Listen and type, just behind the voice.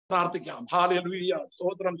പ്രാർത്ഥിക്കാം. ഹല്ലേലൂയ.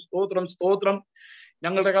 സ്തോത്രം, സ്തോത്രം, സ്തോത്രം.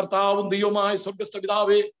 ഞങ്ങളുടെ കർത്താവും ദൈവമായ സ്വർഗ്ഗസ്ഥ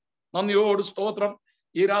പിതാവേ, നന്ദിയോട് സ്തോത്രം.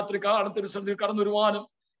 ഈ രാത്രി കാലം തിരുസന്നിധിയിൽ കടന്നു വരുവാനും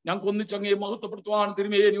ഞങ്ങൾക്ക് ഒന്നിച്ചങ്ങയെ മഹത്വപ്പെടുത്തുവാനും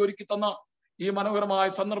തിരുമേനി ഒരുക്കി തന്ന ഈ മനോഹരമായ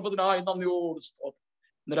സന്ദർഭത്തിനായി നന്ദിയോട് സ്തോത്രം.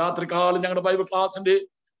 ഇന്ന് രാത്രി കാലം ഞങ്ങളുടെ ബൈബിൾ ക്ലാസിന്റെ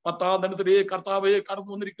 10ാം ദിനത്തിലേക്ക് കർത്താവെ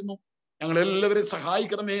കടന്നു വന്നിരിക്കുന്നു. ഞങ്ങളെല്ലാവരെയും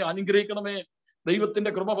സഹായിക്കണമേ, അനുഗ്രഹിക്കണമേ.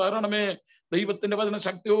 ദൈവത്തിന്റെ കൃപ പകരണമേ. ദൈവത്തിന്റെ വചന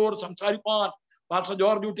ശക്തിയോട് സംസാരിപ്പാൻ പാസ്റ്റർ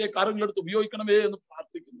ജോർജ് കുട്ടിയെ കരങ്ങളെടുത്ത് ഉപയോഗിക്കണമേ എന്ന്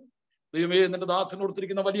പ്രാർത്ഥിക്കുന്നു. ദൈവമേ, നിന്റെ ദാസന്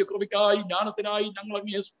കൊടുത്തിരിക്കുന്ന വലിയ കൃപയ്ക്കായി, ജ്ഞാനത്തിനായി ഞങ്ങൾ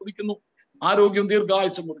അങ്ങയെ സ്തുതിക്കുന്നു. ആരോഗ്യവും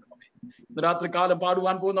ദീർഘായുസ്സും കൊടുക്കണമേ. ഇന്ന് രാത്രി കാലം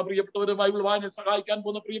പാടുവാൻ പോകുന്ന പ്രിയപ്പെട്ടവരെ, ബൈബിൾ വായന സഹായിക്കാൻ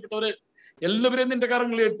പോകുന്ന പ്രിയപ്പെട്ടവരെ എല്ലാവരെയും നിന്റെ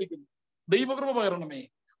കരങ്ങളിൽ ഏൽപ്പിക്കുന്നു. ദൈവകൃപ പകരണമേ,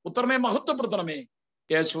 പുത്രനെ മഹത്വപ്പെടുത്തണമേ.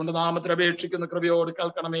 യേശുവിന്റെ നാമത്തിൽ അപേക്ഷിക്കുന്ന കൃപയോട്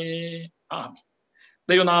കേൾക്കണമേ. ആമീൻ.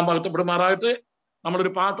 ദൈവനാമം മഹത്വപ്പെടുമാറാകട്ടെ.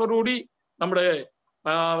 നമ്മളൊരു പാട്ടോടുകൂടി നമ്മുടെ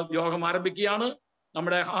യോഗം ആരംഭിക്കുകയാണ്.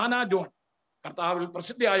 നമ്മുടെ ഹാന ജോൺ കർത്താവിൽ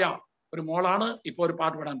പ്രസിദ്ധിയായ ഒരു മോളാണ്. ഇപ്പോൾ ഒരു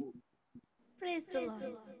പാട്ട് പാടാൻ പോകുന്നു.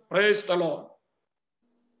 Praise the Lord.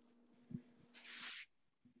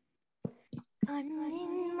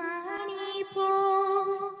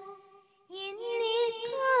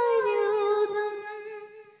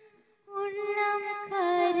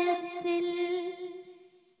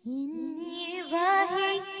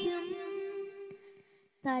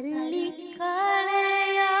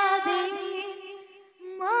 തള്ളിക്കളയാതെ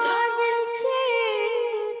മാറിൽ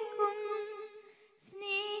ചേർക്കും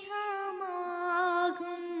സ്നേഹമാകും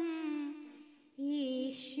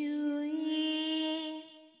യേശുവേ.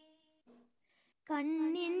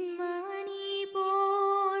 കണ്ണിൻ മണി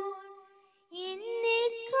പോൽ എന്നെ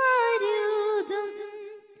കരുതും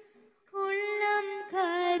ഉള്ളം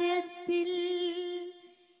കരത്തിൽ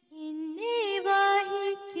എന്നെ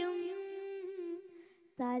വഹിക്കും.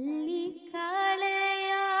 തള്ളിക്കളയാതെ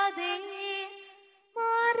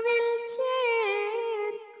മാർവിൽ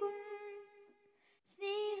ചേർക്കും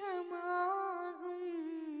സ്നേഹമാകും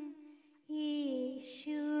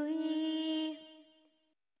യേശുവേ.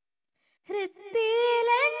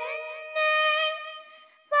 ഹൃദയത്തിലെന്നെ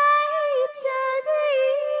വഹിച്ചതിനാൽ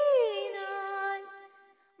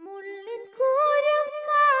മുള്ളിൻ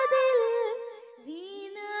കുരുക്കതിൽ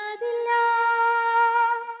വീണതില്ല.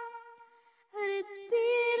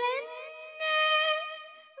 ഹൃദയത്തിലെന്നെ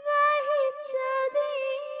വഹിച്ചതിനാൽ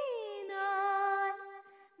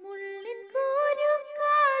മുള്ളിൻ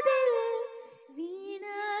കുരുക്കതിൽ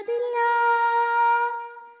വീണതില്ല.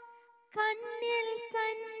 കണ്ണിൽ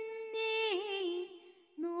തന്നെ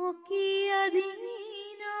നോക്കിയതിനാൽ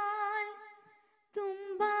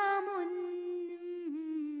തുമ്പമൊന്നും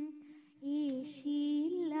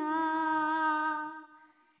ഏശിയില്ല.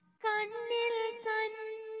 കണ്ണിൽ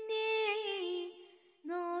തന്നെ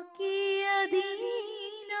നോക്കിയതിനാൽ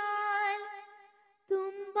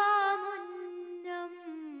തുമ്പമൊന്നും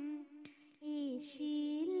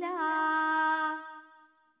ഏശിയില്ല.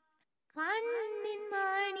 കണ്ണിൻ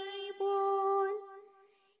മണി പോൽ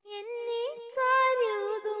എന്നെ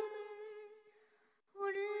കരുതും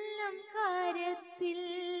ഉള്ളം കരത്തിൽ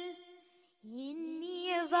എന്നെ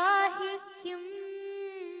വഹിക്കും.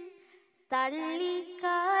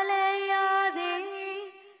 തള്ളിക്കളയാതെ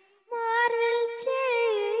മാർവിൽ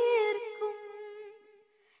ചേർക്കും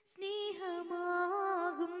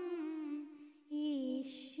സ്നേഹമാകും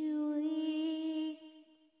യേശുവേ.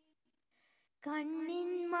 കണ്ണിൻ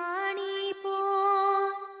മണി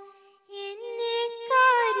പോൽ എന്നെ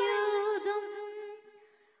കരുതും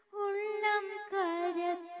ഉള്ളം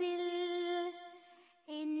കരത്തിൽ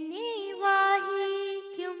എന്നെ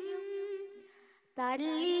വഹിക്കും.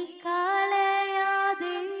 തള്ളിക്കളയാതെ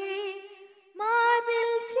മാർവിൽ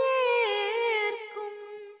ചേർക്കും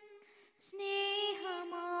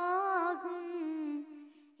സ്നേഹമാകും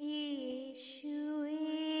യേശുവേ.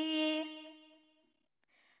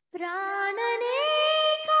 പ്രാണനേക്കാൾ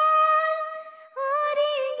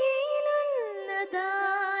അരികിലുള്ളതാൽ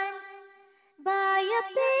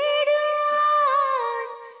ഭയപ്പെടുവാൻ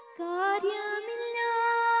കാര്യമില്ല.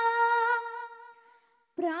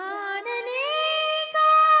 പ്രാണനേക്കാൾ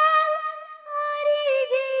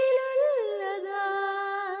അരികിലുള്ളതാൽ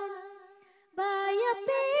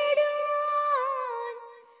ഭയപ്പെടുവാൻ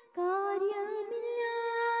കാര്യമില്ല.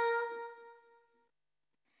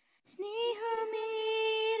 സ്നേഹമേറെ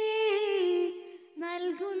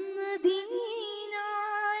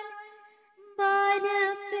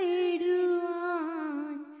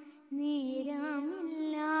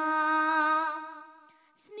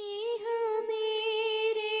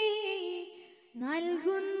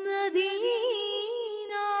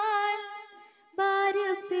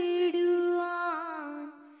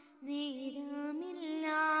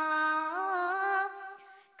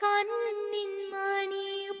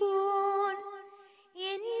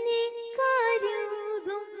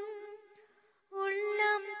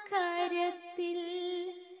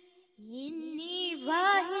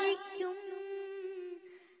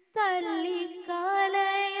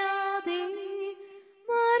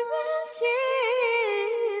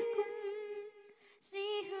ചേർക്കും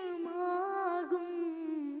സ്നേഹമാകും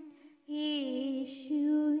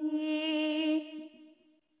യേശുവേ.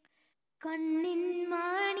 കണ്ണിൻ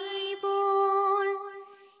മണി പോൽ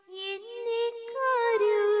എന്നെ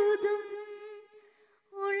കരുതും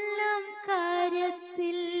ഉള്ളം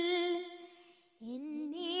കരത്തിൽ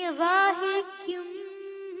എന്നെ വഹിക്കും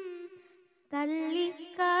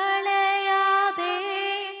തള്ളിക്കളയാതെ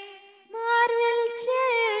മാർവിൽ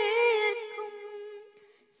ചേർക്കും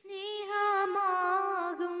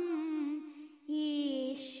സ്നേഹമാകും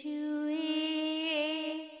യേശുവേ.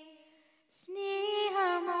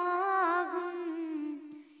 സ്നേഹമാകും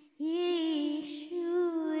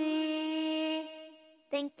യേശുവേ.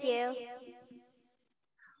 Thank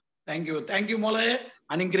you. താങ്ക് യു മോളെ.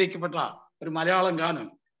 അനുഗ്രഹിക്കപ്പെട്ട ഒരു മലയാളം ഗാനം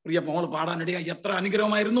പ്രിയ മോള് പാടാനിടയായി. എത്ര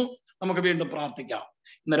അനുഗ്രഹമായിരുന്നു. നമുക്ക് വീണ്ടും പ്രാർത്ഥിക്കാം.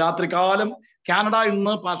 ഇന്ന് രാത്രികാലം കാനഡയിൽ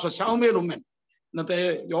നിന്ന് പാസ്റ്റർ ഷൗമേൽ ഉമ്മൻ ഇന്നത്തെ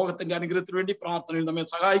യോഗത്തിന്റെ അനുഗ്രഹത്തിന് വേണ്ടി പ്രാർത്ഥനയിൽ നമ്മെ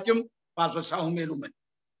സഹായിക്കും. Pastor ഷൗമേൽ Oommen.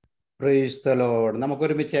 Praise the Lord. നമുക്ക്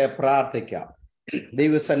ഒരുമിച്ച് പ്രാർത്ഥിക്കാം.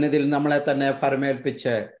 ദൈവസന്നിധിയിൽ നമ്മളെ തന്നെ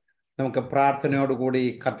ഫരമേൽപ്പിച്ച് നമുക്ക് പ്രാർത്ഥനയോടുകൂടി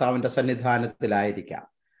കർത്താവിന്റെ സന്നിധാനത്തിലായിരിക്കാം.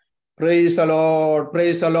 Praise the Lord,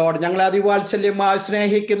 praise the Lord. ഞങ്ങളെ അതിവാത്സല്യമായി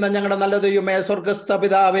സ്നേഹിക്കുന്ന ഞങ്ങളുടെ നല്ല ദൈവമേ, സ്വർഗ്ഗസ്ഥ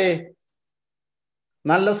പിതാവേ,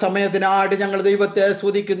 നല്ല സമയത്തിനായിട്ട് ഞങ്ങൾ ദൈവത്തെ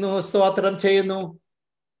സ്തുതിക്കുന്നു, സ്തോത്രം ചെയ്യുന്നു.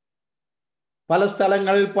 പല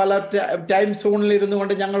സ്ഥലങ്ങളിൽ പല ടൈം സോണിൽ ഇരുന്നു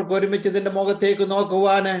കൊണ്ട് ഞങ്ങൾക്ക് ഒരുമിച്ച് ഇതിന്റെ മുഖത്തേക്ക്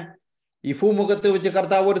നോക്കുവാന് ഈ ഭൂമുഖത്ത് വെച്ച്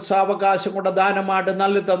കർത്താവ് ഒരു സാവകാശം കൊണ്ട് ദാനമായിട്ട്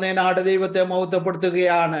നൽകി തന്നതിനായിട്ട് ദൈവത്തെ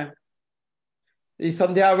മഹത്വപ്പെടുത്തുകയാണ്. ഈ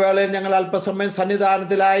സന്ധ്യാവേളയിൽ ഞങ്ങൾ അല്പസമയം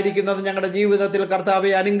സന്നിധാനത്തിലായിരിക്കുന്നത് ഞങ്ങളുടെ ജീവിതത്തിൽ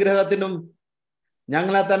കർത്താവെ അനുഗ്രഹത്തിനും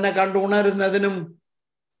ഞങ്ങളെ തന്നെ കണ്ടു ഉണരുന്നതിനും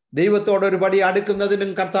ദൈവത്തോട് ഒരു പടി അടുക്കുന്നതിനും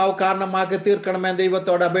കർത്താവ് കാരണമാക്കി തീർക്കണമേ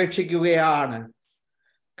ദൈവത്തോട് അപേക്ഷിക്കുകയാണ്.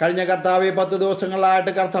 കഴിഞ്ഞ കർത്താവ് 10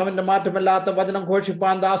 ദിവസങ്ങളായിട്ട് കർത്താവിന്റെ മാറ്റമില്ലാത്ത വചനം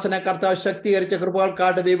ഘോഷിപ്പാൻ ദാസനെ കർത്താവ് ശക്തീകരിച്ച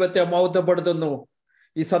കൃപകൾക്കായിട്ട് ദൈവത്തെ മഹത്വപ്പെടുത്തുന്നു.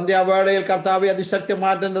 ഈ സന്ധ്യാവേളയിൽ കർത്താവ്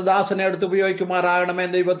അതിശക്തമായിട്ട് ദാസനെ എടുത്ത് ഉപയോഗിക്കുമാറാകണമേ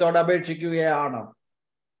ദൈവത്തോട് അപേക്ഷിക്കുകയാണ്.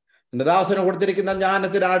 എന്റെ ദാസന് കൊടുത്തിരിക്കുന്ന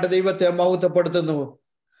ജ്ഞാനത്തിനായിട്ട് ദൈവത്തെ മഹത്വപ്പെടുത്തുന്നു.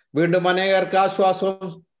 വീണ്ടും അനേകർക്ക്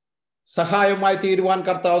ആശ്വാസവും സഹായവുമായി തീരുവാൻ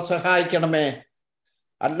കർത്താവ് സഹായിക്കണമേ.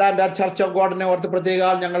 അല്ലാൻ്റെ ചർച്ച് ഓഫ് ഗോഡിനെ ഓർത്ത്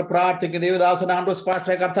പ്രത്യേകം ഞങ്ങൾ പ്രാർത്ഥിക്കുന്നു. ദൈവദാസൻ ആൻഡ്രൂസ്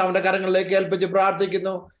പാസ്റ്ററെ കർത്താവിന്റെ കരങ്ങളിലേക്ക് ഏൽപ്പിച്ച്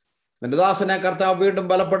പ്രാർത്ഥിക്കുന്നു. നിന്റെ ദാസനെ കർത്താവ് വീണ്ടും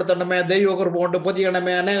ബലപ്പെടുത്തണമേ, ദൈവകൃപ കൊണ്ട്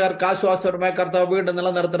പൊതിയണമേ, അനേകർക്ക് ആശ്വാസപരമായ കർത്താവ് വീണ്ടും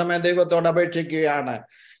നിലനിർത്തണമേ ദൈവത്തോട് അപേക്ഷിക്കുകയാണ്.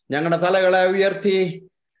 ഞങ്ങളുടെ തലകളെ ഉയർത്തി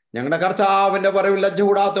ഞങ്ങളുടെ കർത്താവിന്റെ വരവിൽ ലജ്ജ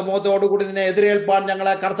കൂടാത്ത മുഖത്തോടുകൂടി ഇതിനെ എതിരേൽപ്പാൻ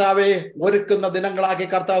ഞങ്ങളെ കർത്താവെ ഒരുക്കുന്ന ദിനങ്ങളാക്കി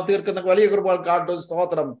കർത്താവ് തീർക്കുന്ന വലിയ കൃപകൾക്കാട്ട്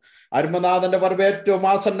സ്തോത്രം. അരുമനാഥന്റെ വരവ് ഏറ്റവും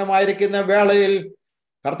ആസന്നമായിരിക്കുന്ന വേളയിൽ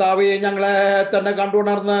കർത്താവെ ഞങ്ങളെ തന്നെ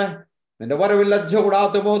കണ്ടുണർന്ന് നിന്റെ വരവിൽ ലജ്ജ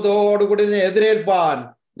കൂടാത്ത മുഖത്തോടുകൂടി ഇതിനെ എതിരേൽപ്പാൻ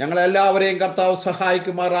ഞങ്ങളെല്ലാവരെയും കർത്താവ്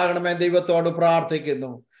സഹായിക്കുമാറാകണമേ ദൈവത്തോട്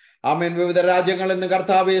പ്രാർത്ഥിക്കുന്നു. ആമേൻ. വിവിധ രാജ്യങ്ങളിൽ നിന്ന്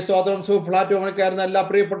കർത്താവെ സ്തോത്രം. പ്ലാറ്റ്ഫോമിൽ എല്ലാ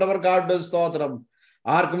പ്രിയപ്പെട്ടവർക്കായിട്ട് സ്തോത്രം.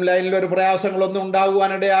 ആർക്കും ലൈനിൽ ഒരു പ്രയാസങ്ങളൊന്നും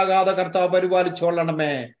ഉണ്ടാകുവാനിടയാകാതെ കർത്താവ്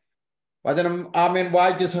പരിപാലിച്ചോളണമേ. വചനം ആമേൻ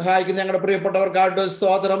വായിച്ച് സഹായിക്കുന്ന ഞങ്ങളുടെ പ്രിയപ്പെട്ടവർക്കായിട്ട്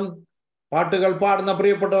സ്തോത്രം. പാട്ടുകൾ പാടുന്ന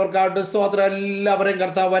പ്രിയപ്പെട്ടവർക്കായിട്ട് സ്തോത്രം. എല്ലാവരെയും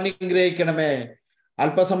കർത്താവ് അനുഗ്രഹിക്കണമേ.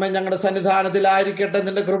 അല്പസമയം ഞങ്ങളുടെ സന്നിധാനത്തിലായിരിക്കട്ടെ.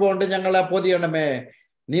 നിന്റെ കൃപ കൊണ്ട് ഞങ്ങളെ പൊതിയണമേ.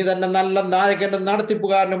 നീ തന്നെ നല്ല നായകന്റെ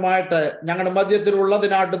നടത്തിപ്പുകാരനുമായിട്ട് ഞങ്ങളുടെ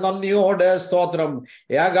മധ്യത്തിലുള്ളതിനായിട്ട് നന്ദിയോടെ സ്തോത്രം.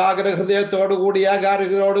 ഏകാഗ്ര ഹൃദയത്തോടുകൂടി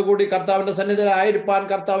ഏകാഗ്രതയോടുകൂടി കർത്താവിന്റെ സന്നിധിയിലായിരിക്കാൻ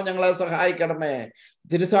കർത്താവ് ഞങ്ങളെ സഹായിക്കണമേ.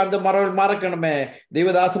 തിരുസാന്ത മറവിൽ മറക്കണമേ.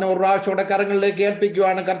 ദൈവദാസനെ ഒരു പ്രാവശ്യയുടെ കരങ്ങളിലേക്ക്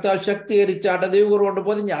ഏൽപ്പിക്കുവാണ് കർത്താവ് ശക്തീകരിച്ചാട്ട് ദൈവം കൊണ്ട്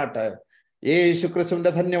പൊതിഞ്ഞാട്ട് യേശു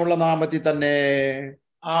ക്രിസ്തുവിന്റെ ധന്യമുള്ള നാമത്തിൽ തന്നെ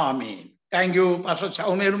ആമേൻ. Thank you pastor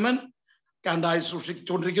ഷൗമേൽ Oommen. കാണ്ടായി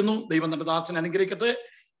സൂക്ഷിച്ചുകൊണ്ടിരിക്കുന്നു. ദൈവം തന്റെ ദാസനെ അനുഗ്രഹിക്കട്ടെ.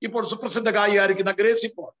 ഇപ്പോൾ സുപ്രസിദ്ധ ഗായികയായിരിക്കുന്ന ഗ്രേസ്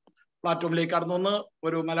ഇപ്പോൾ പ്ലാറ്റ്ഫോമിലേക്ക് കടന്നു വന്ന്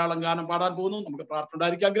ഒരു മലയാളം ഗാനം പാടാൻ പോകുന്നു. നമുക്ക് പ്രാർത്ഥന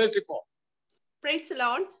ഉണ്ടായിരിക്കാം. ഗ്രേസ് ഇപ്പോൾ. Praise the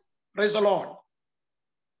Lord. Praise the Lord.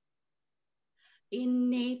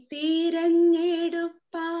 എന്നെ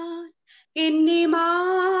തിരഞ്ഞെടുപ്പാൻ എന്നെ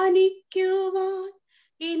മാനിക്കുവാൻ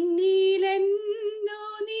എന്നിലെന്നു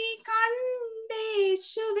നീ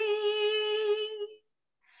കണ്ടേശുവേ.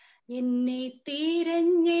 എന്നെ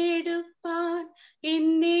തിരഞ്ഞെടുപ്പാൻ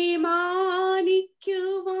എന്നെ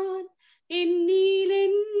മാനിക്കുവാൻ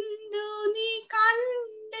എന്നിലെന്നു നീ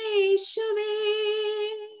കണ്ടേശുവേ.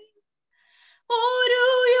 ഒരു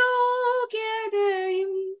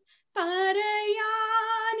യോഗ്യതയും പറയാനില്ലായേ,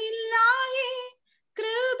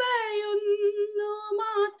 കൃപയൊന്നു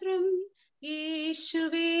മാത്രം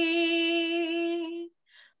യേശുവേ.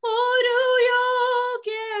 ഒരു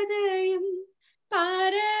യോഗ്യതയും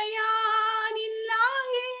പറയാനില്ലായേ,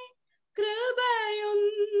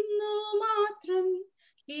 കൃപയൊന്നു മാത്രം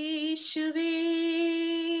യേശുവേ.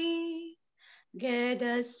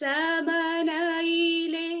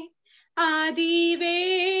 ഗദസമനയിലെ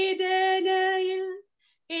അതിവേദനയിൽ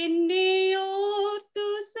എന്നെ ഓർത്തു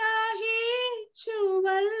സഹി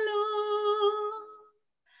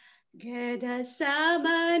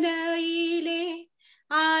ഗതസമനയിലെ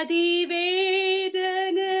അതിവേദനയിൽ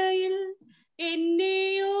എന്നെ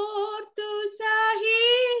ഓർത്തു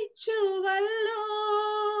സഹിച്ചുവല്ലോ.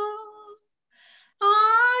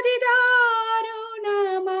 ആദിദാരുണമാം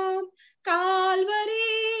കാൽവരി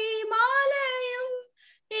മലയും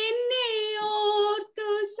എന്നെ ഓർത്തു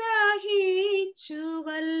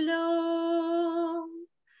സഹിച്ചുവല്ലോ.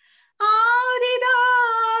 ആദിദാരുണമാം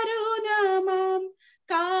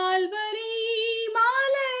കാൽവരി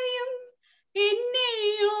മലയും എന്നെ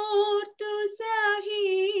ഓർത്തു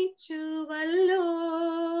സഹിച്ചുവല്ലോ.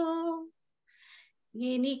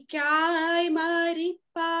 എനിക്കായി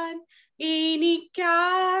മരിപ്പാൻ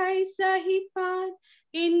എനിക്കായി സഹിപ്പാൻ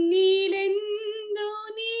എന്നിലെന്തു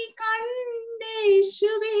നീ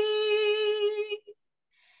കണ്ടേശുവേ.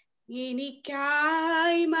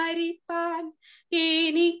 എനിക്കായി മരിപ്പാൻ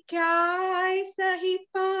എനിക്കായി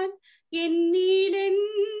സഹിപ്പാൻ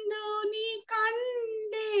എന്നിലെന്തു നീ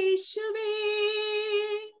കണ്ടേശുവേ.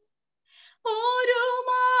 ഒരു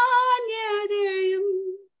മാന്യതയും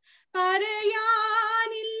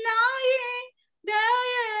പറയാനില്ലായേ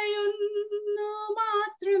ദയയൊന്നു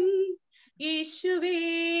മാത്രം യേശുവേ.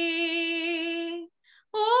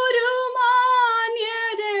 ഒരു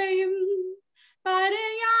മാന്യതയും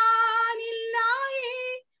പറയാനില്ലായേ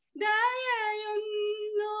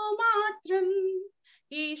ദയയൊന്നു മാത്രം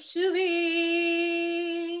യേശുവേ.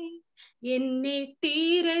 എന്നെ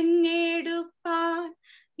തിരഞ്ഞെടുപ്പാൻ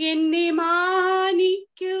എന്നെ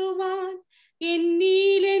മാനിക്കുവാൻ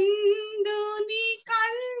എന്നിലെന്തു നീ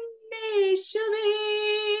കണ്ടേശുവേ.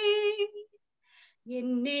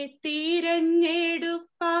 എന്നെ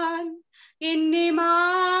തിരഞ്ഞെടുപ്പാൻ എന്നെ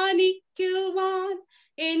മാനിക്കുവാൻ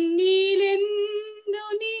എന്നിലെന്തു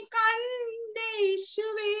നീ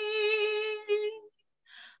കണ്ടേശുവേ.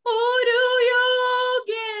 ഒരു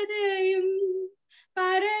യോഗ്യതയും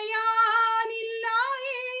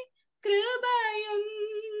പറയാനില്ലായേ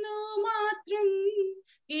കൃപയൊന്നു മാത്രം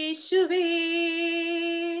യേശുവേ.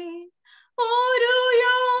 ഒരു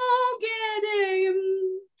യോഗ്യതയും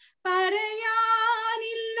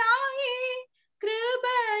പറയാനില്ലായേ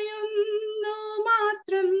കൃപയൊന്നു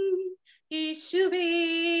മാത്രം യേശുവേ.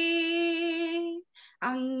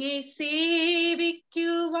 അങ്ങേ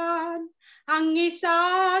സേവിക്കുവാൻ അങ്ങേ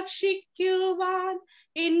സാക്ഷിക്കുവാൻ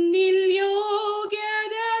എന്നിൽ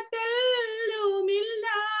യോഗ്യത തെല്ലുമില്ല.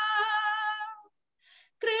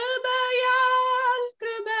 കൃപയാൽ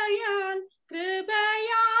കൃപയാൽ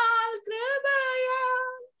കൃപയാൽ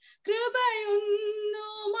കൃപയാൽ കൃപയൊന്നു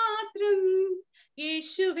മാത്രം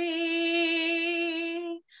യേശുവേ.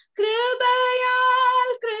 കൃപയാൽ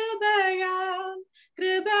കൃപയാൽ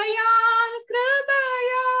കൃപയാൽ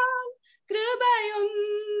കൃപയാൽ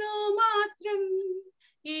കൃപയൊന്നു മാത്രം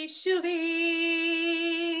യേശുവേ.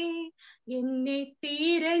 എന്നെ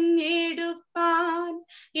തിരഞ്ഞെടുപ്പാൻ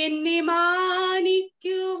എന്നെ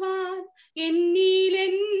മാനിക്കുവാൻ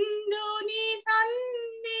എന്നിലെന്തു നീ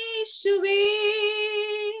കണ്ടേശുവേ.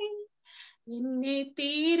 എന്നെ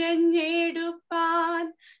തിരഞ്ഞെടുപ്പാൻ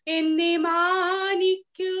എന്നെ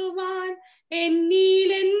മാനിക്കുവാൻ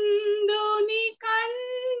എന്നിലെന്തു നീ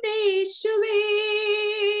കണ്ടേശുവേ.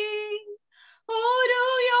 ഓരോ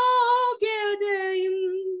യോഗ്യതയും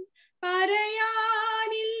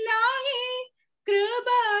പറയാനില്ലായേ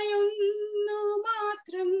കൃപയൊന്നു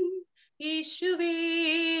മാത്രം യേശുവേ.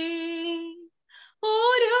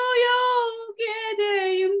 ഓരോ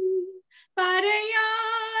യോഗ്യതയും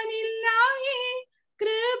പറയാനില്ലായേ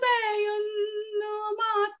കൃപയൊന്നു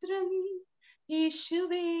മാത്രം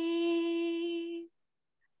യേശുവേ.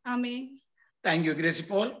 ആമേൻ. Thank you Gracy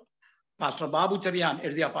Paul. Pastor Babu Cherian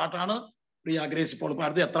എഴുതിയ പാട്ടാണ് പ്രിയ ഗ്രേസി പോൾ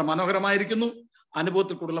പാടുന്നത്. എത്ര മനോഹരമായിരിക്കുന്നു.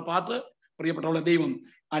 അനുഭവത്തിൽ കൂടുതലുള്ള പാട്ട്. പ്രിയപ്പെട്ടവളെ ദൈവം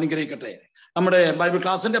അനുഗ്രഹിക്കട്ടെ. നമ്മുടെ ബൈബിൾ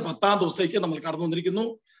ക്ലാസിന്റെ 10ാം ദിവസത്തേക്ക് നമ്മൾ കടന്നു വന്നിരിക്കുന്നു.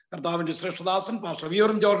 കർത്താവിന്റെ ശ്രേഷ്ഠദാസൻ പാസ്റ്റർ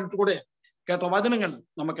VEEYAPURAM ജോർജ് കൂടെ കേട്ട വചനങ്ങൾ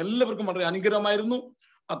നമുക്ക് എല്ലാവർക്കും വളരെ അനുഗ്രഹമായിരുന്നു.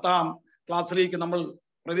 10ാം ക്ലാസ്സിലേക്ക് നമ്മൾ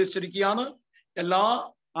പ്രവേശിച്ചിരിക്കുകയാണ്. എല്ലാ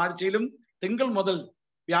ആഴ്ചയിലും തിങ്കൾ മുതൽ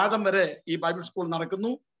വ്യാഴം വരെ ഈ ബൈബിൾ സ്കൂൾ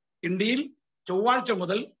നടക്കുന്നു. ഇന്ത്യയിൽ ചൊവ്വാഴ്ച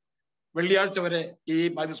മുതൽ വെള്ളിയാഴ്ച വരെ ഈ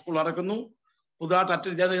ബൈബിൾ സ്കൂൾ നടക്കുന്നു. പുതുതായിട്ട്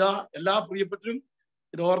അറ്റൻഡ് ചെയ്ത എല്ലാ പ്രിയപ്പെട്ടവരും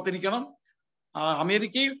ഇത് ഓർത്തിരിക്കണം.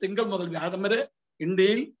 അമേരിക്കയിൽ തിങ്കൾ മുതൽ വ്യാഴം വരെ,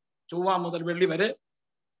 ഇന്ത്യയിൽ ചൊവ്വ മുതൽ വെള്ളി വരെ.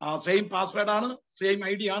 സെയിം പാസ്വേഡാണ്, സെയിം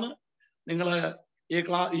ID ആണ്. നിങ്ങൾ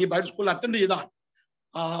ഈ ബൈബിൾ സ്കൂളിൽ അറ്റൻഡ് ചെയ്താൽ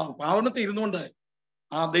പാവനത്തിൽ ഇരുന്നുകൊണ്ട്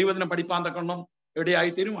ദൈവദിനം പഠിപ്പാൻ തക്കണം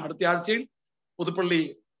എവിടെയായിത്തീരും. അടുത്ത ആഴ്ചയിൽ പുതുപ്പള്ളി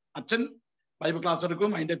അച്ഛൻ ബൈബിൾ ക്ലാസ് എടുക്കും.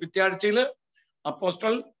 അതിന്റെ പിറ്റേ ആഴ്ചയിൽ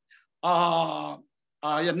അപ്പോസ്റ്റൽ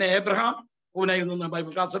എന്നെ എബ്രഹാം പൂനെയിൽ നിന്ന്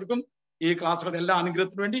ബൈബിൾ ക്ലാസ് എടുക്കും. ഈ ക്ലാസ്സുകളുടെ എല്ലാ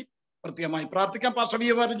അനുഗ്രഹത്തിനു വേണ്ടി പ്രത്യേകമായി പ്രാർത്ഥിക്കാം. പാസ്റ്റർ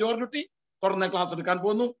VEEYAPURAM ജോർജ് തുടർന്ന് ക്ലാസ് എടുക്കാൻ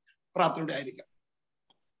പോകുന്നു. പ്രാർത്ഥനയുടെ ആയിരിക്കാം.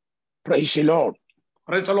 Praise the Lord.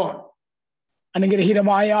 Praise the Lord.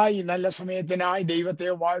 അനുഗ്രഹീതമായ ഈ നല്ല സമയത്തിനായി ദൈവത്തെ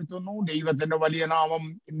വാഴ്ത്തുന്നു. ദൈവത്തിന്റെ വലിയ നാമം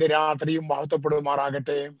ഇന്ന് രാത്രിയും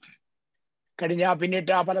മഹത്വപ്പെടുമാറാകട്ടെ. കഴിഞ്ഞ പിന്നിട്ട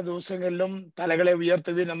പല ദിവസങ്ങളിലും തലകളെ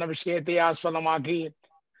ഉയർത്തുവിൻ എന്ന വിഷയത്തെ ആസ്പദമാക്കി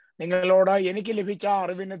നിങ്ങളോട് എനിക്ക് ലഭിച്ച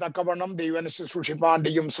അറിവിന് തക്കവണ്ണം ദൈവം ശുശ്രൂഷിപ്പാൻ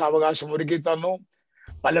ദൈവം സാവകാശം ഒരുക്കി തന്നു.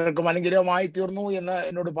 പലർക്കും അനുഗ്രഹമായി തീർന്നു എന്ന്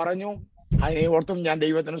എന്നോട് പറഞ്ഞു. അതിനെ ഓർത്തും ഞാൻ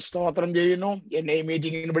ദൈവത്തിന് സ്തോത്രം ചെയ്യുന്നു. എന്നെ ഈ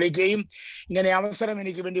മീറ്റിംഗിന് വിളിക്കുകയും ഇങ്ങനെ അവസരം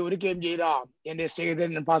എനിക്ക് വേണ്ടി ഒരുക്കുകയും ചെയ്ത എന്റെ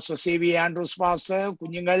സ്നേഹിതൻ പാസ്റ്റർ സി.വി. ആൻഡ്രൂസ് പാസ്റ്റർ,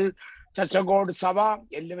 കുഞ്ഞുങ്ങൾ, ചർച്ചഗോഡ് സഭ,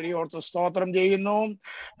 എല്ലാവരെയും ഓർത്ത് സ്തോത്രം ചെയ്യുന്നു.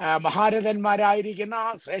 മഹാരഥന്മാരായിരിക്കുന്ന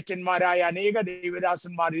ശ്രേഷ്ഠന്മാരായ അനേക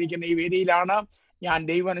ദൈവദാസന്മാരിരിക്കുന്ന ഈ വേദിയിലാണ് ഞാൻ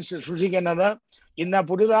ദൈവം ശുശ്രൂഷിക്കുന്നത്. ഇന്ന്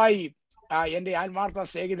പുതുതായി എന്റെ ആത്മാർത്ഥ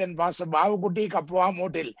സ്നേഹിതൻ പാസ്റ്റർ ബാബുക്കുട്ടി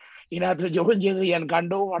കപ്പുവാമൂട്ടിൽ ഇതിനകത്ത് ജോയിൻ ചെയ്ത് ഞാൻ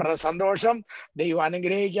കണ്ടു. വളരെ സന്തോഷം. ദൈവം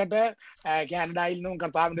അനുഗ്രഹിക്കട്ടെ. കാനഡയിൽ നിന്നും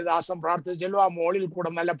കർത്താവിന്റെ ദാസം പ്രാർത്ഥിച്ചല്ലോ. ആ മോളിൽ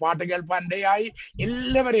കൂടെ നല്ല പാട്ട് കേൾപ്പാൻ ഇടയായി.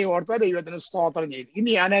 എല്ലാവരെയും ഓർത്ത് ദൈവത്തിന് സ്തോത്രം ചെയ്തു.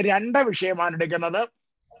 ഇനി ഞാൻ 2 വിഷയമാണ് എടുക്കുന്നത്.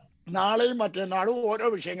 നാളെയും മറ്റന്നാളും ഓരോ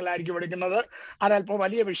വിഷയങ്ങളായിരിക്കും എടുക്കുന്നത്. അതല്പം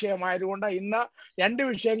വലിയ വിഷയമായതുകൊണ്ട് ഇന്ന് 2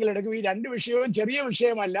 വിഷയങ്ങൾ എടുക്കും. ഈ 2 വിഷയവും ചെറിയ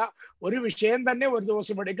വിഷയമല്ല. ഒരു വിഷയം തന്നെ ഒരു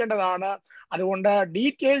ദിവസം എടുക്കേണ്ടതാണ്. അതുകൊണ്ട്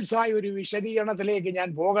ഡീറ്റെയിൽസ് ആയ ഒരു വിശദീകരണത്തിലേക്ക് ഞാൻ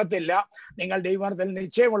പോകത്തില്ല. നിങ്ങൾ ദൈവത്തിൽ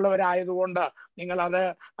നിശ്ചയമുള്ളവരായതുകൊണ്ട് നിങ്ങൾ അത്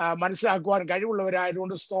മനസ്സിലാക്കുവാൻ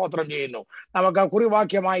കഴിവുള്ളവരായതുകൊണ്ട് സ്തോത്രം ചെയ്യുന്നു. നമുക്ക്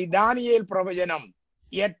കുറിവാക്യമായി ദാനിയേൽ പ്രവചനം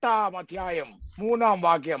 8-ാം അധ്യായം 3-ാം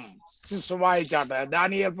വാക്യം വായിച്ചാട്ട്.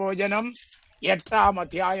 ദാനിയേൽ പ്രവചനം 8-ാം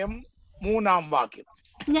അധ്യായം 3-ാം വാക്യം.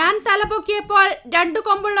 ഞാൻ തലപൊക്കിയപ്പോൾ 2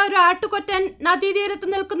 കൊമ്പുള്ള ഒരു ആട്ടുകൊറ്റൻ നദീതീരത്ത്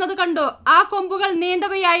നിൽക്കുന്നത് കണ്ടു. ആ കൊമ്പുകൾ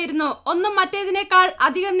നീണ്ടവയായിരുന്നു. ഒന്നും മറ്റേതിനേക്കാൾ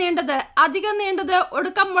അധികം നീണ്ടത്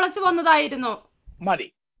ഒടുക്കം മുളച്ചു വന്നതായിരുന്നു. മതി.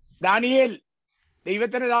 ദാനിയേൽ,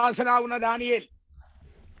 ദൈവത്തിന്റെ ദാസനാകുന്ന ദാനിയേൽ,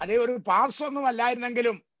 അതേ ഒരു പാർശ്വൊന്നും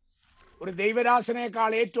അല്ലായിരുന്നെങ്കിലും ഒരു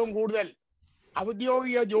ദൈവദാസനേക്കാൾ ഏറ്റവും കൂടുതൽ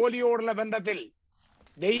ഔദ്യോഗിക ജോലിയോടുള്ള ബന്ധത്തിൽ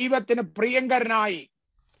ദൈവത്തിന് പ്രിയങ്കരനായി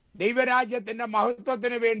ദൈവരാജ്യത്തിന്റെ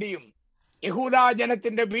മഹത്വത്തിന് വേണ്ടിയും യഹൂദ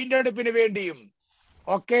ജനത്തിന്റെ വീണ്ടെടുപ്പിന് വേണ്ടിയും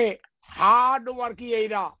ഒക്കെ ഹാർഡ് വർക്ക്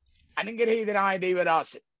ചെയ്ത അനുഗ്രഹീതനായ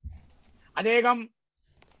ദൈവദാസൻ. അദ്ദേഹം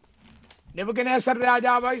നെബൂഖദ്നേസർ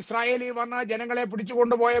രാജാവ് ഇസ്രായേലിൽ വന്ന് ജനങ്ങളെ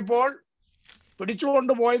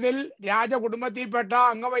പിടിച്ചുകൊണ്ടുപോയതിൽ രാജകുടുംബത്തിൽപ്പെട്ട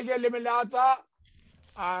അംഗവൈകല്യമില്ലാത്ത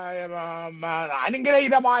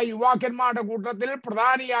അനുഗ്രഹീതമായ യുവാക്കന്മാരുടെ കൂട്ടത്തിൽ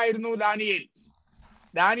പ്രധാനിയായിരുന്നു ദാനിയേൽ.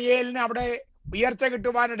 ദാനിയേലിന് അവിടെ ഉയർച്ച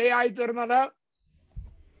കിട്ടുവാൻ ഇടയായി തീർന്നത്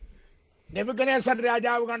നെബൂഖദ്നേസർ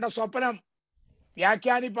രാജാവ് കണ്ട സ്വപ്നം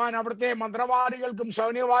വ്യാഖ്യാനിപ്പാൻ അവിടുത്തെ മന്ത്രവാദികൾക്കും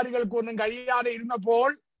ശൗന്യവാദികൾക്കും ഒന്നും കഴിയാതെ ഇരുന്നപ്പോൾ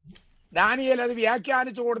ദാനിയേൽ അത്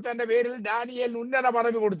വ്യാഖ്യാനിച്ചു കൊടുത്തതിന്റെ പേരിൽ ദാനിയേലിന് ഉന്നത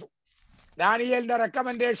പദവി കൊടുത്തു. ദാനിയേലിന്റെ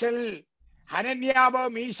റെക്കമെൻഡേഷനിൽ ഹനന്യാവ്,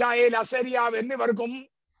 മീശായേൽ, അസരിയാവ് എന്നിവർക്കും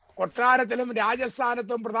കൊട്ടാരത്തിലും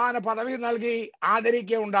രാജസ്ഥാനത്തും പ്രധാന പദവി നൽകി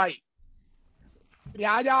ആദരിക്കുകയുണ്ടായി.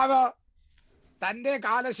 രാജാവ് തന്റെ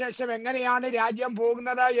കാലശേഷം എങ്ങനെയാണ് രാജ്യം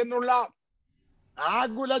പോകുന്നത് എന്നുള്ള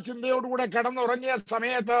ആകുല ചിന്തയോടുകൂടെ കിടന്നുറങ്ങിയ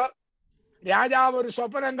സമയത്ത് രാജാവ് ഒരു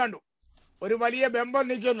സ്വപ്നം കണ്ടു. ഒരു വലിയ ബിംബം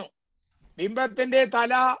നിൽക്കുന്നു. ബിംബത്തിന്റെ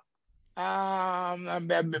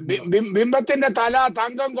തല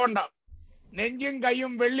തങ്കം കൊണ്ട്, നെഞ്ചും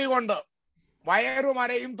കൈയും വെള്ളി കൊണ്ട്,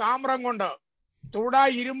 വയറുമരയും താമ്രം കൊണ്ട്, തുട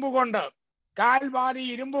ഇരുമ്പ് കൊണ്ട്, കാൽവാരി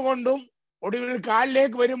ഇരുമ്പ് കൊണ്ടും, ഒടുവിൽ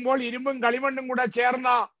കാലിലേക്ക് വരുമ്പോൾ ഇരുമ്പും കളിമണ്ണും കൂടെ ചേർന്ന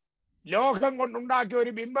ലോഹം കൊണ്ടുണ്ടാക്കിയ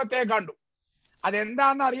ഒരു ബിംബത്തെ കണ്ടു.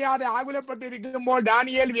 അതെന്താണെന്ന് അറിയാതെ ആകുലപ്പെട്ടിരിക്കുമ്പോൾ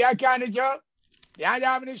ദാനിയേൽ വ്യാഖ്യാനിച്ച്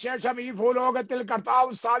രാജാവിന് ശേഷം ഈ ഭൂലോകത്തിൽ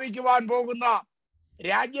കർത്താവ് സ്ഥാപിക്കുവാൻ പോകുന്ന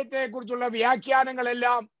രാജ്യത്തെ കുറിച്ചുള്ള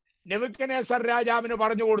വ്യാഖ്യാനങ്ങളെല്ലാം നെബൂഖദ്നേസർ രാജാവിന്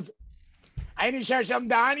പറഞ്ഞു കൊടുത്തു. അതിനുശേഷം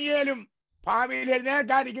ദാനിയേലും ഭാവിയിൽ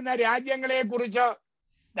എഴുന്നേൽക്കാനിരിക്കുന്ന രാജ്യങ്ങളെ കുറിച്ച്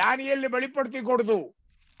ദാനിയേലിന് വെളിപ്പെടുത്തി കൊടുത്തു.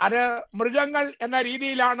 അത് മൃഗങ്ങൾ എന്ന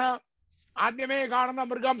രീതിയിലാണ്. ആദ്യമേ കാണുന്ന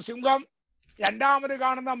മൃഗം സിംഹം, രണ്ടാമത്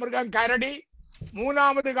കാണുന്ന മൃഗം കരടി,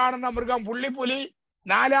 മൂന്നാമത് കാണുന്ന മൃഗം പുള്ളിപ്പുലി,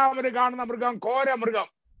 നാലാമത് കാണുന്ന മൃഗം കോരമൃഗം.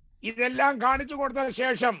 ഇതെല്ലാം കാണിച്ചു കൊടുത്ത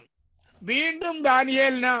ശേഷം വീണ്ടും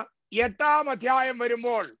ദാനിയേലിന് 8-ാം അധ്യായം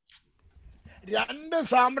വരുമ്പോൾ 2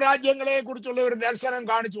 സാമ്രാജ്യങ്ങളെ കുറിച്ചുള്ള ഒരു ദർശനം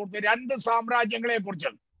കാണിച്ചു കൊടുത്തു. 2 സാമ്രാജ്യങ്ങളെ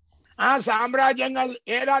കുറിച്ച്. ആ സാമ്രാജ്യങ്ങൾ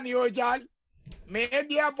ഏതാന്ന് ചോദിച്ചാൽ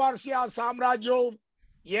മേദ്യ പാർസ്യ സാമ്രാജ്യവും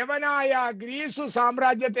യവനായ ഗ്രീസ്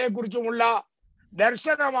സാമ്രാജ്യത്തെ കുറിച്ചുമുള്ള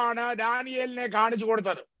ദർശനമാണ് ദാനിയേലിനെ കാണിച്ചു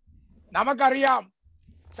കൊടുത്തത്. നമുക്കറിയാം,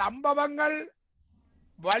 സംഭവങ്ങൾ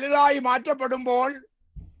വലുതായി മാറ്റപ്പെടുമ്പോൾ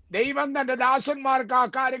ദൈവം തന്റെ ദാസന്മാർക്ക് ആ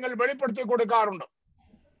കാര്യങ്ങൾ വെളിപ്പെടുത്തി കൊടുക്കാറുണ്ട്.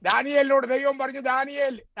 ദാനിയേലിനോട് ദൈവം പറഞ്ഞു,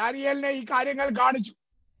 ദാനിയേലിനെ ഈ കാര്യങ്ങൾ കാണിച്ചു.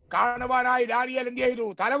 കാണുവാനായി ദാനിയേൽ എന്ത് ചെയ്തു?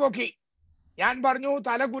 തലപൊക്കി. ഞാൻ പറഞ്ഞു,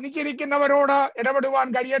 തല കുനിച്ചിരിക്കുന്നവരോട് ഇടപെടുവാൻ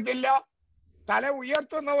കഴിയത്തില്ല. തല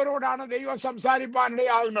ഉയർത്തുന്നവരോടാണ് ദൈവം സംസാരിപ്പാൻ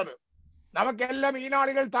ഇടയാകുന്നത്. നമുക്കെല്ലാം ഈ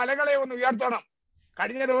നാളുകൾ തലകളെ ഒന്ന് ഉയർത്തണം.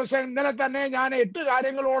 കഴിഞ്ഞ ദിവസം ഇന്നലെ തന്നെ ഞാൻ 8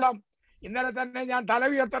 കാര്യങ്ങളോളം തല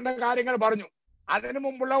ഉയർത്തേണ്ട കാര്യങ്ങൾ പറഞ്ഞു. അതിനു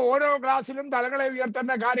മുമ്പുള്ള ഓരോ ക്ലാസ്സിലും തലകളെ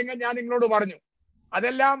ഉയർത്തേണ്ട കാര്യങ്ങൾ ഞാൻ നിങ്ങളോട് പറഞ്ഞു.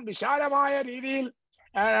 അതെല്ലാം വിശാലമായ രീതിയിൽ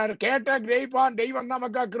കേട്ട് ഗ്രഹിപ്പാൻ ദൈവം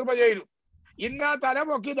നമുക്ക് കൃപ ചെയ്തു. ഇന്ന്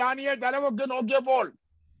തലപൊക്കി ദാനിയേൽ തലപൊക്കി നോക്കിയപ്പോൾ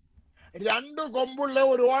 2 കൊമ്പുള്ള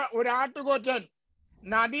ഒരു ആട്ടുകൊറ്റൻ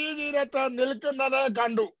നദീതീരത്ത് നിൽക്കുന്നത്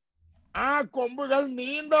കണ്ടു. ആ കൊമ്പുകൾ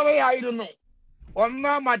നീണ്ടവയായിരുന്നു.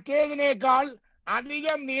 ഒന്ന് മറ്റേതിനേക്കാൾ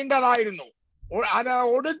അധികം നീണ്ടതായിരുന്നു. അത്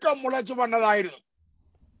ഒടുക്കം മുളച്ചു വന്നതായിരുന്നു.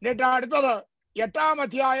 എന്നിട്ട് അടുത്തത് 8-ാം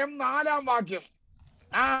അധ്യായം 4-ാം വാക്യം.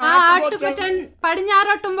 ആ ആട്ടുകൊറ്റൻ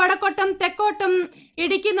പടിഞ്ഞാറോട്ടും വടക്കോട്ടും തെക്കോട്ടും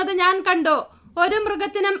ഇടിക്കുന്നത് ഞാൻ കണ്ടു. ഒരു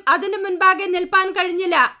മൃഗത്തിനും അതിന് മുൻപാകെ നിൽപ്പാൻ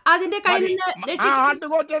കഴിഞ്ഞില്ല. അതിന്റെ കയ്യിൽ നിന്ന് ആ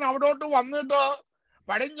ആട്ടുകൊറ്റൻ അവിടോട്ട് വന്നിട്ട്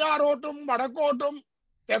പടിഞ്ഞാറോട്ടും വടക്കോട്ടും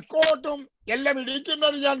തെക്കോട്ടും എല്ലാം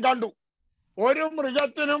ഇടിക്കുന്നത് ഞാൻ കണ്ടു. ഒരു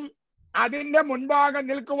മൃഗത്തിനും അതിന്റെ മുൻപാകെ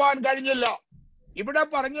നിൽക്കുവാൻ കഴിഞ്ഞില്ല. ഇവിടെ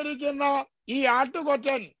പറഞ്ഞിരിക്കുന്ന ഈ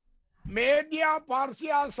ആട്ടുകൊറ്റൻ മേദ്യ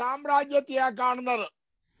പാർസ്യ സാമ്രാജ്യത്തെയാ കാണുന്നത്.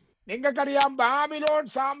 നിങ്ങൾക്കറിയാം, ബാബിലോൺ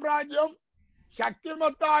സാമ്രാജ്യം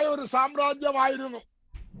ശക്തിമത്തായ ഒരു സാമ്രാജ്യമായിരുന്നു.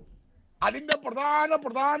 അതിന്റെ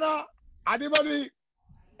പ്രധാന അധിപതി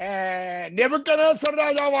നെബൂഖദ്നേസർ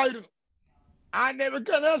രാജാവായിരുന്നു. ആ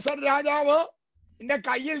നെബൂഖദ്നേസർ രാജാവിന്റെ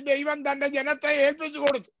കയ്യിൽ ദൈവം തന്റെ ജനത്തെ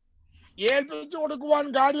ഏൽപ്പിച്ചു കൊടുക്കുവാൻ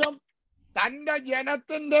കാര്യം തന്റെ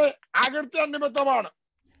ജനത്തിന്റെ അകൃത്യ നിമിത്തമാണ്.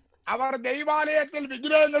 അവർ ദൈവാലയത്തിൽ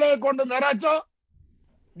വിഗ്രഹങ്ങളെ കൊണ്ട് നിറച്ച്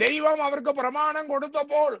ദൈവം അവർക്ക് പ്രമാണം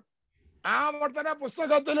കൊടുത്തപ്പോൾ ആവർത്തന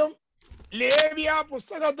പുസ്തകത്തിലും ലേവ്യ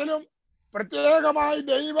പുസ്തകത്തിലും പ്രത്യേകമായി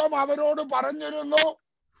ദൈവം അവരോട് പറഞ്ഞിരുന്നു,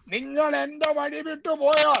 നിങ്ങൾ എന്റെ വഴി വിട്ടു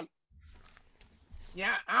പോയാൽ.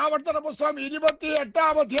 ആവർത്തന പുസ്തകം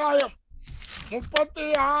 28-ാം അധ്യായം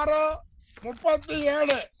 36,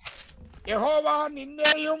 37 യഹോവ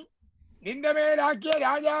നിന്നെയും നിന്റെ മേലാക്കിയ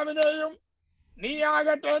രാജാവിനെയും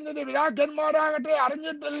നീയാകട്ടെ നിന്റെ പിതാക്കന്മാരാകട്ടെ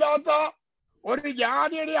അറിഞ്ഞിട്ടില്ലാത്ത ഒരു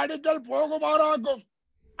ജാതിയുടെ അടുക്കൽ പോകുമാറാക്കും.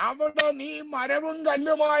 അവിടെ നീ മരവും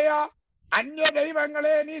കല്ലുമായ അന്യ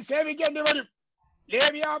ദൈവങ്ങളെ നീ സേവിക്കേണ്ടി വരും.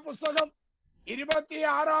 ലേവ്യ പുസ്തകം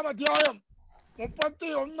 26-ാം അധ്യായം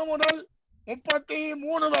 31 മുതൽ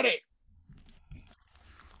 33 വരെ.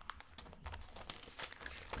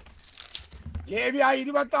 ലേവ്യ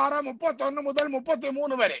 26, 31 മുതൽ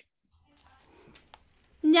 33 വരെ.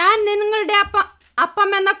 ഞാൻ നിങ്ങളുടെ അപ്പം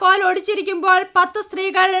എന്ന കോൽ ഒടിച്ചിരിക്കുമ്പോൾ 10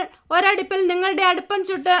 സ്ത്രീകൾ ഒരടുപ്പിൽ നിങ്ങളുടെ അപ്പം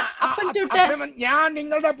ചുട്ട് ഞാൻ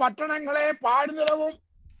നിങ്ങളുടെ പട്ടണങ്ങളെ പാഴ്നിലവും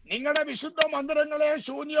നിങ്ങളുടെ വിശുദ്ധ മന്ദിരങ്ങളെ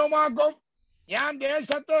ശൂന്യമാക്കും. ഞാൻ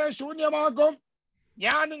ദേശത്തെ ശൂന്യമാക്കും.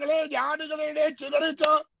 ഞാൻ നിങ്ങളെ ജാതികളുടെ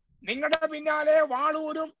ചിതറിച്ച് നിങ്ങളുടെ പിന്നാലെ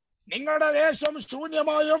വാളൂരും. നിങ്ങളുടെ ദേശം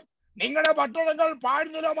ശൂന്യമായും നിങ്ങളുടെ പട്ടണങ്ങൾ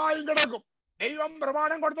പാഴ്നിലമായും കിടക്കും. ദൈവം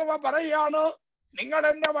പ്രമാണം കൊടുത്തവ പറയുകയാണ്, നിങ്ങൾ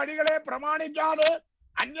എന്റെ വഴികളെ പ്രമാണിക്കാതെ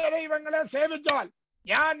അന്യദൈവങ്ങളെ സേവിച്ചാൽ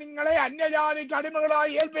ഞാൻ നിങ്ങളെ അന്യജാതിക്ക്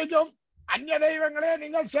അടിമകളായി ഏൽപ്പിക്കും. അന്യദൈവങ്ങളെ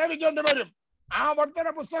നിങ്ങൾ സേവിക്കേണ്ടി വരും. ആവർത്തന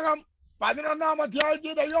പുസ്തകം 11-ാം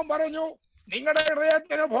അധ്യായത്തിൽ ദൈവം പറഞ്ഞു, നിങ്ങളുടെ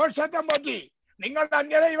ഹൃദയത്തിന് ഭോഷത്വം പറ്റി നിങ്ങൾ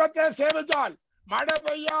അന്യദൈവത്തെ സേവിച്ചാൽ മഴ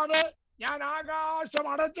പെയ്യാതെ ഞാൻ ആകാശം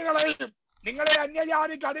അടച്ചു കളയും. നിങ്ങളെ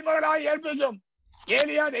അന്യജാതിക്ക് അടിമകളായി ഏൽപ്പിക്കും.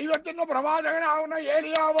 ഏലിയ, ദൈവത്തിന്റെ പ്രവാചകനാവുന്ന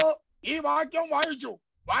ഏലിയാവ് ഈ വാക്യം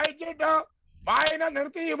വായിച്ചിട്ട് വായന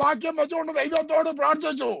നിർത്തി ഈ വാക്യം വെച്ചുകൊണ്ട് ദൈവത്തോട്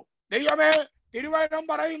പ്രാർത്ഥിച്ചു, ദൈവമേ, തിരുവചനം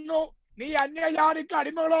പറയുന്നു നീ അന്യജാതിക്ക്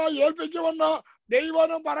അടിമകളായി ഏൽപ്പിക്കുമെന്ന്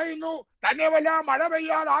ദൈവനും പറയുന്നു. തന്നെയല്ല, മഴ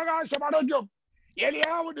പെയ്യാൻ ആകാശം അടയ്ക്കും.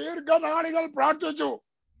 ഏലിയാവ് ദീർഘനാളുകൾ പ്രാർത്ഥിച്ചു.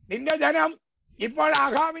 നിന്റെ ജനം ഇപ്പോൾ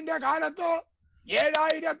ആഹാബിന്റെ കാലത്ത്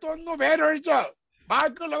 7001 പേരൊഴിച്ച്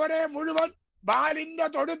ബാക്കിയുള്ളവരെ മുഴുവൻ ബാലിന്റെ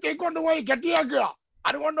തൊഴുത്തിൽ കൊണ്ടുപോയി കെട്ടിയേക്കുക.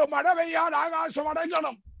 അതുകൊണ്ട് മഴ പെയ്യാൻ ആകാശം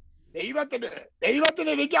അടയ്ക്കണം. ദൈവത്തിന്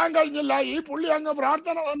ഇരിക്കാൻ കഴിഞ്ഞില്ല. ഈ പുള്ളി അങ്ങ്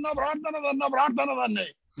പ്രാർത്ഥന തന്നെ.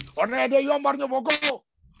 ഉടനെ ദൈവം പറഞ്ഞു, പോക്കോ,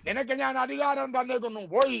 നിനക്ക് ഞാൻ അധികാരം തന്നേക്കുന്നു.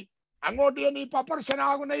 പോയി അങ്ങോട്ട് നീ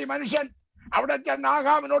പപ്പർശനാകുന്ന ഈ മനുഷ്യൻ അവിടെ ചെന്ന്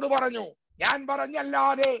ആഹാബിനോട് പറഞ്ഞു, ഞാൻ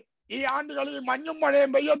പറഞ്ഞല്ലാതെ ഈ ആണ്ടുകളിൽ മഞ്ഞും മഴയും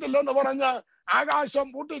പെയ്യത്തില്ലെന്ന് പറഞ്ഞ് ആകാശം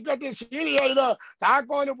പൂട്ടിക്കെട്ടി സീൽ ചെയ്ത്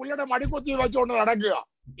താക്കോല് പുള്ളിയുടെ മടിക്കുത്തി വെച്ചുകൊണ്ട് നടക്കുക.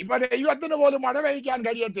 ഇപ്പൊ ദൈവത്തിന് പോലും മഴ പെയ്യിക്കാൻ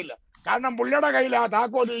കഴിയത്തില്ല. കാരണം പുള്ളിയുടെ കയ്യിലാ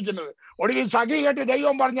താക്കോലിരിക്കുന്നത്. ഒടുവിൽ സഖി കെട്ടി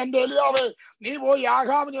ദൈവം പറഞ്ഞു, എന്റെ എലിയാവേ, നീ പോയി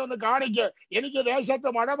ആഹാബിനെ ഒന്ന് കാണിക്ക്, എനിക്ക് ദേശത്ത്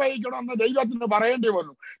മഴ പെയ്യിക്കണമെന്ന് ദൈവത്തിന് പറയേണ്ടി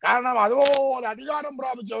വന്നു. കാരണം അതുപോലെ അധികാരം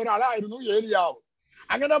പ്രാപിച്ച ഒരാളായിരുന്നു ഏലിയാവ്.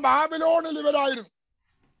 അങ്ങനെ ബാബിലോണിൽ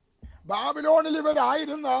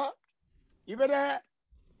ഇവരായിരുന്ന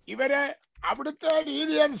ഇവരെ അവിടുത്തെ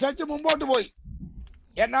രീതി അനുസരിച്ച് മുമ്പോട്ട് പോയി.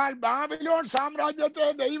 എന്നാൽ ബാബിലോൺ സാമ്രാജ്യത്തെ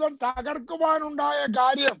ദൈവം തകർക്കുവാനുണ്ടായ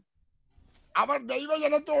കാര്യം, അവർ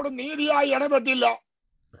ദൈവജനത്തോട് നീതിയായി ഇടപെട്ടില്ല.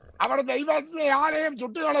 അവർ ദൈവത്തിന്റെ ആലയം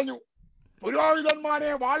ചുട്ടുകളഞ്ഞു.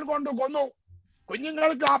 പുരോഹിതന്മാരെ വാൾ കൊണ്ട് കൊന്നു.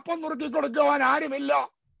 കുഞ്ഞുങ്ങൾക്ക് അപ്പം നുറുക്കി കൊടുക്കുവാൻ ആരുമില്ല.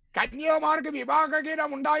 കന്യകമാർക്ക് വിവാഹഗീനം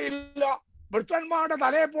ഉണ്ടായില്ല. വൃദ്ധന്മാരുടെ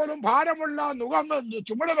തലയെ പോലും ഭാരമുള്ള നുകം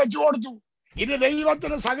ചുമട് വെച്ചു കൊടുത്തു. ഇത്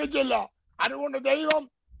ദൈവത്തിന് സഹിച്ചില്ല. അതുകൊണ്ട് ദൈവം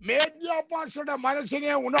മേദ്യാപാർശ്വയുടെ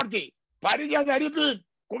മനസ്സിനെ ഉണർത്തി, പരിചയ ധരിപ്പീൻ,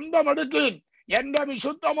 കുന്തമെടുക്കീൻ, എന്റെ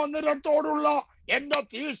വിശുദ്ധ മന്ദിരത്തോടുള്ള എന്റെ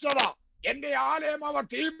തീഷ്ണത, എന്റെ ആലയം അവർ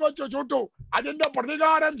തീ വെച്ച് ചുട്ടു, അതിന്റെ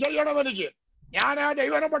പ്രതികാരം ചെയ്യണം എനിക്ക്. ഞാൻ ആ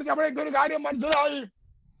ദൈവനെ പഠിച്ചപ്പോഴേക്കും ഒരു കാര്യം മനസ്സിലായി.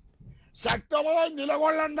 ശക്തമായി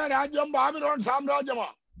നിലകൊള്ളേണ്ട രാജ്യം ബാബിലോൺ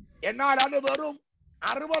സാമ്രാജ്യമാണ്. എന്നാൽ അത് വെറും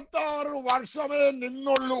 66 വർഷമേ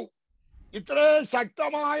നിന്നുള്ളൂ. ഇത്രയും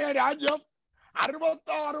ശക്തമായ രാജ്യം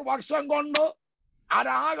 66 വർഷം കൊണ്ട്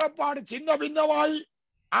അതാകപ്പാട് ചിഹ്ന ഭിന്നമായി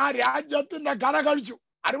ആ രാജ്യത്തിന്റെ കര കഴിച്ചു.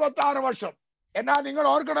 66 വർഷം. എന്നാൽ നിങ്ങൾ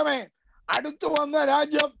ഓർക്കണമേ, അടുത്തു വന്ന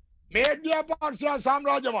രാജ്യം മേദ്യാപാർശ്യ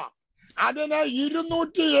സാമ്രാജ്യമാണ്. അതിന്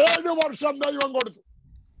 207 വർഷം ദൈവം കൊടുത്തു.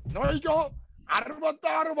 നോക്കിക്കോ,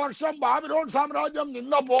 66 വർഷം ബാബിലോൺ സാമ്രാജ്യം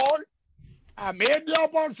നിന്നപ്പോൾ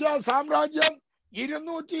മേദ്യാപാർശ്യ സാമ്രാജ്യം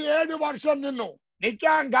 207 വർഷം നിന്നു.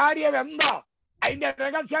 നിൽക്കാൻ കാര്യം എന്താ? അതിന്റെ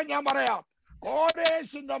രഹസ്യം ഞാൻ പറയാം.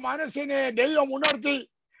 കോരേശിന്റെ മനസ്സിനെ ദൈവം ഉണർത്തി.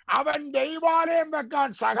 അവൻ ദൈവാലയം വെക്കാൻ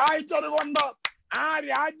സഹായിച്ചത് കൊണ്ട് ആ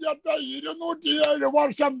രാജ്യത്തെ 207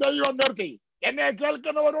 വർഷം ദൈവം നിർത്തി. എന്നെ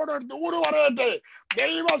കേൾക്കുന്നവരോട് 100 പറയട്ടെ,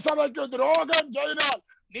 ദൈവസഭയ്ക്ക് ദ്രോഹം ചെയ്താൽ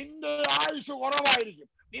നിന്റെ ആയുസ് കുറവായിരിക്കും,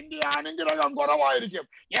 നിന്റെ അനുഗ്രഹം കുറവായിരിക്കും.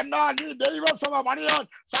 എന്നാൽ നീ ദൈവസഭ പണിയാൻ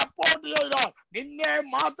സപ്പോർട്ട് ചെയ്താൽ നിന്നെ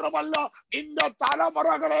മാത്രമല്ല നിന്റെ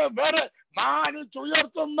തലമുറകളെ വരെ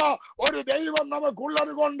മാനിച്ചുയർത്തുന്ന ഒരു ദൈവം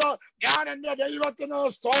നമുക്കുള്ളത് കൊണ്ട് ഞാൻ എന്റെ ദൈവത്തിന്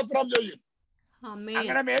സ്തോത്രം ചെയ്യും.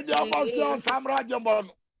 അങ്ങനെ മേദ്യാപാർശ്യ സാമ്രാജ്യം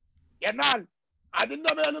വന്നു. എന്നാൽ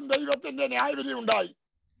അതിന്റെ മേലും ദൈവത്തിന്റെ ന്യായവിധി ഉണ്ടായി.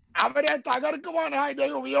 അവരെ തകർക്കുവാനായി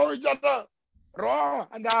ദൈവം ഉപയോഗിച്ചത്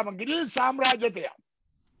ഗ്രീസ് സാമ്രാജ്യത്തെയാണ്.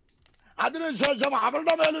 അതിനുശേഷം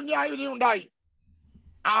അവരുടെ മേലും ന്യായവിധി ഉണ്ടായി.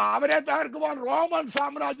 അവരെ തകർക്കുവാൻ റോമൻ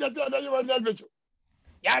സാമ്രാജ്യത്തെ ദൈവം എഴുന്നേൽപ്പിച്ചു.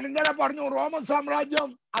 ഞാൻ ഇന്നലെ പറഞ്ഞു, റോമൻ സാമ്രാജ്യം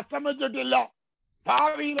അസ്തമിച്ചിട്ടില്ല.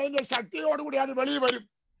 ഭാവിയിൽ അതിന്റെ ശക്തിയോടുകൂടി അത് വെളിയിൽ വരും.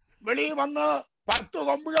 വെളിയിൽ വന്ന് 10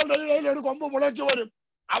 കൊമ്പുകളുടെ ഇടയിൽ ഒരു കൊമ്പ് മുളച്ചു വരും.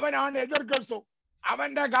 അവനാണ് എതിർ ക്രിസ്തു.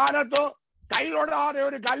 അവന്റെ കാലത്ത് കൈതൊടാതെ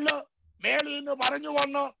ഒരു കല്ല് മേളിൽ നിന്ന് പറഞ്ഞു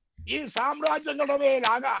വന്ന് ഈ സാമ്രാജ്യങ്ങളുടെ മേൽ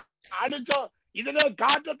അടിച്ച് ഇതിനെ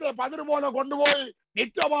കാറ്റത്തെ പതിര് പോലെ കൊണ്ടുപോയി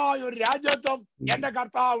നിത്യമായ ഒരു രാജ്യത്വം എന്റെ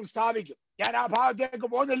കർത്താവ് സ്ഥാപിക്കും. ഞാൻ ആ ഭാഗത്തേക്ക്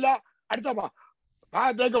പോകുന്നില്ല, അടുത്ത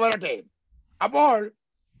ഭാഗത്തേക്ക് വരട്ടെ. അപ്പോൾ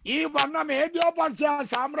ഈ വന്ന മേദ്യാപാർശ്യ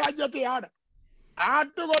സാമ്രാജ്യത്തെയാണ്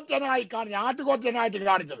ആട്ടുകൊറ്റനായിട്ട്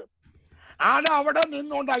കാണിച്ചത്. ആണ് അവിടെ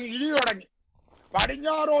നിന്നുകൊണ്ട് ഇഴി തുടങ്ങി.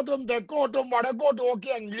 പടിഞ്ഞാറോട്ടും തെക്കോട്ടും വടക്കോട്ടും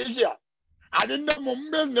ഒക്കെ അങ്ങ് ഇഴിക്കുക. അതിന്റെ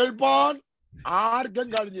മുമ്പിൽ നിൽപ്പാൻ ആർക്കും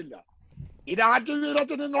കഴിഞ്ഞില്ല. ഈ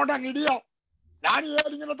രാജ്യതീരത്തിൽ നിന്നോണ്ട് അങ്ങ് ഇടിയോ.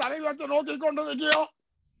 ദാനിയേൽ ഇങ്ങനെ തലയുയർത്തി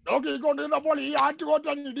നോക്കിക്കൊണ്ടിരുന്നപ്പോൾ ഈ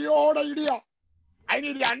ആറ്റുകൊറ്റൻ ഇടിയോടെ ഇടിയോ.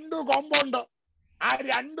 അതിന് 2 കൊമ്പുണ്ട്. ആ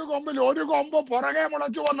 2 കൊമ്പിൽ ഒരു കൊമ്പ് പുറകെ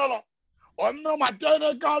മുളച്ചു വന്നതോ, ഒന്ന്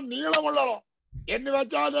മറ്റേതിനേക്കാൾ നീളമുള്ളതോ. എന്ന്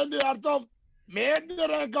വെച്ചാൽ എന്റെ അർത്ഥം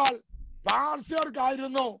മേദ്യരേക്കാൾ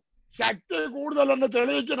പാർശ്യർക്കായിരുന്നു ശക്തി കൂടുതലെന്ന്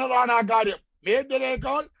തെളിയിക്കുന്നതാണ് ആ കാര്യം.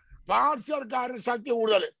 മേദ്യരേക്കാൾ പാർശ്യർക്കാരുടെ ശക്തി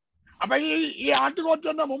കൂടുതൽ. അപ്പൊ ഈ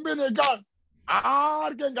ആട്ടുകൊറ്റന്റെ മുമ്പിൽ നിൽക്കാൻ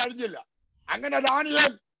ആർക്കും കഴിഞ്ഞില്ല. അങ്ങനെ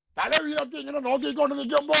ദാനിയേൽ തല ഉയർത്തി ഇങ്ങനെ നോക്കിക്കൊണ്ട്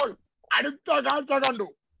നിൽക്കുമ്പോൾ അടുത്ത കാഴ്ച കണ്ടു.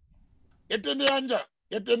 8:5.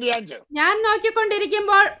 ഞാൻ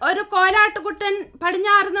നോക്കിക്കൊണ്ടിരിക്കുമ്പോൾ ഒരു കോലാട്ടുകുട്ടൻ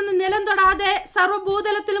പടിഞ്ഞാറ് നിന്ന് നിലം തൊടാതെ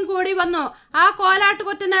സർവ്വഭൂതലത്തിലും കൂടി വന്നു. ആ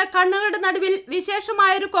കോലാട്ടുകുട്ടന് കണ്ണുകളുടെ നടുവിൽ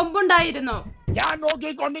വിശേഷമായൊരു കൊമ്പുണ്ടായിരുന്നു. ഞാൻ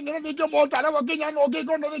നോക്കിക്കൊണ്ട് ഇങ്ങനെ നിൽക്കുമ്പോൾ തലവൊക്കെ ഞാൻ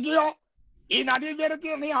നോക്കിക്കൊണ്ട് നിൽക്കുക. ഈ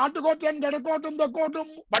നദീതീരത്തിൽ നീ ആട്ടുകൊറ്റൻ കിഴക്കോട്ടും തെക്കോട്ടും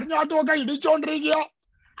പടിഞ്ഞാട്ടും ഒക്കെ ഇടിച്ചോണ്ടിരിക്കുക.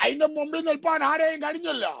 അതിന്റെ മുമ്പിൽ നിൽപ്പാൻ ആരെയും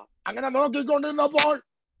കഴിഞ്ഞില്ല. അങ്ങനെ നോക്കിക്കൊണ്ടിരുന്നപ്പോൾ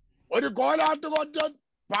ഒരു കോലാട്ടുകൊറ്റൻ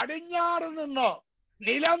പടിഞ്ഞാറ് നിന്ന്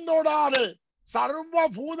നിലം തൊടാതെ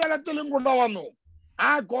സർവഭൂതലത്തിലും കൊണ്ടുവന്നു.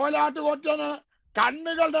 ആ കോലാട്ടുകൊറ്റന്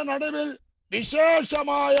കണ്ണുകളുടെ നടുവിൽ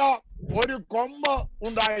വിശേഷമായ ഒരു കൊമ്പ്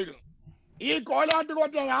ഉണ്ടായിരുന്നു. ഈ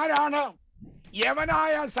കോലാട്ടുകൊറ്റൻ ആരാണ്?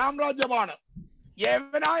 യവനായ സാമ്രാജ്യമാണ്.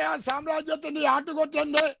 യവനായ സാമ്രാജ്യത്തിന്റെ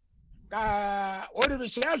ആട്ടുകൊറ്റന്റെ ഒരു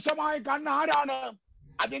വിശേഷമായ കണ്ണ് ആരാണ്?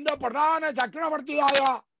 അതിന്റെ പ്രധാന ചക്രവർത്തിയായ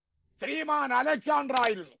ശ്രീമാൻ അലക്സാണ്ടർ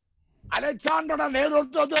ആയിരുന്നു. അലക്സാണ്ടറുടെ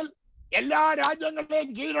നേതൃത്വത്തിൽ എല്ലാ രാജ്യങ്ങളെയും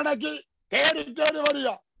കീഴടക്കി കയറി വരിക.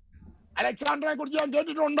 അലക്സാണ്ടറെ കുറിച്ച് ഞാൻ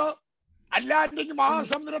കേട്ടിട്ടുണ്ട്. അറ്റ്ലാന്റിക്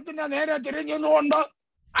മഹാസമുദ്രത്തിന്റെ നേരെ തിരിഞ്ഞുകൊണ്ട്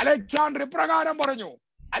അലക്സാണ്ടർ ഇപ്രകാരം പറഞ്ഞു,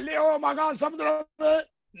 അല്ലയോ മഹാസമുദ്രത്തെ,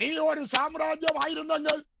 നീ ഒരു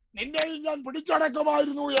സാമ്രാജ്യമായിരുന്നെങ്കിൽ നിന്നെയും ഞാൻ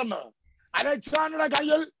പിടിച്ചടക്കുമായിരുന്നു എന്ന്. അലക്സാണ്ടറുടെ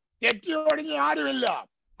കയ്യിൽ തെറ്റിയൊഴിഞ്ഞ് ആരുമില്ല.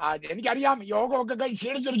 എനിക്കറിയാം, യോഗമൊക്കെ കഴിഞ്ഞ്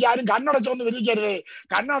ക്ഷീണിച്ചിരിക്കും. ആരും കണ്ണടച്ചൊന്നും ഇരിക്കരുത്.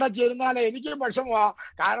 കണ്ണടച്ചിരുന്നാലേ എനിക്കും വിഷമമാ.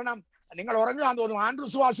 കാരണം നിങ്ങൾ ഉറങ്ങാൻ തോന്നും.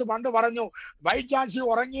 ആൻഡ്രൂസ് വാഷ് പണ്ട് പറഞ്ഞു, ബൈ ചാൻസ്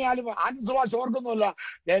ഉറങ്ങിയാലും ആൻഡ്രൂസ് വാഷ് ഓർക്കുന്നില്ല.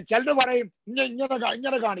 ചിലര് പറയും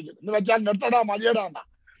ഇങ്ങനെ കാണിക്കും എന്ന് വെച്ചാൽ നിർത്തടാ മതിയടാ.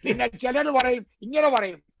 പിന്നെ ചിലര് പറയും ഇങ്ങനെ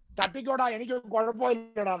പറയും, തട്ടിക്കോടാ, എനിക്ക്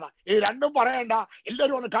കുഴപ്പമില്ലടാന്ന്. ഈ രണ്ടും പറയണ്ട.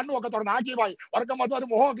 എല്ലാവരും ഒന്ന് കണ്ണുമൊക്കെ തുറന്ന് ആക്റ്റീവായി ഉറക്കം വന്ന ഒരു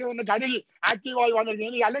മുഖമൊക്കെ ഒന്ന് കഴുകി ആക്റ്റീവായി വന്നിട്ട്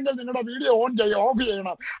എനിക്ക് അല്ലെങ്കിൽ നിങ്ങളുടെ വീഡിയോ ഓൺ ഓഫ്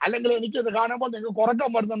ചെയ്യണം. അല്ലെങ്കിൽ എനിക്കിത് കാണുമ്പോൾ നിങ്ങൾക്ക്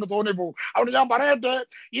ഉറക്കം വരുന്നെന്ന് തോന്നിപ്പോകും. അതുകൊണ്ട് ഞാൻ പറയട്ടെ,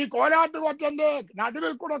 ഈ കോലാട്ടുകൊറ്റന്റെ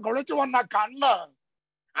നടുവിൽ കൂടെ കൊളിച്ചു വന്ന കണ്ണ്,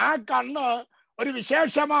 ആ കണ്ണ് ഒരു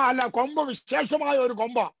വിശേഷമായ കൊമ്പ്, വിശേഷമായ ഒരു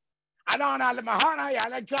കൊമ്പ. അതാണ് മഹാനായ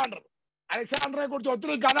അലക്സാണ്ടറെ കുറിച്ച്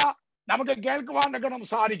ഒത്തിരി കഥ നമുക്ക് കേൾക്കുവാനൊക്കെ നമുക്ക്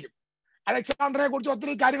സാധിക്കും. അലക്സാണ്ടറെ കുറിച്ച്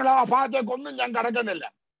ഒത്തിരി കാര്യങ്ങൾ ആ ഭാഗത്തേക്കൊന്നും ഞാൻ കടക്കുന്നില്ല.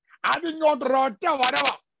 അതിങ്ങോട്ടൊരൊറ്റ വരവ.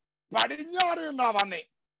 പടിഞ്ഞാറ് നിന്നാ വന്നേ.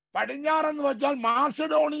 പടിഞ്ഞാറെന്ന് വെച്ചാൽ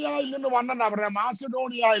മാസിഡോണിയയിൽ നിന്ന് വന്നെന്നാ പറയാ.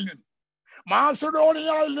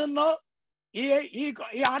 മാസിഡോണിയയിൽ നിന്ന്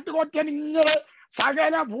ഈ ആട്ടുകൊറ്റൻ ഇങ്ങനെ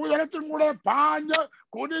സകല ഭൂതലത്തിലും കൂടെ പാഞ്ഞ്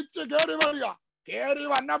കുതിച്ച് കയറി വരിക. കയറി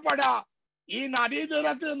വന്നപ്പോഴാ ഈ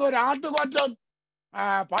നദീതീരത്ത് നിന്ന് ഒരു ആട്ടുകൊറ്റൻ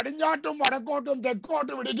പടിഞ്ഞാട്ടും വടക്കോട്ടും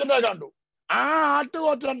തെക്കോട്ടും ഇടിക്കുന്നത് കണ്ടു. ആ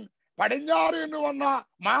ആട്ടുകൊറ്റൻ പടിഞ്ഞാറിൽ നിന്ന് വന്ന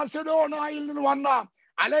മാസിഡോണിയയിൽ നിന്ന് വന്ന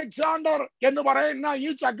അലക്സാണ്ടർ എന്ന് പറയുന്ന ഈ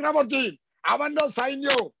ചക്രവർത്തി അവന്റെ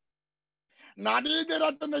സൈന്യവും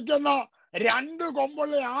നദീതീരത്ത് നിൽക്കുന്ന 2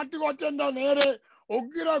 കൊമ്പുള്ള ആട്ടുകൊറ്റന്റെ നേരെ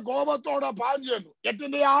ഉഗ്ര കോപത്തോടെ പാഞ്ഞു ചെന്നു.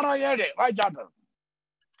 8:6-7 വായിച്ചാട്ട്.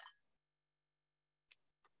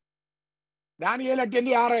 ദാനിയേൽ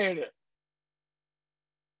 8:6-7.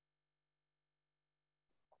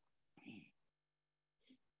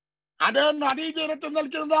 അത് നദീതീരത്ത്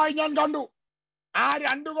നിൽക്കുന്നതായി ഞാൻ കണ്ടു. ആ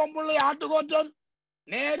 2 കൊമ്പുള്ള ആട്ടുകൊറ്റൻ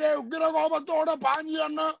നേരെ ഉഗ്രകോപത്തോടെ പാഞ്ഞു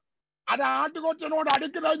ചെന്ന് അത് ആട്ടുകൊറ്റനോട്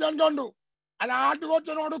അടുക്കുന്നത് ഞാൻ കണ്ടു. അത്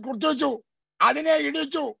ആട്ടുകൊറ്റനോട് കുത്തിച്ചു, അതിനെ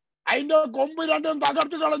ഇടിച്ചു, അതിന്റെ കൊമ്പ് 2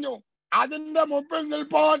 തകർത്ത് കളഞ്ഞു. അതിന്റെ മുമ്പിൽ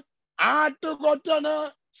നിൽപ്പാൻ ആട്ടുകൊറ്റന്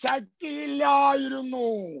ശക്തിയില്ലായിരുന്നു.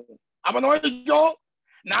 അപ്പൊ നോക്കിക്കോ,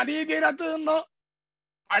 നദീതീരത്ത് നിന്ന്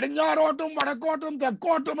പടിഞ്ഞാറോട്ടും വടക്കോട്ടും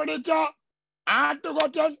തെക്കോട്ടും ഇടിച്ച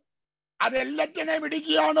ആട്ടുകൊറ്റൻ അതെല്ലാറ്റിനെയും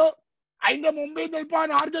ഇടിക്കുകയാണ്. അതിന്റെ മുമ്പിൽ നിൽപ്പാൻ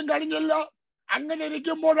ആർക്കും കഴിഞ്ഞില്ല. അങ്ങനെ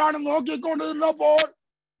ഇരിക്കുമ്പോഴാണ് നോക്കിക്കൊണ്ടിരുന്നപ്പോൾ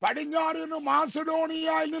പടിഞ്ഞാറിൽ നിന്ന്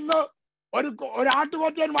മാസിഡോണിയയിൽ നിന്ന് ഒരു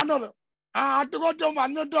ആട്ടുകൊറ്റൻ വന്നത്. ആ ആട്ടുകൊറ്റൻ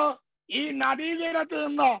വന്നിട്ട് ഈ നദീതീരത്ത്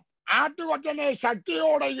നിന്ന് ആട്ടുകൊറ്റനെ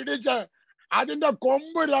ശക്തിയോടെ ഇടിച്ച് അതിന്റെ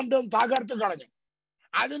കൊമ്പ് 2 തകർത്ത് കളഞ്ഞു.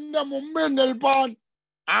 അതിന്റെ മുമ്പിൽ നിൽപ്പാൻ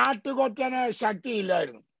ആട്ടുകൊറ്റന്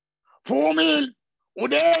ശക്തിയില്ലായിരുന്നു. ഭൂമിയിൽ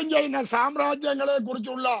ഉദയം ചെയ്യുന്ന സാമ്രാജ്യങ്ങളെ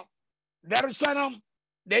കുറിച്ചുള്ള ദർശനം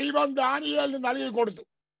ദൈവം ദാനിയേലിന് നൽകി കൊടുത്തു.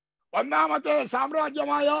 ഒന്നാമത്തെ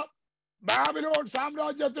സാമ്രാജ്യമായ ബാബിലോൺ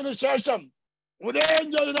സാമ്രാജ്യത്തിന് ശേഷം ഉദയം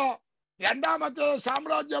ചെയ്ത 2ാമത്തെ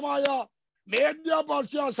സാമ്രാജ്യമായ മേദ്യ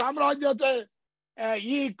പേർഷ്യ സാമ്രാജ്യത്തെ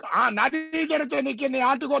ഈ നദീതീരത്ത് നിൽക്കുന്ന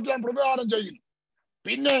ആട്ടുകൊറ്റൻ പ്രതികാരം ചെയ്യുന്നു.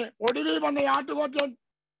 പിന്നെ ഒടുവിൽ വന്ന ആട്ടുകൊറ്റൻ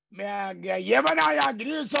യവനായ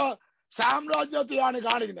ഗ്രീസ് സാമ്രാജ്യത്തെയാണ്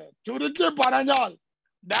കാണിക്കുന്നത്. ചുരുക്കി പറഞ്ഞാൽ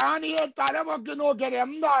ദാനിയേൽ തലപൊക്കി നോക്കിയാൽ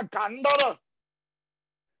എന്താ കണ്ടത്?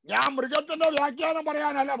 ഞാൻ മൃഗത്തിന്റെ വ്യാഖ്യാനം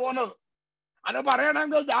പറയാനല്ല പോകുന്നത്. അത്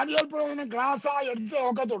പറയണമെങ്കിൽ ദാനിയേൽ പ്രവചനം ക്ലാസ്സായി എടുത്ത്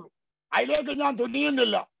നോക്കത്തുള്ളൂ. അതിലേക്ക് ഞാൻ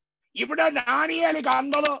തുനിയുന്നില്ല. ഇവിടെ ദാനിയേൽ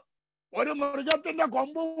കണ്ടത് ഒരു മൃഗത്തിന്റെ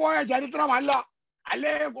കൊമ്പ് പോയ ചരിത്രമല്ല,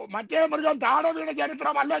 അല്ലെ മറ്റേ മൃഗം താഴെ വീണ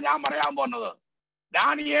ചരിത്രമല്ല ഞാൻ പറയാൻ പോകുന്നത്.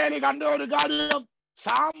 ദാനിയേൽ കണ്ട ഒരു കാര്യം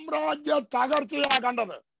സാമ്രാജ്യ തകർച്ചയാ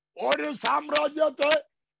കണ്ടത്. ഒരു സാമ്രാജ്യത്തെ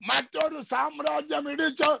മറ്റൊരു സാമ്രാജ്യം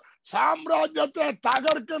ഇടിച്ച് സാമ്രാജ്യത്തെ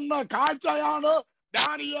തകർക്കുന്ന കാഴ്ചയാണ്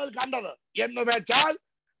ദാനിയേൽ കണ്ടത്. എന്ന് വെച്ചാൽ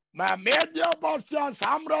മേദ്യ പേർഷ്യ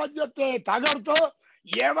സാമ്രാജ്യത്തെ തകർത്ത്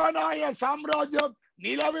യവനായ സാമ്രാജ്യം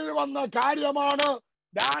നിലവിൽ വന്ന കാര്യമാണ്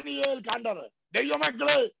ദാനിയേൽ കണ്ടത്.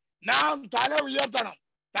 ദൈവമക്കളെ, നാം തല ഉയർത്തണം.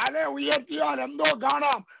 തല ഉയർത്തിയാൽ എന്തോ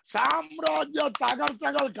കാണാം? സാമ്രാജ്യ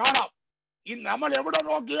തകർച്ചകൾ കാണാം. നമ്മൾ എവിടെ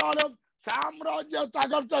നോക്കിയാലും സാമ്രാജ്യ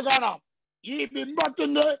തകർച്ച കാണാം. ഈ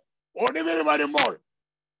ബിംബത്തിന്റെ ഒടുവിൽ വരുമ്പോൾ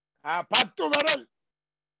 10 വിരൽ,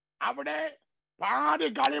 അവിടെ പാതി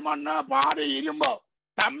കളിമണ്ണ് പാതി ഇരുമ്പ്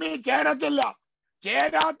തമ്മിൽ ചേരത്തില്ല.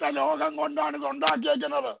 ചേരാത്ത ലോകം കൊണ്ടാണ് ഇത്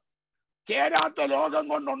ഉണ്ടാക്കിയേക്കുന്നത്. ചേരാത്ത ലോകം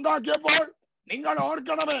കൊണ്ടുണ്ടാക്കിയപ്പോൾ നിങ്ങൾ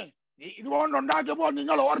ഓർക്കണമേ, ഇതുകൊണ്ടുണ്ടാക്കിയപ്പോൾ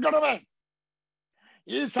നിങ്ങൾ ഓർക്കണമേ,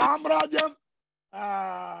 ഈ സാമ്രാജ്യം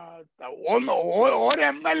ഒരു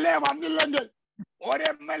MLA വന്നില്ലെങ്കിൽ, ഒരു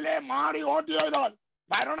MLA മാറി വോട്ട് ചെയ്താൽ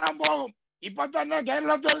ഭരണം പോകും. ഇപ്പൊ തന്നെ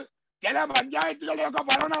കേരളത്തിൽ ചില പഞ്ചായത്തുകളുടെയൊക്കെ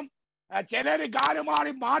ഭരണം ചിലര്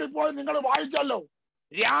മാറിപ്പോയി. നിങ്ങൾ വായിച്ചല്ലോ,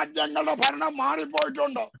 രാജ്യങ്ങളുടെ ഭരണം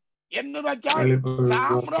മാറിപ്പോയിട്ടുണ്ട്. എന്ന് വെച്ചാൽ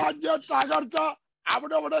സാമ്രാജ്യ തകർച്ച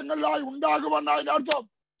അവിടെ ഇവിടങ്ങളിലായി ഉണ്ടാകുമെന്ന് അതിനർത്ഥം.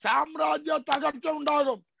 സാമ്രാജ്യ തകർച്ച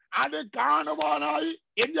ഉണ്ടാകും. അത് കാണുവാനായി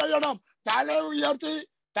എന്ത് ചെയ്യണം? തല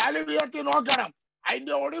ഉയർത്തി നോക്കണം.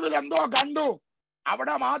 അതിന്റെ ഒടുവിൽ എന്തോ കണ്ടു.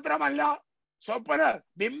 അവിടെ മാത്രമല്ല,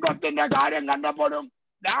 ബിംബത്തിന്റെ കാര്യം കണ്ടപ്പോഴും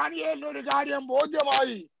ദാനിയേലിന് ഒരു കാര്യം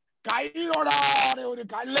ബോധ്യമായി. കൈയോടാതെ ഒരു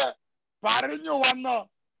കല്ല് പറഞ്ഞു വന്ന്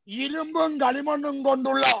ഇരുമ്പും കളിമണ്ണും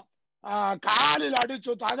കൊണ്ടുള്ള കാലിൽ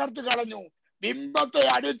അടിച്ചു തകർത്ത് കളഞ്ഞു. ബിംബത്തെ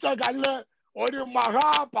അടിച്ച കല്ല് ഒരു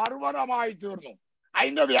മഹാപർവ്വതമായി തീർന്നു.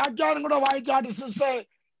 അതിന്റെ വ്യാഖ്യാനം കൂടെ വായിച്ചാട്ട് സിസ്റ്റർ,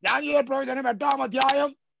 ദാനിയേൽ പ്രവചനം 8-ാം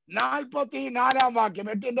അധ്യായം 44-ാം വാക്യം.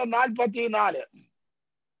 8:44.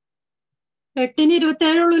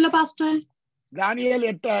 8:27 പാസ്റ്റർ. ദാനിയേൽ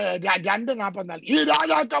 8:2-44. ഈ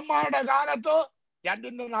രാജാക്കന്മാരുടെ കാലത്ത്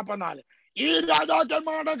 2:44. ഈ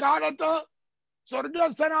രാജാക്കന്മാരുടെ കാലത്ത്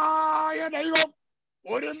സ്വർഗസ്ഥനായ ദൈവം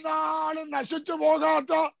ഒരു നാളും നശിച്ചു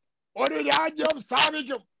പോകാത്ത ഒരു രാജ്യം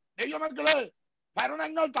സ്ഥാപിക്കും. ദൈവമക്കളെ,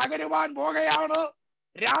 ഭരണങ്ങൾ തകരുവാൻ പോകുകയാണ്,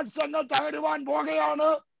 രാഷ്ട്രങ്ങൾ തകരുവാൻ പോകുകയാണ്.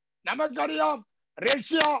 നമുക്കറിയാം,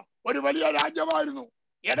 റഷ്യ ഒരു വലിയ രാജ്യമായിരുന്നു.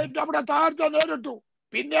 ഇടയ്ക്ക് അവിടെ തകർച്ച നേരിട്ടു.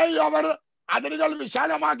 പിന്നെയും അവർ അതിരുകൾ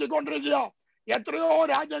വിശാലമാക്കിക്കൊണ്ടിരിക്കുക. എത്രയോ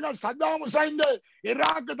രാജ്യങ്ങൾ, സദ്ദാം ഹുസൈന്റെ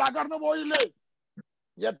ഇറാഖ് തകർന്നു പോയില്ലേ?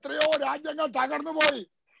 എത്രയോ രാജ്യങ്ങൾ തകർന്നു പോയി.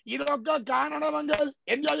 ഇതൊക്കെ കാണണമെങ്കിൽ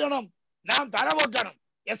എന്ത് ചെയ്യണം? നാം തലവെക്കണം.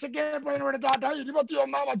 എസെക്കിയേൽ പ്രവചനം എടുത്താട്ട്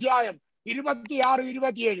 21-ാം അധ്യായം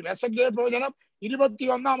 26-27. എസെക്കിയേൽ പ്രവചനം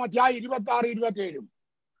 21-ാം അധ്യായം 26-27.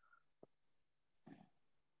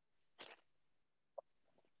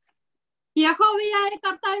 യഹോവയായ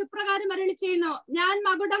കർത്താവ് ഇപ്രകാരം അരുളി ചെയ്യുന്നു: ഞാൻ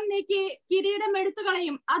മകുടം നീക്കി കിരീടം എടുത്തു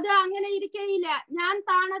കളയും. അത് അങ്ങനെ ഇരിക്കയില്ല. ഞാൻ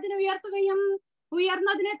താണതിനെ ഉയർത്തുകയും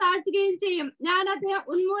ഉയർന്നതിനെ താഴ്ത്തുകയും ചെയ്യും. ഞാൻ അതിന്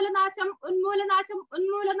ഉന്മൂലനാശം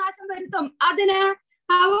വരുത്തും. അതിന്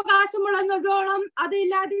അവകാശമുള്ളവരോളം അത്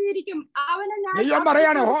ഇല്ലാതെയിരിക്കും. അവന് ദൈവം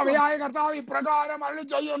പറയാണ്, യഹോവയായ കർത്താവ് ഇപ്രകാരം അരുളി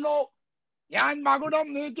ചെയ്യുന്നു: ഞാൻ മകുടം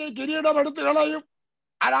നീക്കി കിരീടം എടുത്തു കളയും.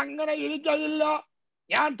 അതങ്ങനെ ഇരിക്കയില്ല.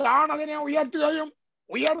 ഞാൻ താണതിനെ ഉയർത്തുകയും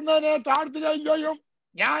ഉയർന്നതിനെ താഴ്ത്തുകയും ചെയ്യും.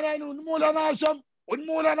 ഞാൻ അതിന്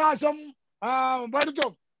ഉന്മൂലനാശം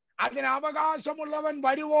വരുത്തും. അതിന് അവകാശമുള്ളവൻ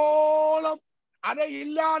വരുവോളം അത്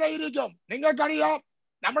ഇല്ലാതെ ഇരിക്കും. നിങ്ങൾക്കറിയാം,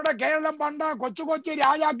 നമ്മുടെ കേരളം പണ്ട് കൊച്ചു കൊച്ചു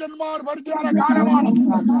രാജാക്കന്മാർ ഭരിച്ചിരുന്ന കാലമാണ്.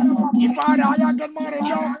 ഇപ്പൊ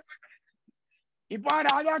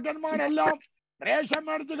രാജാക്കന്മാരെല്ലാം റേഷൻ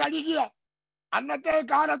മേടിച്ച് കഴിക്കുക. അന്നത്തെ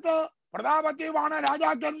കാലത്ത് പ്രതാപത്തിവാണ്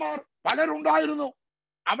രാജാക്കന്മാർ പലരുണ്ടായിരുന്നു.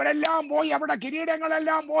 അവരെല്ലാം പോയി, അവിടെ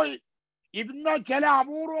കിരീടങ്ങളെല്ലാം പോയി. ഇന്ന് ചില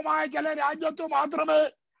അപൂർവമായ ചില രാജ്യത്ത് മാത്രമേ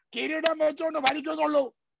കിരീടം വെച്ചുകൊണ്ട് ഭരിക്കുന്നുള്ളൂ.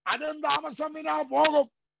 അതും താമസം വിനാ പോകും.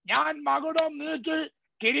 ഞാൻ മകുടം നീക്കി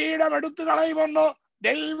കിരീടം എടുത്തു കളയുമെന്ന്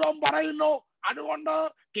ദൈവം പറയുന്നു. അതുകൊണ്ട്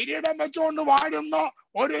കിരീടം വെച്ചുകൊണ്ട് വാഴുന്ന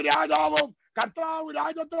ഒരു രാജാവും കർത്താവ്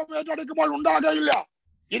രാജ്യത്വം ഏറ്റെടുക്കുമ്പോൾ ഉണ്ടാകയില്ല.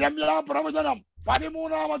 യിരെമ്യാ പ്രവചനം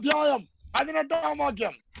 13-ാം അധ്യായം 18-ാം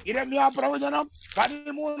വാക്യം. യിരെമ്യാ പ്രവചനം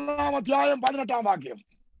 13-ാം അധ്യായം 18-ാം വാക്യം.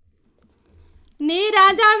 നീ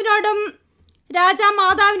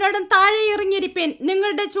രാജാമാതാവിനോടും താഴെ ഇറങ്ങിയിരിപ്പിൻ.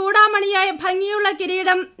 നിങ്ങളുടെ ചൂടാമണിയായ ഭംഗിയുള്ള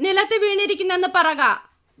കിരീടം നിലത്ത് വീണിരിക്കുന്നെന്ന് പറക.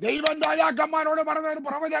 ദൈവം രാജാക്കന്മാരോട് പറഞ്ഞ ഒരു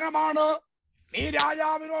പ്രവചനമാണ്. നീ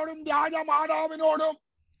രാജാവിനോടും രാജമാതാവിനോടും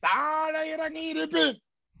താഴെ ഇറങ്ങിയിരിപ്പിൻ.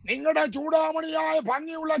 നിങ്ങളുടെ ചൂടാമണിയായ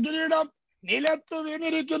ഭംഗിയുള്ള കിരീടം നിലത്ത്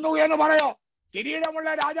വീണിരിക്കുന്നു എന്ന് പറയാ. കിരീടമുള്ള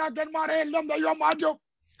രാജാക്കന്മാരെ എല്ലാം ദൈവം മാറ്റും.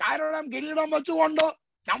 കാരണം കിരീടം വെച്ചുകൊണ്ട്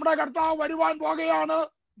നമ്മുടെ കർത്താവ് വരുവാൻ പോകുകയാണ്.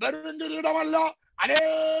 വെറും കിരീടമല്ല,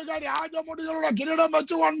 അനേക രാജമുടികളുള്ള കിരീടം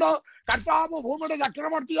വെച്ചുകൊണ്ട് കർത്താവ് ഭൂമിയുടെ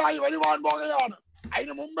ചക്രവർത്തിയായി വരുവാൻ പോകുകയാണ്.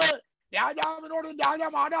 അതിനു മുമ്പ് രാജാവിനോടും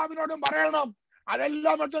രാജമാതാവിനോടും പറയണം,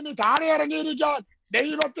 അതെല്ലാം വെച്ച് നീ താഴെ ഇറങ്ങിയിരിക്കാൻ.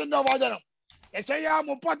 ദൈവത്തിന്റെ വചനം യെശയ്യാ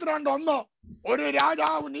 32:1. ഒരു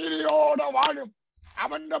രാജാവ് നീതിയോടെ വാഴും,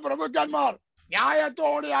 അവന്റെ പ്രഭുക്കന്മാർ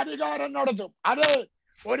ന്യായത്തോടെ അധികാരം നടത്തും. അത്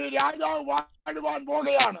ഒരു രാജാവ് വാഴുവാൻ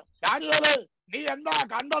പോകുകയാണ്. ദാനിയേലേ, നീ എന്താ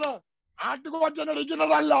കണ്ടത്?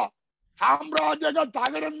 ആട്ടുകൊറ്റനടിക്കുന്നതല്ല, സാമ്രാജ്യങ്ങൾ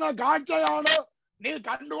തകരുന്ന കാഴ്ചയാണ് നീ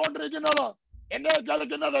കണ്ടുകൊണ്ടിരിക്കുന്നത്. എന്നെ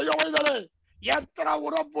കേൾക്കുന്ന ദൈവമൈതലേ, എത്ര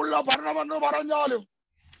ഉറപ്പുള്ള ഭരണമെന്ന് പറഞ്ഞാലും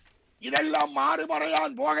ഇതെല്ലാം മാറി പറയാൻ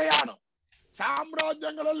പോകുകയാണ്.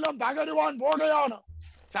 സാമ്രാജ്യങ്ങളെല്ലാം തകരുവാൻ പോകുകയാണ്.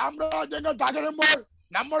 സാമ്രാജ്യങ്ങൾ തകരുമ്പോൾ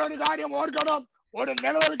നമ്മളൊരു കാര്യം ഓർക്കണം, ഒരു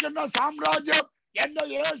നിലനിൽക്കുന്ന സാമ്രാജ്യം എന്റെ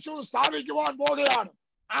യേശു സ്ഥാപിക്കുവാൻ പോകുകയാണ്.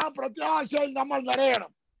 ആ പ്രത്യാശയിൽ നമ്മൾ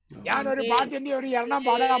നിറയണം. ഞാനൊരു പാട്ടിന്റെ ഒരു എണ്ണം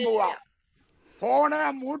പാടാൻ പോവാം. ഫോണ്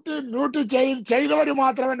മ്യൂട്ട് ചെയ്തവര്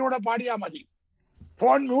മാത്രം എന്റെ കൂടെ പാടിയാൽ മതി.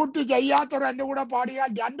 ഫോൺ മ്യൂട്ട് ചെയ്യാത്തവർ എന്റെ കൂടെ പാടിയാൽ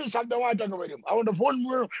 2 ശബ്ദമായിട്ടൊക്കെ വരും. അതുകൊണ്ട് ഫോൺ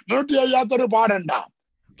മ്യൂട്ട് ചെയ്യാത്തവര് പാടണ്ട.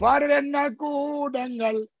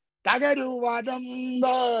 ഭരണകൂടങ്ങൾ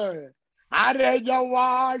തകരുവതെന്ത്,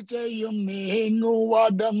 അരജവാഴ്ചയും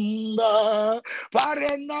നീങ്ങുവതെന്ത്.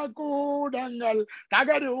 ഭരണകൂടങ്ങൾ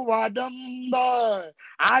തകരുവതെന്ത്,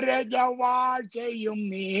 അരജവാഴ്ചയും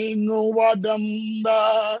നീങ്ങുവതെന്ത്.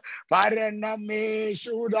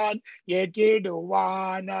 ഭരണമേശുരാൻ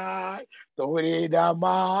ഏറ്റിടുവാനായി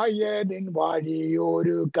ത്വരിതമായതിൻ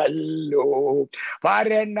വഴിയൊരു കല്ലോ.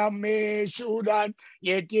 ഭരണമേശുരാൻ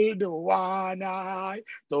ഏറ്റിടുവാനായി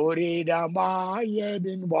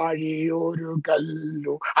ത്വരിതമായതിൻ വഴിയൊരു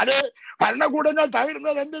കല്ലോ. അത് ഭരണകൂടങ്ങൾ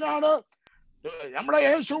തകരുന്നത് എന്തിനാണ്? നമ്മുടെ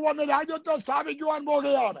യേശു വന്ന് രാജ്യത്തെ സ്ഥാപിക്കുവാൻ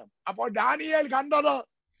പോകുകയാണ്. അപ്പോൾ ദാനിയേൽ കണ്ടത്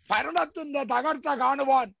ഭരണത്തിന്റെ തകർച്ച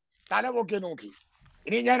കാണുവാൻ തലപൊക്കി നോക്കി.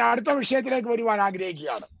 ഇനി ഞാൻ അടുത്ത വിഷയത്തിലേക്ക് വരുവാൻ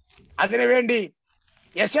ആഗ്രഹിക്കുകയാണ്. അതിനുവേണ്ടി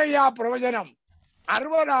യെശയ്യാ പ്രവചനം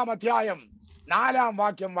 60-ാം അധ്യായം 4-ാം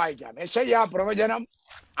വാക്യം വായിക്കാം. യെശയ്യാ പ്രവചനം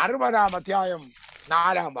 60-ാം അധ്യായം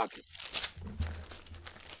 4-ാം വാക്യം.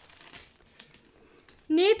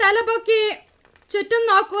 നീ തലപൊക്കി ചുറ്റും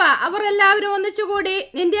നോക്കുക, അവർ എല്ലാവരും ഒന്നിച്ചുകൂടി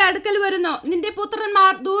നിന്റെ അടുക്കൽ വരുന്നു. നിന്റെ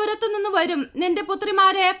പുത്രന്മാർ ദൂരത്തു നിന്ന് വരും, നിന്റെ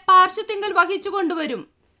പുത്രിമാരെ പാർശ്വത്തിങ്കൽ വഹിച്ചു കൊണ്ടുവരും.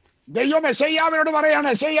 ദൈവം യെശയ്യാവിനോട് പറയാണ്,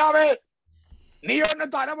 യെശയ്യാവേ, നീ ഒന്ന്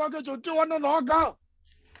തലപൊക്കി ചുറ്റുമൊന്ന് നോക്ക,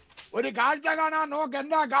 ഒരു കാഴ്ച കാണാൻ നോക്ക്.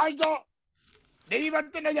 എന്താ കാഴ്ച?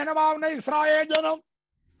 ദൈവത്തിന്റെ ജനമാവുന്ന ഇസ്രായേൽ ജനം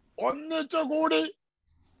ഒന്നിച്ചുകൂടി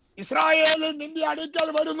ഇസ്രായേലിൽ നിന്റെ അടുക്കൽ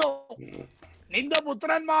വരുന്നു. നിന്റെ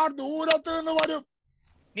പുത്രന്മാർ ദൂരത്ത് നിന്ന് വരും,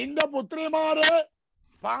 നിന്റെ പുത്രിമാരെ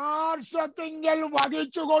പാർശ്വത്തിങ്കൽ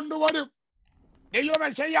വഹിച്ചു കൊണ്ടുവരും. ദൈവം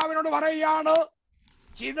യെശയ്യാവിനോട് പറയുകയാണ്,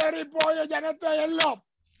 ചിതറിപ്പോയ ജനത്തെ എല്ലാം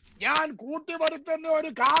ഞാൻ കൂട്ടിവരുത്തുന്ന ഒരു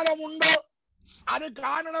കാലമുണ്ട്. അത്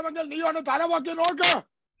കാണണമെങ്കിൽ നീ ഒന്ന് തലപൊക്കി നോക്ക്.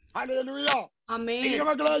 ഹല്ലേലൂയ.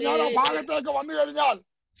 ദൈവമക്കളെ, ഞാൻ ആ ഭാഗത്തേക്ക് വന്നു കഴിഞ്ഞാൽ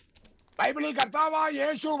ബൈബിളിൽ കർത്താവായ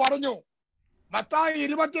യേശു പറഞ്ഞു, മത്തായി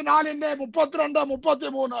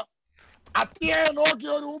 24:32-33, അത്തിയെ നോക്കി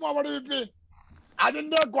ഒരു ഊമ പഠിപ്പിൻ,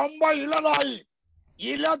 അതിന്റെ കൊമ്പ് ഇളതായി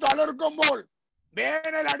ഇല തളിർക്കുമ്പോൾ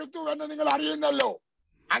വേനൽ അടുത്തു എന്ന് നിങ്ങൾ അറിയുന്നല്ലോ.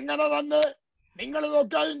 അങ്ങനെ തന്നെ നിങ്ങൾ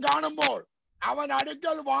ഇതൊക്കെയും കാണുമ്പോൾ അവൻ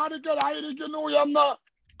അടുക്കൽ വാതിക്കലായിരിക്കുന്നു എന്ന്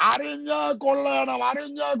അറിഞ്ഞ്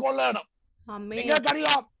കൊള്ളണം.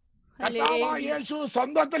 നിങ്ങൾക്കറിയാം, കർത്താവായ യേശു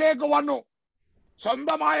സ്വന്തത്തിലേക്ക് വന്നു,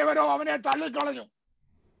 സ്വന്തമായവരോ അവനെ തള്ളിക്കളഞ്ഞു,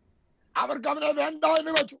 അവർക്ക് അവനെ വേണ്ട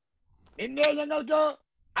എന്ന് വെച്ചു. നിന്നെ ഞങ്ങൾക്ക്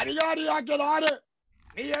അധികാരിയാക്കിയത് ആര്?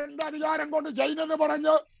 നീ എന്ത് അധികാരം കൊണ്ട് ചെയ്യുന്നെന്ന്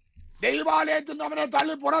പറഞ്ഞ് ദൈവാലയത്തിൽ നിന്ന് അവനെ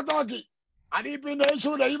തള്ളി പുറത്താക്കി. അതിൽ പിന്നെ യേശു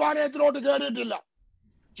ദൈവാലയത്തിലോട്ട് കയറിയിട്ടില്ല.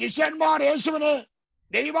 ശിഷ്യന്മാർ യേശുവിനെ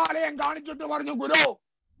ദൈവാലയം കാണിച്ചിട്ട് പറഞ്ഞു, ഗുരു,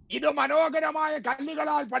 ഇത് മനോഹരമായ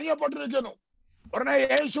കല്ലുകളാൽ പണിയപ്പെട്ടിരിക്കുന്നു. ഉടനെ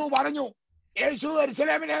യേശു പറഞ്ഞു, യേശു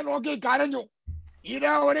യെരൂശലേമിനെ നോക്കി കരഞ്ഞു.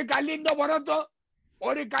 ഇത് ഒരു കല്ലിന്റെ പുറത്ത്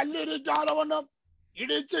ഒരു കല്ലിരിക്കാതെ വണ്ണം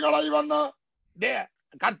ഇടിച്ചു കളയുമെന്ന്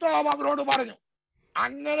കർത്താവ് അവരോട് പറഞ്ഞു.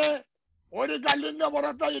 അങ്ങനെ ഒരു കല്ലിന്റെ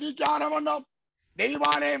പുറത്ത് ഇരിക്കാതെ വണ്ണം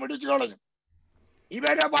ദൈവാലയം ഇടിച്ചു കളഞ്ഞു.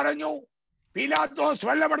 ഇവരെ പറഞ്ഞു, പീലാത്തോസ്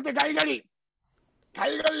വെള്ളമെടുത്ത്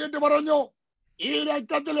കൈകഴിയിട്ട് പറഞ്ഞു, ഈ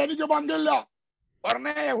രക്തത്തിൽ എനിക്ക് പങ്കില്ല.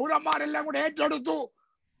 ഉടനെ യഹൂദന്മാരെല്ലാം കൂടെ ഏറ്റെടുത്തു,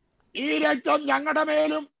 ഈ രക്തം ഞങ്ങളുടെ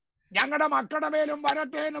മേലും ഞങ്ങളുടെ മക്കളുടെ മേലും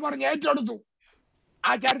വരട്ടെ എന്ന് പറഞ്ഞ് ഏറ്റെടുത്തു. ആ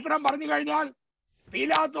ചരിത്രം പറഞ്ഞു കഴിഞ്ഞാൽ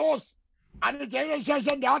പീലാത്തോസ് അത് ചെയ്ത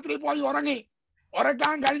ശേഷം രാത്രി പോയി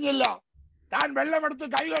ഉറക്കാൻ കഴിഞ്ഞില്ല. താൻ വെള്ളമെടുത്ത്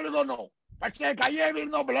കൈ കഴുകുന്നു, പക്ഷേ കയ്യെ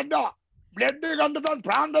വീഴുന്നു ബ്ലഡ് കണ്ടു താൻ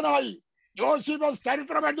ഭ്രാന്തനായി. യോസിഫസ്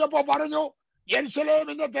ചരിത്രം എഴുതിയപ്പോ പറഞ്ഞു,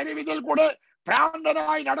 യെരൂശലേമിന്റെ തെരുവിതിൽ കൂടെ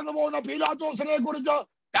ഭ്രാന്തനായി നടന്നു പോകുന്ന പീലാത്തോസിനെ കുറിച്ച്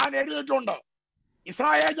താൻ എഴുതിയിട്ടുണ്ട്.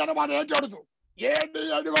 ഇസ്രായേൽ ജനം അത് ഏറ്റെടുത്തു. AD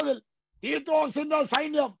 70 തീത്തോസിന്റെ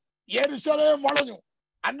സൈന്യം യെരൂശലേം വളഞ്ഞു.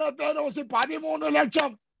 അന്നത്തെ ദിവസം 13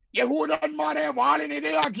 ലക്ഷം യഹൂദന്മാരെ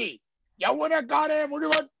വാളിനിരയാക്കി. യൗവനക്കാരെ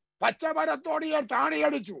മുഴുവൻ പച്ചമരത്തോടിയെ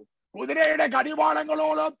താണിയടിച്ചു. കുതിരയുടെ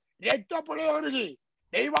കടിവാളങ്ങളോളം രക്തപ്പുഴയൊഴുകി.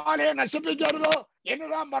 ദൈവാലയം നശിപ്പിക്കരുത് എന്ന്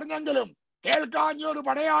താൻ പറഞ്ഞെങ്കിലും കേൾക്കാഞ്ഞൊരു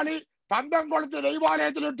പടയാളി പന്തം കൊളുത്തി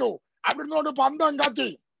ദൈവാലയത്തിലിട്ടു. അവിടുന്നോട് പന്തം കത്തി.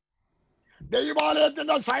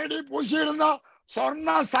 ദൈവാലയത്തിന്റെ സൈഡിൽ പൂശിയിരുന്ന സ്വർണ്ണ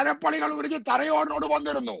സ്ഥലപ്പണികൾ ഉരുകി തറയോടിനോട്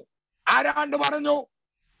വന്നിരുന്നു. ആരാണ്ട് പറഞ്ഞു,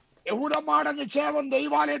 യഹൂദന്മാരുടെ നിക്ഷേപം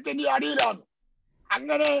ദൈവാലയത്തിന്റെ അടിയിലാണ്.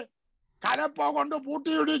 അങ്ങനെ കലപ്പ കൊണ്ട്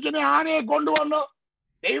പൂട്ടിയിടിക്കുന്ന ആനയെ കൊണ്ടുവന്ന്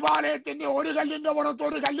ദൈവാലയത്തിന്റെ ഒരു കല്ലിന്റെ പുറത്ത്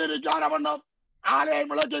ഒരു കല്ലിരിക്കാനവണ്ണം ആലയം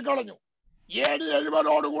വിളക്കി കളഞ്ഞു. AD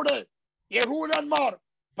 70 യഹൂദന്മാർ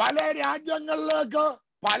പല രാജ്യങ്ങളിലേക്ക്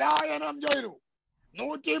പലായനം ചെയ്തു.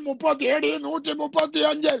 AD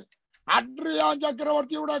 135 അഡ്രിയാൻ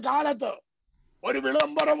ചക്രവർത്തിയുടെ കാലത്ത് ഒരു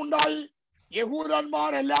വിളംബരമുണ്ടായി,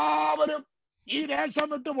 യഹൂദന്മാർ എല്ലാവരും ഈ ദേശം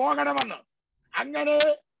വിട്ടു പോകണമെന്ന്. അങ്ങനെ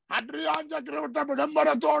അഡ്രിയാൻ ചക്രവർത്തി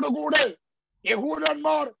വിളംബരത്തോടുകൂടെ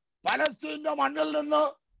യഹൂദന്മാർ പലസ്തീന്റെ മണ്ണിൽ നിന്ന്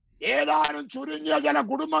ഏതാനും ചുരുങ്ങിയ ചില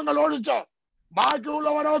കുടുംബങ്ങൾ ഒഴിച്ച്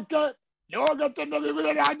ബാക്കിയുള്ളവരൊക്കെ ലോകത്തിന്റെ വിവിധ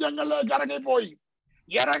രാജ്യങ്ങളിലേക്ക്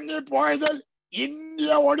ഇറങ്ങിപ്പോയതിൽ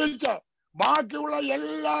ഇന്ത്യ ഒഴിച്ച് ബാക്കിയുള്ള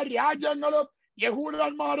എല്ലാ രാജ്യങ്ങളും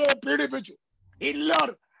യഹൂദന്മാരെ പീഡിപ്പിച്ചു. ഹിറ്റ്ലർ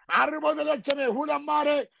 60 ലക്ഷം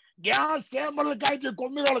യഹൂദന്മാരെ ഗ്യാസ് ചേമ്പറിൽ കയറ്റി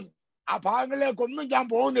കൊന്നുകളഞ്ഞു. ആ ഭാഗങ്ങളിലേക്കൊന്നും ഞാൻ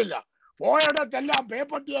പോകുന്നില്ല. പോയിടത്തെല്ലാം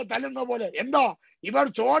പേപ്പട്ടിയെ തല്ലുന്ന പോലെ. എന്താ? ഇവർ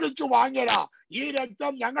ചോദിച്ചു വാങ്ങിയതാ, ഈ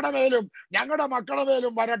രക്തം ഞങ്ങളുടെ മേലും ഞങ്ങളുടെ മക്കളുടെ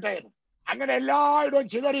മേലും വരട്ടെ. അങ്ങനെ എല്ലായിടവും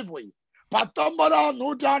ചിതറിപ്പോയി. 19-ാം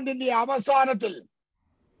നൂറ്റാണ്ടിന്റെ അവസാനത്തിൽ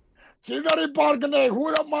ചിതറിപ്പാർക്കുന്ന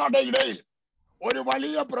യഹൂദന്മാരുടെ ഇടയിൽ ഒരു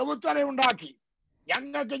വലിയ പ്രഭുത്വന ഉണ്ടാക്കി.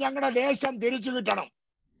 ഞങ്ങൾക്ക് ഞങ്ങളുടെ ദേശം തിരിച്ചു കിട്ടണം.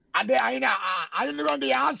 അതിനുവേണ്ടി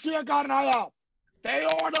ആശയക്കാരനായ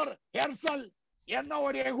തെയോഡർ ഹെർസൽ എന്ന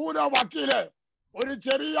ഒരു യഹൂദ വക്കീല് ഒരു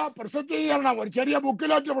ചെറിയ പ്രസിദ്ധീകരണം, ഒരു ചെറിയ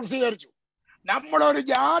ബുക്കിലേറ്റ് പ്രസിദ്ധീകരിച്ചു. നമ്മളൊരു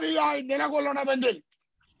ജാതിയായി നിലകൊള്ളണമെങ്കിൽ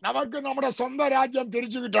നമുക്ക് നമ്മുടെ സ്വന്തം രാജ്യം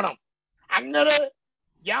തിരിച്ചു കിട്ടണം. അങ്ങനെ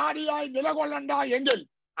ജാതിയായി നിലകൊള്ളണ്ട എങ്കിൽ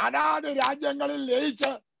അതാത് രാജ്യങ്ങളിൽ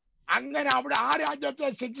ലയിച്ച് അങ്ങനെ അവിടെ ആ രാജ്യത്തെ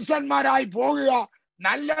സിറ്റിസന്മാരായി പോകുക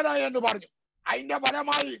നല്ലത് എന്ന് പറഞ്ഞു. അതിന്റെ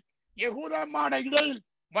ഫലമായി യഹൂദന്മാരുടെ ഇടയിൽ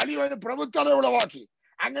വലിയൊരു പ്രഭുത്വത ഉളവാക്കി.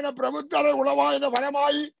 അങ്ങനെ പ്രഭുത്വത ഉളവായതിന്റെ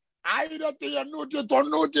ഫലമായി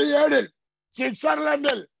 1897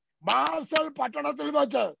 സ്വിറ്റ്സർലൻഡിൽ ബാസൽ പട്ടണത്തിൽ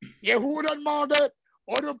വെച്ച് യഹൂദന്മാരുടെ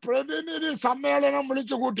ഒരു പ്രതിനിധി സമ്മേളനം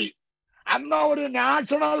വിളിച്ചുകൂട്ടി. അന്ന് ഒരു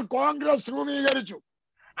നാഷണൽ കോൺഗ്രസ് രൂപീകരിച്ചു.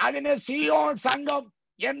 അതിന് സിയോൺ സംഘം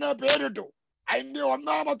എന്ന് പേരിട്ടു. അതിന്റെ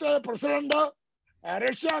ഒന്നാമത്തെ പ്രസിഡന്റ്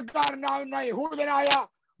റഷ്യക്കാരനാകുന്ന യഹൂദനായ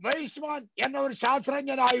വൈസ്മാൻ എന്ന ഒരു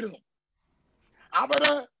ശാസ്ത്രജ്ഞനായിരുന്നു.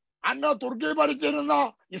 അവര് അന്ന് തുർക്കി ഭരിച്ചിരുന്ന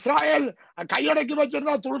ഇസ്രായേൽ കൈയടക്കി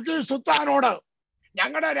വെച്ചിരുന്ന തുർക്കി സുൽത്താനോട്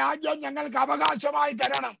ഞങ്ങളുടെ രാജ്യം ഞങ്ങൾക്ക് അവകാശമായി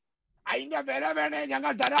തരണം, അതിന്റെ വില വേണേ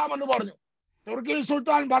ഞങ്ങൾ തരാമെന്ന് പറഞ്ഞു. തുർക്കി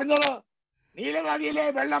സുൽത്താൻ പറഞ്ഞത് നീലനദിയിലെ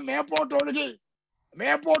വെള്ളം മേപ്പോട്ട്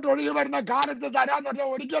ഒഴുകി വരുന്ന കാലത്ത് തരാന്ന് പറഞ്ഞാൽ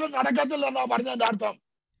ഒരിക്കലും നടക്കത്തില്ലെന്നാ പറഞ്ഞതിന്റെ അർത്ഥം.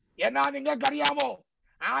 എന്നാ നിങ്ങൾക്കറിയാമോ,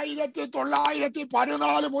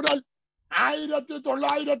 1914 മുതൽ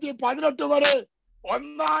 1918 വരെ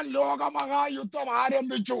ഒന്നാം ലോകമഹായുദ്ധം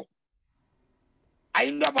ആരംഭിച്ചു.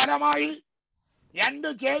 അതിന്റെ ഫലമായി 2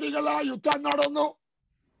 ചേരികളായി യുദ്ധം നടന്നു.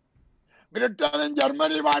 ബ്രിട്ടനും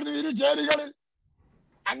ജർമ്മനിയുമായിരുന്നു ഇരു ചേരികളിൽ.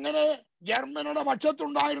 അങ്ങനെ ജർമ്മനിയുടെ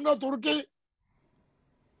പക്ഷത്തുണ്ടായിരുന്ന തുർക്കി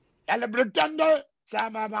ബ്രിട്ടന്റെ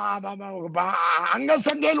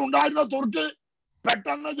അംഗസംഖ്യയിൽ ഉണ്ടായിരുന്ന തുർക്കി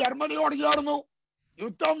പെട്ടെന്ന് ജർമ്മനിയോട് ചേർന്നു.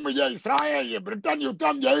 ബ്രിട്ടൻ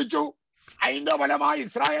യുദ്ധം ജയിച്ചു. അതിന്റെ ഫലമായി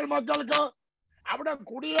ഇസ്രായേൽ മക്കൾക്ക് അവിടെ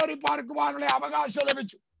കുടിയേറി പാർക്കുവാനുള്ള അവകാശം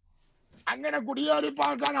ലഭിച്ചു. അങ്ങനെ കുടിയേറി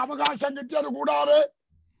പാർക്കാൻ അവകാശം കിട്ടിയത് കൂടാതെ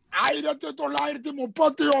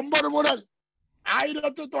 1939 മുതൽ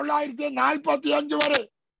 1945 വരെ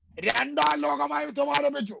 2ാം ലോകമഹായുദ്ധം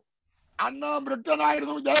ആരംഭിച്ചു. അന്ന്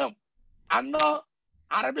ബ്രിട്ടനായിരുന്നു ജയം. അന്ന്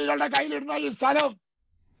അറബികളുടെ കയ്യിലിരുന്ന ഈ സ്ഥലം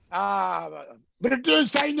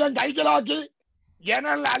ബ്രിട്ടീഷ് സൈന്യം കൈക്കലാക്കി.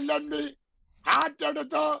 ജനറൽ അല്ലൻബി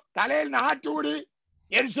ഹാറ്റെടുത്ത് തലയിൽ നാറ്റൂടി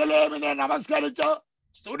യെരുശലേമിനെ നമസ്കരിച്ച്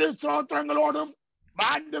സ്തുതി സ്തോത്രങ്ങളോടും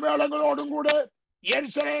ബാൻഡ് മേളങ്ങളോടും കൂടെ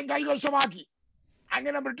യെരുശലേം കൈവശമാക്കി.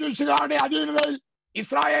 അങ്ങനെ ബ്രിട്ടീഷുകാരുടെ അധീനതയിൽ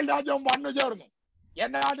ഇസ്രായേൽ രാജ്യം വന്നു ചേർന്നു.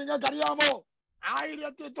 എന്നാൽ നിങ്ങൾക്കറിയാമോ,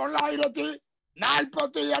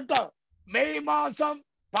 1948 മെയ് മാസം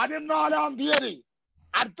 14-ാം തീയതി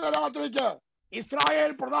അർദ്ധരാത്രിക്ക്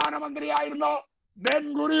ഇസ്രായേൽ പ്രധാനമന്ത്രിയായിരുന്ന ബെൻ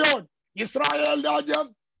ഗുറിയോൻ ഇസ്രായേൽ രാജ്യം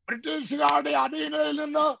ബ്രിട്ടീഷുകാരുടെ അധീനതയിൽ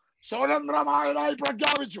നിന്ന് സ്വതന്ത്രമായതായി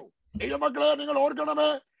പ്രഖ്യാപിച്ചു. ദൈവമക്കളെ, നിങ്ങൾ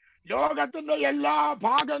ഓർക്കണമേ, ലോകത്തിന്റെ എല്ലാ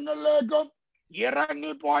ഭാഗങ്ങളിലേക്കും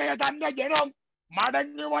ഇറങ്ങിപ്പോയ തന്റെ ജനം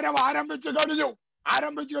മടങ്ങി വരവ് ആരംഭിച്ചു കഴിഞ്ഞു.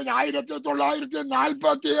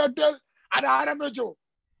 1948 അത് ആരംഭിച്ചു.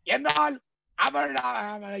 എന്നാൽ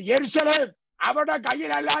യെരുശലേം അവരുടെ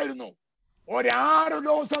കയ്യിലല്ലായിരുന്നു. 6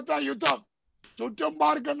 ദിവസത്തെ യുദ്ധം, ചുറ്റും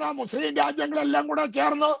പാർക്കുന്ന മുസ്ലിം രാജ്യങ്ങളെല്ലാം കൂടെ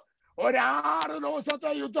ചേർന്ന് 6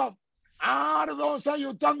 ദിവസത്തെ യുദ്ധം. 6 ദിവസം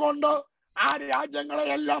യുദ്ധം കൊണ്ട് ആ രാജ്യങ്ങളെ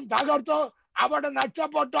എല്ലാം തകർത്ത് അവിടെ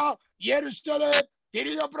നഷ്ടപ്പെട്ട യെരുശലേം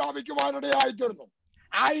തിരികെ പ്രാപിക്കുവാനിടയായി തീർന്നു.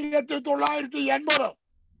 1980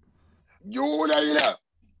 ജൂലൈയില്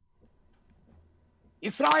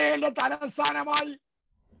ഇസ്രായേലിന്റെ തലസ്ഥാനമായി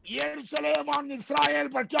യെരുശലേമാണെന്ന് ഇസ്രായേൽ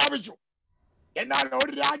പ്രഖ്യാപിച്ചു. എന്നാൽ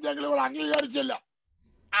ഒരു രാജ്യങ്ങളും അംഗീകരിച്ചില്ല,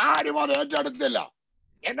 ആരും അത് ഏറ്റെടുത്തില്ല.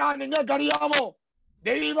 എന്നാൽ നിങ്ങൾക്കറിയാമോ,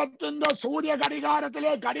 ദൈവത്തിന്റെ സൂര്യ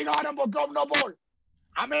ഘടികാരത്തിലെ ഘടികാരം പൊക്കൊണ്ടപ്പോൾ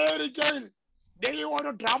അമേരിക്കയിൽ ദൈവം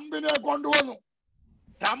ഒരു ട്രംപിനെ കൊണ്ടുവന്നു.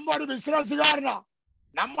 ട്രംപ് ഒരു ബിസിനസ്സുകാരനാ.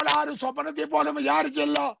 നമ്മളാരും സ്വപ്നത്തിൽ പോലും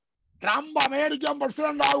വിചാരിച്ചില്ല ട്രംപ് അമേരിക്കൻ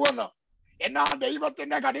പ്രസിഡന്റ് ആകുമെന്ന്. എന്നാൽ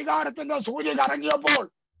ദൈവത്തിന്റെ ഘടികാരത്തിന്റെ സൂര്യ കറങ്ങിയപ്പോൾ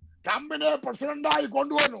ട്രംപിനെ പ്രസിഡന്റായി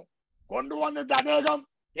കൊണ്ടുവന്നിട്ട് അദ്ദേഹം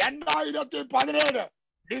 2017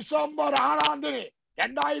 ഡിസംബർ 6-ാം തീയതി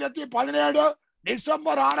 2017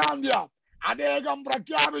 ഡിസംബർ 6-ാം തീയതി അദ്ദേഹം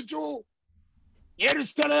പ്രഖ്യാപിച്ചു,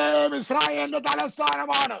 യെരുശലേം ഇസ്രായേലിന്റെ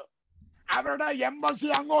തലസ്ഥാനമാണ്. അവരുടെ എംബസി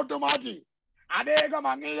അങ്ങോട്ട് മാറ്റി. അദ്ദേഹം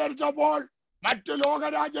അംഗീകരിച്ചപ്പോൾ മറ്റു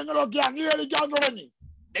ലോകരാജ്യങ്ങളൊക്കെ അംഗീകരിക്കാൻ തുടങ്ങി.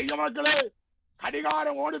 ദൈവമക്കളെ,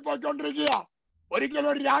 ഘടികാരം ഓടിപ്പോയിക്കൊണ്ടിരിക്കുക. ഒരിക്കലും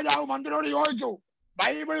ഒരു രാജാവ് മന്ത്രിയോട് ചോദിച്ചു,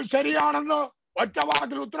 ബൈബിൾ ശരിയാണെന്ന് ഒറ്റ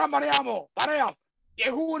വാക്കിൽ ഉത്തരം പറയാമോ? പറയാം.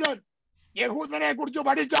 യഹൂദനെ കുറിച്ച്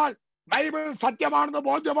പഠിച്ചാൽ ബൈബിൾ സത്യമാണെന്ന്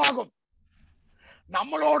ബോധ്യമാകും.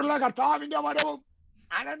 നമ്മളോടുള്ള കർത്താവിന്റെ വരവും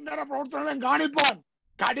അനന്തര പ്രവർത്തനങ്ങളും കാണിപ്പാൻ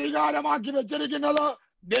ഘടികാരമാക്കി വെച്ചിരിക്കുന്നത്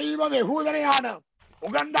ദൈവം യഹൂദനെയാണ്.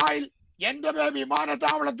 ഉഗണ്ടായിൽ എന്റെ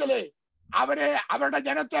വിമാനത്താവളത്തില് അവരുടെ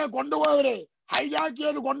ജനത്തെ കൊണ്ടുപോയവരെ, ഹൈജാക്ക്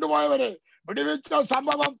ചെയ്ത് കൊണ്ടുപോയവരെ വിടുവിച്ച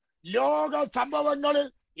സംഭവം ലോക സംഭവങ്ങളിൽ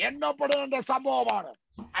എണ്ണപ്പെടേണ്ട സംഭവമാണ്.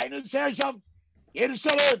 അതിനുശേഷം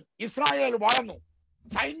യെരുശലേം, ഇസ്രായേൽ വളർന്നു.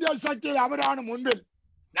 സൈന്യ ശക്തിയിൽ അവരാണ് മുൻപിൽ.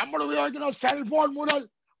 നമ്മൾ ഉപയോഗിക്കുന്ന സെൽഫോൺ മുതൽ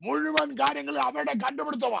മുഴുവൻ കാര്യങ്ങളും അവരുടെ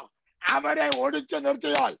കണ്ടുപിടുത്തമാണ്. അവരെ ഒടിച്ചു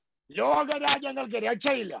നിർത്തിയാൽ ലോകരാജ്യങ്ങൾക്ക്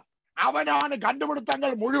രക്ഷയില്ല. അവനാണ്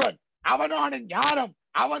കണ്ടുപിടുത്തങ്ങൾ മുഴുവൻ, അവനാണ് ജ്ഞാനം,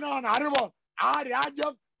 അവനാണ് അറിവ്. ആ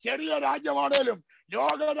രാജ്യം ചെറിയ രാജ്യമാണേലും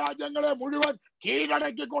ലോകരാജ്യങ്ങളെ മുഴുവൻ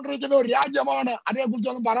കീഴടക്കിക്കൊണ്ടിരിക്കുന്ന ഒരു രാജ്യമാണ്.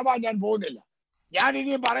 അതേക്കുറിച്ചൊന്നും പറയാൻ ഞാൻ പോകുന്നില്ല. ഞാൻ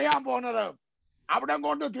ഇനിയും പറയാൻ പോകുന്നത് അവിടെ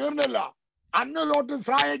കൊണ്ട് തീർന്നില്ല. അന്ന് തൊട്ട്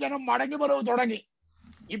ഇസ്രായേൽ ജനം മടങ്ങി വരവ് തുടങ്ങി.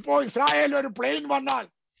 ഇപ്പോ ഇസ്രായേലിൽ ഒരു പ്ലെയിൻ വന്നാൽ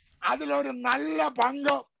അതിലൊരു നല്ല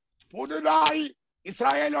പങ്ക് പുതുതായി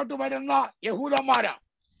ഇസ്രായേലിലോട്ട് വരുന്ന യഹൂദന്മാരാ.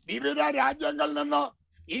 വിവിധ രാജ്യങ്ങളിൽ നിന്ന്,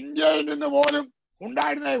 ഇന്ത്യയിൽ നിന്ന് പോലും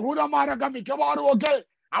ഉണ്ടായിരുന്ന യഹൂദന്മാരൊക്കെ മിക്കവാറും ഒക്കെ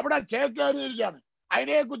അവിടെ ചേക്കേറിയിരിക്കുകയാണ്.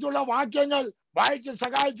 അതിനെക്കുറിച്ചുള്ള വാക്യങ്ങൾ വായിച്ച്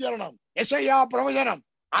സഹായിച്ചു തരണം. യെശയ്യാ പ്രവചനം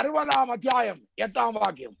 60-ാം അധ്യായം 8-ാം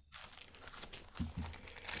വാക്യം.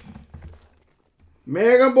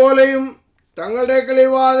 മേഘം പോലെയും തങ്ങളുടെ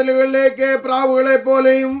കിളിവാതിലുകളിലേക്ക് പ്രാവുകളെ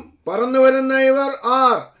പോലെയും പറന്നു വരുന്ന ഇവർ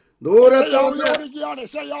ആർ? ദൂരത്തോടിക്കുകയാണ്.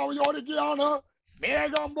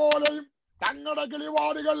 മേഘം പോലെയും തങ്ങളുടെ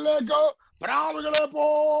കിളിവാതിലുകളിലേക്ക് പ്രാവുകളെ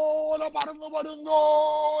പോലെ പറന്നു വരുന്നു.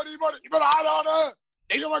 ഇവർ ആരാണ്?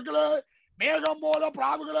 ദൈവമക്കളെ, മേഘം പോലെ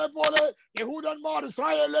പ്രാവുകളെ പോലെ യഹൂദന്മാർ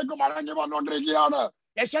ഇസ്രായേലിലേക്ക് മടങ്ങി വന്നുകൊണ്ടിരിക്കുകയാണ്.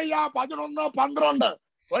 യെശയ്യാ 11:12.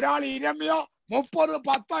 ഒരാൾ ഇരമ്യ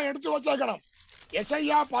 30:10 എടുത്തു വച്ചേക്കണം.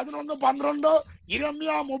 യെശയ്യാ 11:12,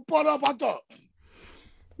 ഇരമ്യ 30:10.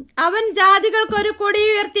 അവൻ ജാതികൾക്കൊരു കൊടി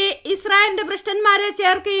ഉയർത്തി ഇസ്രായേലിന്റെ ഭ്രഷ്ടന്മാരെ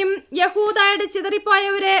ചേർക്കുകയും യഹൂദായുടെ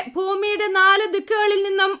ചിതറിപ്പോയവരെ ഭൂമിയുടെ 4 ദിക്കുകളിൽ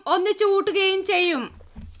നിന്നും ഒന്നിച്ചു കൂട്ടുകയും ചെയ്യും.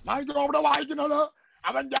 അവിടെ വായിക്കുന്നത്,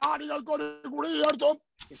 അവൻ ജാതികൾക്കൊരു കൊടി ഉയർത്തും,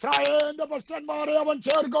 ഇസ്രായേലിന്റെ ഭ്രഷ്ടന്മാരെ അവൻ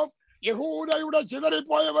ചേർക്കും, യഹൂദയുടെ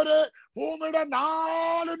ചിതറിപ്പോയവരെ ഭൂമിയുടെ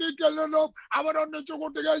 4 ദിക്കിൽ നിന്നും അവൻ ഒന്നിച്ചു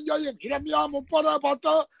കൂട്ടുകയും ചെയ്യും. ഇരമ്യ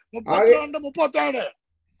 30:10, 32, 37.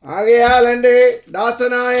 ആകയാൽ എൻ്റെ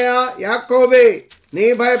ദാസനായ യാക്കോബേ, നീ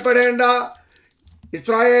ഭയപ്പെടേണ്ട,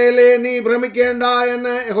 ഇസ്രായേലേ നീ ഭ്രമിക്കേണ്ട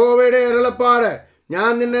എന്ന് യഹോവയുടെ അരുളപ്പാട്.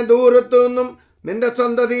 ഞാൻ നിന്നെ ദൂരത്തു നിന്നും നിന്റെ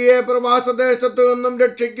സന്തതിയെ പ്രവാസദേശത്തു നിന്നും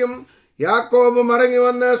രക്ഷിക്കും. യാക്കോബ് മടങ്ങി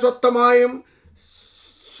വന്ന് സ്വസ്ഥമായും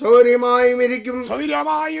സൗര്യമായും ഇരിക്കും.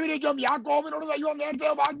 യാക്കോബിനോട് ദൈവം നേരത്തെ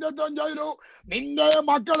വാഗ്ദത്തം ചെയ്തു, നിന്റെ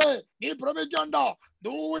മക്കളെ നീ ഭ്രമിക്കേണ്ട,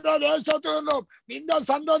 ദൂരദേശത്തു നിന്നും നിന്റെ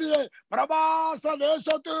സന്തതിയെ പ്രവാസ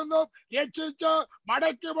ദേശത്തു നിന്നും രക്ഷിച്ച്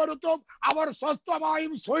മടക്കി വരുത്തും. അവർ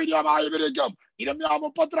സ്വസ്ഥമായും സ്വൈര്യമായും ഇരിക്കും. ഇരമ്യ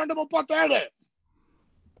 32:37.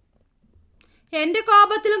 എന്റെ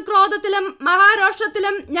കോപത്തിലും ക്രോധത്തിലും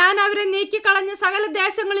മഹാരോഷത്തിലും ഞാൻ അവരെ നീക്കിക്കളഞ്ഞ സകല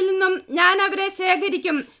ദേശങ്ങളിൽ നിന്നും ഞാൻ അവരെ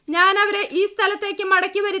ശേഖരിക്കും. ഞാൻ അവരെ ഈ സ്ഥലത്തേക്ക്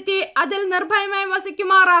മടക്കി വരുത്തി അതിൽ നിർഭയമായി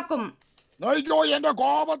വസിക്കുമാറാക്കും. നോക്കിക്കോ, എന്റെ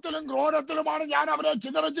കോപത്തിലും ക്രോധത്തിലുമാണ് ഞാൻ അവരെ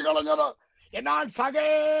ചിതറിച്ചു കളഞ്ഞത്. എന്നാൽ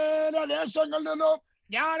സകല ദേശങ്ങളിൽ നിന്നും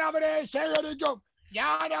ഞാൻ അവരെ ശേഖരിക്കും.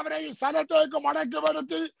 ഞാൻ അവരെ ഈ സ്ഥലത്തേക്ക് മടക്കി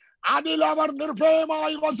വരുത്തി അതിൽ അവർ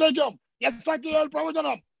നിർഭയമായി വസിക്കും. എസെക്കിയേൽ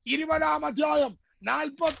പ്രവചനം 20-ാം അധ്യായം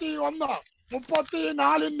 41,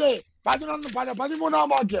 34-13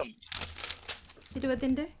 വാക്യം.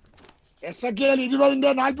 എസെക്കിയേൽ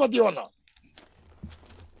 20:41.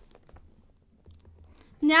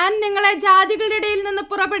 ഞാൻ നിങ്ങളെ ജാതികളുടെ ഇടയിൽ നിന്ന്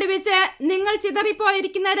പുറപ്പെടുവിച്ച് നിങ്ങൾ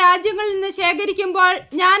ചിതറിപ്പോയിരിക്കുന്ന രാജ്യങ്ങളിൽ നിന്ന് ശേഖരിക്കുമ്പോൾ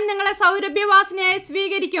ഞാൻ നിങ്ങളെ സൗരഭ്യവാസനയായി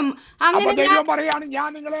സ്വീകരിക്കും. അങ്ങനെ ദൈവം പറയാണ്, ഞാൻ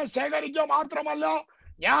നിങ്ങളെ ശേഖരിക്കുക മാത്രമല്ല,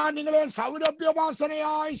 ഞാൻ നിങ്ങളെ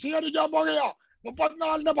സൗരഭ്യവാസനയായി സ്വീകരിക്കാൻ പോകുകയോ.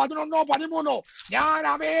 34:11-13. ഞാൻ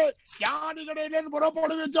അവയെ ജാതികളുടെ ഇടയിൽ നിന്ന്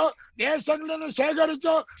പുറപ്പെടുവിച്ച് ദേശങ്ങളിൽ നിന്ന്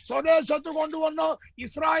ശേഖരിച്ച് സ്വദേശത്ത് കൊണ്ടുവന്ന്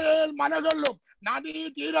ഇസ്രായേൽ മലകളിലും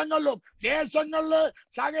നദീതീരങ്ങളിലും ദേശങ്ങളിലെ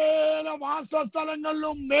സകല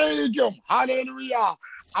വാസസ്ഥലങ്ങളിലും മേയിക്കും. ഹല്ലേലൂയ.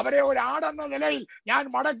 അവരെ ഒരാടെന്ന നിലയിൽ ഞാൻ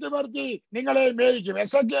മടക്കി വരുത്തി നിങ്ങളെ മേയിക്കും.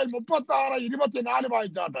 എസെക്കിയേൽ 36:24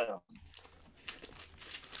 വായിച്ചാട്ടെ.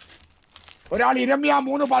 ഒരാൾ ഇരമ്യ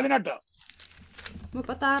 3:18.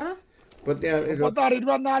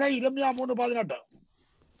 36:24, ഇരമ്യ 3:18.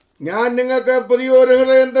 ഞാൻ നിങ്ങൾക്ക് പുതിയൊരു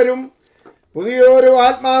ഹൃദയം തരും, പുതിയൊരു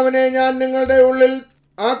ആത്മാവിനെ ഞാൻ നിങ്ങളുടെ ഉള്ളിൽ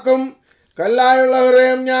ആക്കും. കല്ലായുള്ള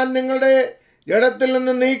ഹൃദയം ഞാൻ നിങ്ങളുടെ ജഡത്തിൽ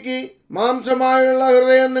നിന്ന് നീക്കി മാംസമായുള്ള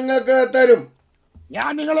ഹൃദയം നിങ്ങൾക്ക് തരും.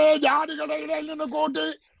 ഞാൻ നിങ്ങളെ ജാതികളുടെ ഇടയിൽ നിന്ന് കൂട്ടി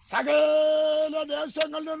സകല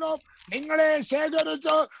ദേശങ്ങളിൽ നിന്നും നിങ്ങളെ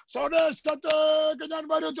ശേഖരിച്ച് സ്വദേശത്തേക്ക് ഞാൻ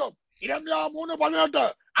വരുത്തും. ഇരമ്യ 3:18.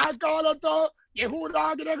 ആ കാലത്ത്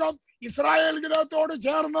യഹൂദാഗ്രഹം ഇസ്രായേൽ ഗ്രഹത്തോട്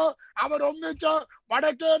ചേർന്ന് അവരൊന്നിച്ച്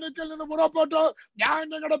വടക്കേ ദിക്കിൽ നിന്ന് പുറപ്പെട്ട് ഞാൻ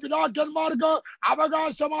നിങ്ങളുടെ പിതാക്കന്മാർക്ക്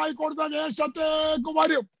അവകാശമായി കൊടുത്ത ദേശത്തേക്ക്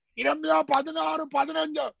വരും. ഇരമ്യ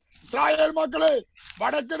 16:15 ഇസ്രായേൽ മക്കളെ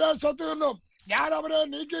വടക്ക് ദേശത്ത് നിന്നും ഞാൻ അവരെ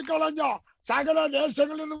നീക്കിക്കളഞ്ഞ സകല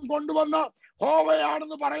ദേശങ്ങളിൽ നിന്നും കൊണ്ടുവന്ന്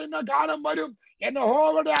ഹോവയാണെന്ന് പറയുന്ന കാലം വരും. എന്നെ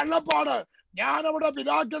ഹോവയുടെ അള്ളപ്പാട് ഞാൻ അവിടെ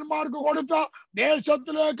പിതാക്കന്മാർക്ക് കൊടുത്ത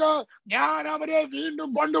ദേശത്തിലേക്ക് ഞാൻ അവരെ വീണ്ടും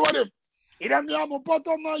കൊണ്ടുവരും. ഇരമ്യ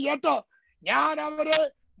 31:8 ഞാൻ അവരെ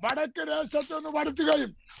വടക്ക് ദേശത്ത് നിന്ന്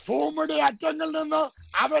വരുത്തുകയും ഭൂമിയുടെ അറ്റങ്ങളിൽ നിന്ന്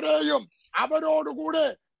അവരെയും അവരോടുകൂടെ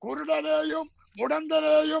കുരുടനെയും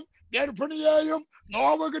മുടന്തനെയും ഗർഭിണിയെയും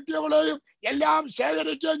നോവ് കിട്ടിയവളെയും എല്ലാം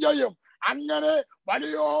ശേഖരിക്കുകയും ചെയ്യും. അങ്ങനെ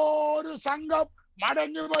വലിയൊരു സംഘം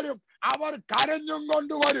മടങ്ങി വരും. അവർ കരഞ്ഞും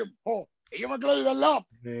കൊണ്ടുവരും. ഈ മക്കളെ ഇതെല്ലാം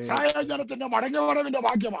ഇസ്രായേൽ ജനത്തിന്റെ മടങ്ങി വരവിന്റെ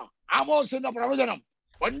വാക്യമാണ്. ആമോസിന്റെ പ്രവചനം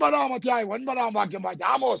 9-ാം അധ്യായം 9-ാം വാക്യം വായിച്ചു.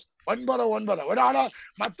 ആമോസ് 9:9. ഒരാള്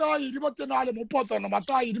മത്തായി 24:31.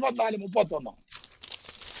 മത്തായി 24:31.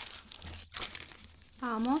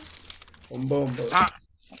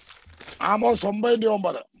 ആമോസ്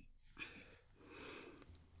 9:9.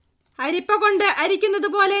 അരിപ്പ കൊണ്ട് അരിക്കുന്നത്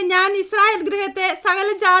പോലെ ഞാൻ ഇസ്രായേൽ ഗൃഹത്തെ സകല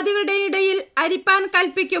ജാതികളുടെ ഇടയിൽ അരിപ്പാൻ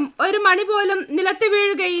കൽപ്പിക്കും, ഒരു മണി പോലും നിലത്ത്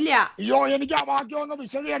വീഴുകയില്ല. അയ്യോ, എനിക്ക് ആ വാക്യം ഒന്ന്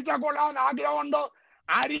വിശദീകരിച്ചാൽ കൊള്ളാൻ ആഗ്രഹമുണ്ട്.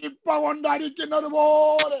 അരിപ്പ കൊണ്ട് അരിക്കുന്നത്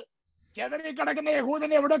പോലെ ചെതറിക്കിടക്കുന്ന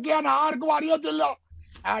യഹൂദനെ എവിടൊക്കെയാണ് ആർക്കും അറിയത്തില്ല.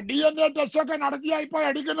 DNA ടെസ്റ്റ് ഒക്കെ നടത്തിയാ ഇപ്പൊ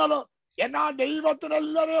അടിക്കുന്നത്. എന്നാൽ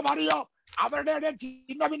ദൈവത്തിനെല്ലാവരെയും അറിയാം. അവരുടെ ഇടയിൽ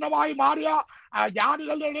ചിന്ന ഭിന്നമായി മാറിയ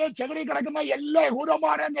ജാതികളുടെ ഇടയിൽ ചെതറി കിടക്കുന്ന എല്ലാ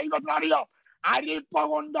യഹൂദന്മാരെയും ദൈവത്തിന് അറിയാം. അരിപ്പ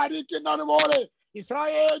കൊണ്ട് അരിക്കുന്നത് പോലെ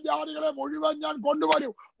ഇസ്രായേൽ ജാതികളെ മുഴുവൻ ഞാൻ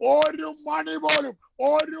കൊണ്ടുവരും. ഒരു മണി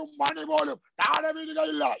പോലും താഴെ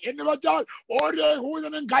വീഴുകയില്ല. എന്ന് വെച്ചാൽ ഒരു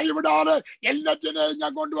യഹൂദനും കൈവിടാതെ എല്ലാറ്റിനെയും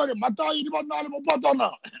ഞാൻ കൊണ്ടുവരും. മത്തായി 24:31.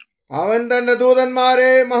 അവൻ തന്റെ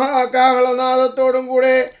ദൂതന്മാരെ മഹാകാഹളനാദത്തോടും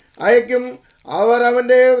കൂടെ അയക്കും. അവർ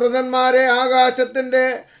അവന്റെ വൃതന്മാരെ ആകാശത്തിന്റെ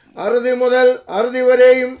അറുതി മുതൽ അറുതി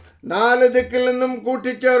വരെയും 4 ദിക്കിൽ നിന്നും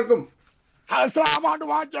കൂട്ടിച്ചേർക്കും. സഹസ്രാമാണ്ട്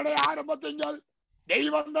വാഴ്ചയുടെ ആരംഭത്തിൽ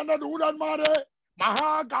ദൈവം തന്റെ ദൂതന്മാരെ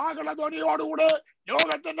മഹാകാഹളധ്വനിയോടുകൂടെ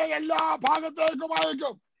ലോകത്തിന്റെ എല്ലാ ഭാഗത്തേക്കും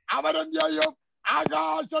അയക്കും. അവരെന്ത് ചെയ്യും?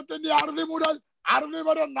 ആകാശത്തിന്റെ അറുതി മുതൽ അറുതി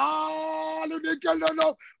വരെ 4 ദിക്കിൽ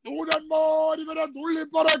നിന്നും ദൂതന്മാർ ഇവരെ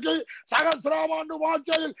തുള്ളിപ്പറക്കി സഹസ്രാമാണ്ട്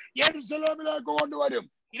വാഴ്ചയിൽ യെരൂശലേമിലേക്ക് കൊണ്ടുവരും.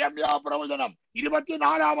 ഇരമ്യ പ്രവചനം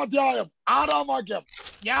 24-ാം അധ്യായം 6-ാം വാക്യം.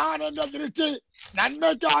 ഞാൻ എന്റെ ദൃഷ്ടി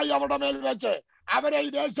നന്മയ്ക്കായി അവരുടെ മേൽ വെച്ച് അവരെ ഈ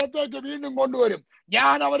ദേശത്തേക്ക് വീണ്ടും കൊണ്ടുവരും.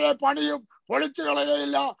 ഞാൻ അവരെ പണിയും, പൊളിച്ചു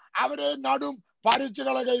കളയുകയില്ല. അവരെ നടും, പറിച്ചു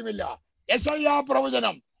കളയുകയുമില്ല. യെശയ്യാ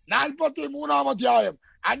പ്രവചനം 43-ാം അധ്യായം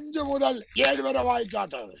 5 മുതൽ 7 വരെ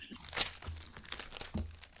വായിച്ചാട്ട്.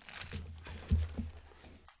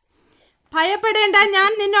 ഭയപ്പെടേണ്ട, ഞാൻ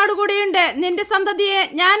നിന്നോട് കൂടെയുണ്ട്. നിന്റെ സന്തതിയെ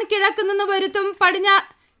ഞാൻ കിഴക്ക് നിന്ന്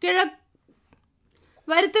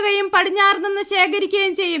വരുത്തുകയും പടിഞ്ഞാറ് നിന്ന്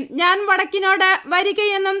ശേഖരിക്കുകയും ചെയ്യും. ഞാൻ വടക്കിനോട്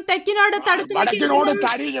വരികയെന്നും തെക്കിനോട് തടുത്തു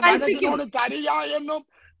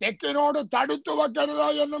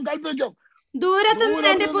എന്നും കൽപ്പിക്കും. ദൂരത്തു നിന്ന്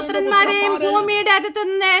എന്റെ പുത്രന്മാരെയും ഭൂമിയുടെ അറ്റത്തു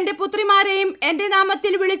നിന്ന് എന്റെ പുത്രിമാരെയും എന്റെ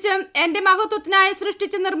നാമത്തിൽ വിളിച്ചും എന്റെ മഹത്വത്തിനായി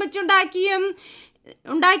സൃഷ്ടിച്ച്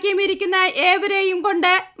ഉണ്ടാക്കിയും ഇരിക്കുന്ന ഏവരെയും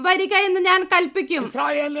കൊണ്ട് വരിക എന്ന് ഞാൻ കൽപ്പിക്കും.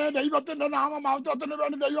 ഇസ്രായേലിനെ ദൈവത്തിന്റെ നാമമഹത്വത്തിന്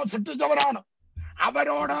വേണ്ടി ദൈവം സൃഷ്ടിച്ചവരാണ്.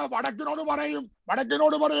 അവരോട് വടക്കിനോട് പറയും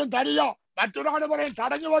തരിക, മറ്റൊരാട് പറയും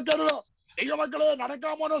തടഞ്ഞു വെക്കരുത്. ദൈവമക്കളെ,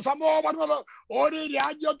 നടക്കാൻ പോകുന്ന സംഭവം പറഞ്ഞത് ഒരു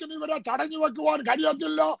രാജ്യത്തിന് ഇവരെ തടഞ്ഞു വെക്കുവാൻ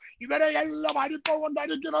കഴിയത്തില്ല. ഇവരെ എല്ലാം അരിപ്പ കൊണ്ട്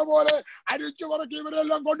അരിക്കുന്ന പോലെ അരിച്ചു പറക്കി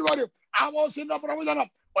ഇവരെല്ലാം കൊണ്ടുവരും. ആമോസിന്റെ പ്രവചനം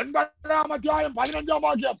 9-ാം അധ്യായം 15-ാം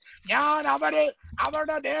വാക്യം. ഞാൻ അവരെ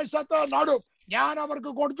അവരുടെ ദേശത്ത് നടും. ഞാൻ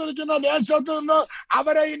അവർക്ക് കൊടുത്തിരിക്കുന്ന ദേശത്ത് നിന്ന്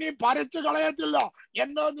അവരെ ഇനി പറിച്ചു കളയത്തില്ല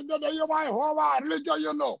എന്ന് നിന്റെ ദൈവമായ യഹോവ അരുളി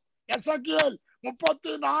ചെയ്യുന്നു. എസെക്കിയേൽ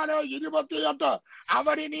 34:28.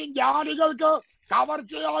 അവരിനി ജാതികൾക്ക്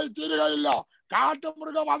കവർച്ചയായി തീരുകയില്ല.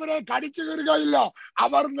 കാട്ടുമൃഗം അവരെ കടിച്ചു കീറുകയില്ല.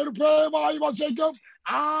 അവർ നിർഭയമായി വസിക്കും.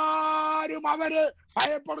 ആരും അവരെ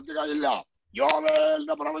ഭയപ്പെടുത്തുകയില്ല.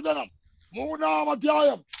 യോവേലിന്റെ പ്രവചനം 3-ാം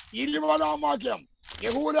അധ്യായം 20-ാം വാക്യം.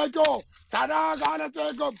 യഹൂദയ്ക്കോ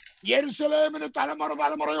സദാകാലത്തേക്കും യെരൂശലേമിന്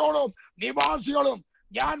തലമുറയോടും നിവാസികളും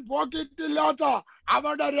ഞാൻ പോക്കിയിട്ടില്ലാത്ത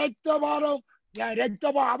അവരുടെ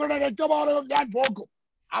രക്തപാതവും ഞാൻ പോക്കും.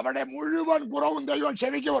 അവിടെ മുഴുവൻ കുറവും ദൈവം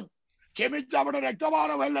ക്ഷമിച്ച് അവിടെ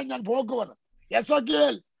രക്തപാതമെല്ലാം ഞാൻ പോക്കുവെന്ന്.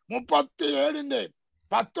 എസെക്കിയേൽ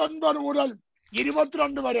 37:19 മുതൽ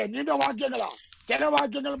 22 വരെ നീണ്ട വാക്യങ്ങളാണ്. ചില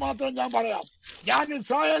വാക്യങ്ങൾ മാത്രം ഞാൻ പറയാം. ഞാൻ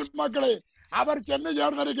ഇസ്രായേൽ മക്കളെ അവർ ചെന്ന്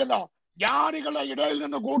ചേർന്നിരിക്കുന്ന ജാതികളുടെ ഇടയിൽ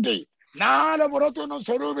നിന്ന് കൂട്ടി 4 പുറത്തുനിന്നും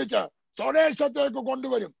സ്വരൂപിച്ച് സ്വദേശത്തേക്ക്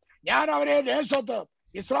കൊണ്ടുവരും. ഞാൻ അവരെ ദേശത്ത്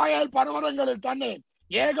ഇസ്രായേൽ പർവ്വതങ്ങളിൽ തന്നെ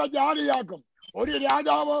ഏകജാതിയാക്കും. ഒരു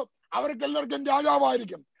രാജാവ് അവർക്കെല്ലാവർക്കും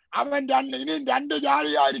രാജാവായിരിക്കും. അവൻ ഇനിയും 2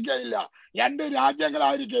 ജാതിയായിരിക്കയില്ല, 2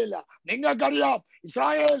 രാജ്യങ്ങളായിരിക്കയില്ല. നിങ്ങൾക്കറിയാം,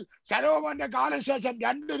 ഇസ്രായേൽ ശലോമോന്റെ കാലശേഷം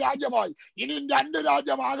 2 രാജ്യമായി. ഇനിയും 2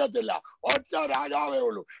 രാജ്യമാകത്തില്ല, ഒറ്റ രാജാവേ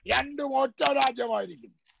ഉള്ളൂ. രണ്ടും ഒറ്റ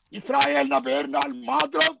രാജ്യമായിരിക്കും. ഇസ്രായേൽ എന്ന പേരിനാൽ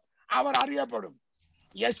മാത്രം അവർ അറിയപ്പെടും.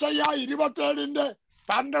 യെശയ്യാ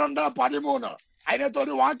 27:12-13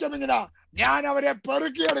 അതിനകത്തൊരു വാക്യം ഇങ്ങനെ, ഞാൻ അവരെ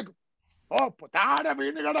പെറുക്കിയെടുക്കും. താഴെ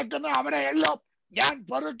വീണ് കിടക്കുന്ന അവരെ എല്ലാം ഞാൻ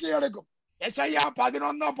പെറുക്കിയെടുക്കും. യെശയ്യാ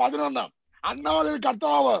 11:11 അന്നാളിൽ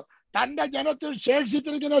കർത്താവ് തന്റെ ജനത്തിൽ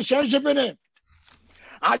ശേഷിച്ചിരിക്കുന്ന ശേഷിപ്പിന്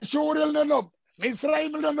അശൂരിൽ നിന്നും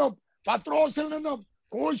മിസ്രൈമിൽ നിന്നും പത്രോസിൽ നിന്നും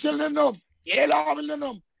കൂശിൽ നിന്നും ഏലാമിൽ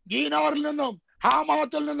നിന്നും ഗീനാറിൽ നിന്നും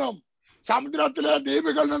ഹാമാത്തിൽ നിന്നും സമുദ്രത്തിലെ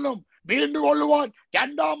ദ്വീപുകളിൽ നിന്നും വീണ്ടുകൊള്ളുവാൻ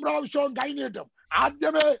 2ാം പ്രാവശ്യവും കൈനീട്ടും.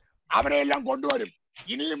 ആദ്യമേ അവരെല്ലാം കൊണ്ടുവരും.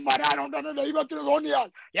 ഇനിയും വരാനുണ്ടെന്ന് ദൈവത്തിന് തോന്നിയാൽ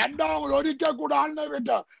 2ാമത് ഒരിക്കൽ കൂടെ ആളിനെ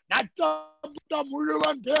വിട്ട് നഷ്ടപ്പെട്ട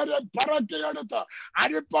മുഴുവൻ പേരെ പറക്കിയെടുത്ത്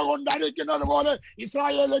അരിപ്പ കൊണ്ടരിക്കുന്നത് പോലെ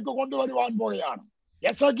ഇസ്രായേലിലേക്ക് കൊണ്ടുവരുവാൻ പോവുകയാണ്.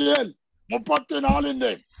 എസെക്കിയേൽ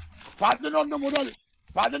 34:11 മുതൽ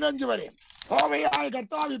 15 വരെ യഹോവയായ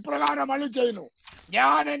കർത്താവ് ഇപ്രകാരം അരുളിച്ചെയ്യുന്നു,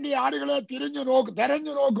 ഞാൻ എന്റെ ആടുകളെ തെരഞ്ഞു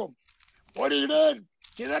നോക്കും. ഒരു ഇടയൻ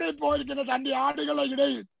ചിതറിപ്പോയിരിക്കുന്ന തന്റെ ആടുകളെ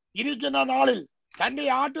ഇടയിൽ ഇരിക്കുന്ന നാളിൽ തന്റെ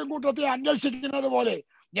ആട്ടിൻകൂട്ടത്തെ അന്വേഷിക്കുന്നത് പോലെ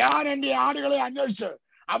ഞാൻ എന്റെ ആടുകളെ അന്വേഷിച്ച്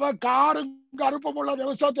അവ കാറും കറുപ്പുമുള്ള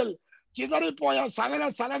ദിവസത്തിൽ ചിതറിപ്പോയ സകല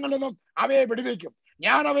സ്ഥലങ്ങളിൽ നിന്നും അവയെ വിടുവിക്കും.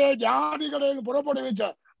 ഞാൻ അവയെ ജാതികളിൽ പുറപ്പെടുവിച്ച്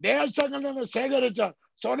ദേശങ്ങളിൽ നിന്ന് ശേഖരിച്ച്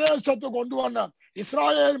സ്വദേശത്ത് കൊണ്ടുവന്ന്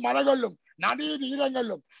ഇസ്രായേൽ മലകളിലും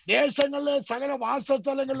നദീതീരങ്ങളിലും ദേശങ്ങളിലെ സകല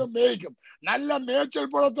വാസസ്ഥലങ്ങളിലും മേയിക്കും. നല്ല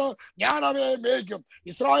മേച്ചിൽപ്പുറത്ത് ഞാൻ അവയെ മേയിക്കും.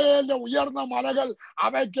 ഇസ്രായേലിന്റെ ഉയർന്ന മലകൾ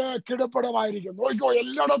അവയ്ക്ക് കിടപ്പിടമായിരിക്കും. നോക്കിക്കോ,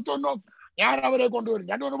 എല്ലായിടത്തുനിന്നും ഞാൻ അവരെ കൊണ്ടുവരും.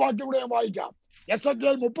 2 വാക്യം കൂടെ ഞാൻ വായിക്കാം.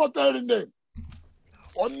 എസെക്കിയേൽ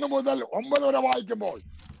 37:1 മുതൽ 9 വരെ വായിക്കുമ്പോൾ,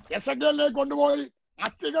 എസെക്കിയേലിനെ കൊണ്ടുപോയി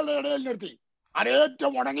അത്തികളുടെ ഇടയിൽ നിർത്തി.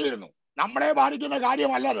 അതേറ്റവും ഉണങ്ങിയിരുന്നു. നമ്മളെ ബാധിക്കുന്ന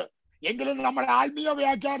കാര്യമല്ലത്, എങ്കിലും നമ്മൾ ആത്മീയ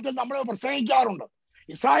വ്യാഖ്യാനത്തിൽ നമ്മൾ പ്രസംഗിക്കാറുണ്ട്.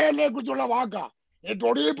 ഇസ്രായേലിനെ കുറിച്ചുള്ള വാക്കാ എന്നിട്ട്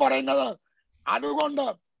ഒടുവിൽ പറയുന്നത്, അതുകൊണ്ട്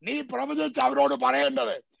നീ പ്രവചിച്ച് അവരോട്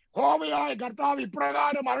പറയേണ്ടത്, യഹോവയായ കർത്താവ്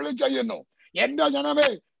ഇപ്രകാരം അരുളിച്ചെയ്യുന്നു, എന്റെ ജനമേ,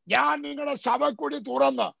 ഞാൻ നിങ്ങളുടെ ശവക്കുഴി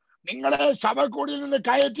തുറന്ന് നിങ്ങളെ ശവക്കുഴിയിൽ നിന്ന്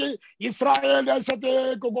കയറ്റി ഇസ്രായേൽ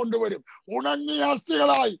ദേശത്തേക്ക് കൊണ്ടുവരും. ഉണങ്ങിയ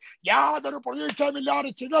അസ്ഥികളായി യാതൊരു പ്രതീക്ഷയുമില്ലാതെ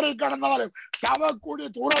ചിതറിക്കിടന്നാലും ശവക്കുഴി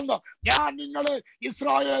തുറന്ന് ഞാൻ നിങ്ങളെ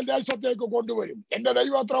ഇസ്രായേൽ ദേശത്തേക്ക് കൊണ്ടുവരും. എന്റെ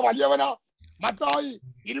ദൈവം അത്ര വലിയവനാ. മത്തായി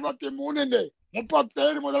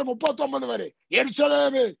 23:37 മുതൽ 39 വരെ,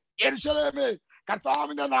 യെരൂശലേമേ യെരൂശലേമേ,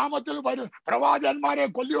 കർത്താവിന്റെ നാമത്തിൽ പ്രവാചകന്മാരെ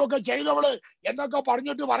കൊല്ലുകയൊക്കെ ചെയ്തവളെ എന്നൊക്കെ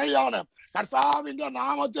പറഞ്ഞിട്ട് പറയാണ്, കർത്താവിന്റെ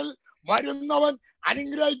നാമത്തിൽ വരുന്നവൻ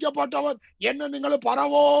അനുഗ്രഹിക്കപ്പെട്ടവൻ എന്ന് നിങ്ങൾ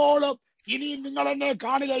പറവോളം ഇനി നിങ്ങൾ എന്നെ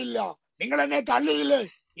കാണുകയില്ല. നിങ്ങൾ എന്നെ തള്ളിയില്ലേ,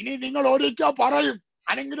 ഇനി നിങ്ങൾ ഒരിക്കൽ പറയും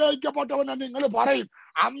അനുഗ്രഹിക്കപ്പെട്ടവൻ എന്ന് നിങ്ങൾ പറയും.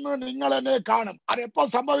 അന്ന് നിങ്ങൾ എന്നെ കാണും. അതെപ്പോ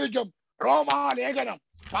സംഭവിക്കും? റോമാലേഖനം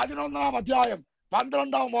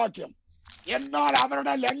 11:12 വാക്യം. എന്നാൽ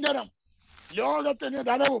അവരുടെ ലംഘനം ലോകത്തിന്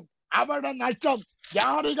ധനവും അവരുടെ നഷ്ടം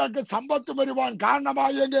ജാതികൾക്ക് സമ്പത്ത് വരുവാൻ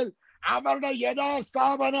കാരണമായെങ്കിൽ അവരുടെ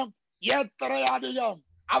യഥാസ്ഥാപനം എത്രയധികം.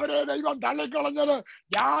 അവരെ ദൈവം തള്ളിക്കളഞ്ഞത്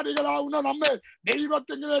ജാതികളാവുന്ന നമ്മെ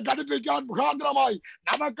ദൈവത്തിലേക്ക് അടുപ്പിക്കാൻ മുഖാന്തരമായി.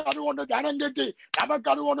 നമുക്കതുകൊണ്ട് ധനം കിട്ടി,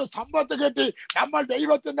 നമുക്കതുകൊണ്ട് സമ്പത്ത് കിട്ടി, നമ്മൾ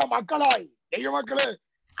ദൈവത്തിന്റെ മക്കളായി. ദൈവമക്കളെ,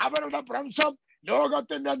 അവരുടെ പ്രംശം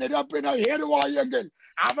ലോകത്തിന്റെ നിരപ്പിന് ഹേതുവായെങ്കിൽ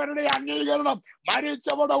അവരുടെ അംഗീകരണം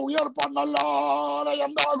മരിച്ചവരുടെ ഉയർപ്പെന്നല്ലാതെ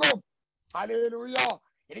എന്താകും? ഹല്ലേലൂയ.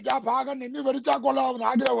 എനിക്ക് ആ ഭാഗം നിന്ന് വരിച്ചാൽ കൊള്ളാവുന്ന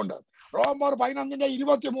ആഗ്രഹമുണ്ട്. റോമർ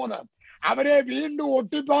 11:23 അവരെ വീണ്ടും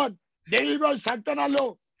ഒട്ടിപ്പാൻ ദൈവം ശക്തനല്ലോ.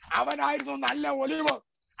 അവനായിരുന്നു നല്ല ഒലിവ്.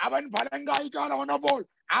 അവൻ ഫലം കായ്ക്കാൻ വന്നപ്പോൾ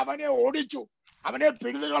അവനെ ഓടിച്ചു. അവനെ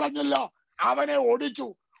പിഴുതു കളഞ്ഞില്ല, അവനെ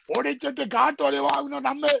ഓടിച്ചിട്ട് കാട്ടൊലിവാകുന്ന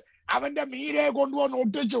നമ്മെ അവന്റെ മീരെ കൊണ്ടുവന്ന്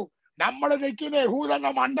ഒട്ടിച്ചു. നമ്മൾ നിൽക്കുന്ന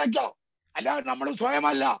യഹൂദന്റെ മണ്ടയ്ക്ക, അല്ലാതെ നമ്മൾ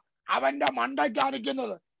സ്വയമല്ല, അവന്റെ മണ്ടയ്ക്കാ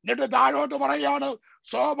നിൽക്കുന്നത്. എന്നിട്ട് താഴോട്ട് പറയാണ്,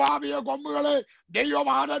 സ്വാഭാവിക കൊമ്പുകളെ ദൈവം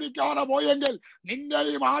ആദരിക്കാതെ പോയെങ്കിൽ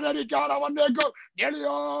നിന്നെയും ആദരിക്കാതെ വന്നേക്കും.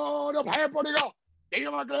 എളിയോട് ഭയപ്പെടുക.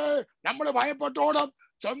 ദൈവമക്കളെ, നമ്മൾ ഭയപ്പെട്ടോടും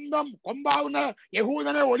സ്വന്തം കൊമ്പാവുന്ന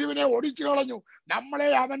യഹൂദനെ ഒലിവിനെ ഒടിച്ചു കളഞ്ഞു. നമ്മളെ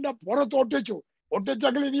അവന്റെ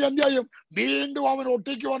ഒട്ടിച്ചെങ്കിൽ ഇനി എന്ത് ചെയ്യും? വീണ്ടും അവൻ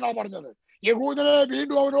ഒട്ടിക്കുമെന്നാ പറഞ്ഞത്. യഹൂദനെ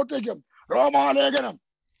വീണ്ടും അവൻ ഒട്ടിക്കും. റോമാലേഖനം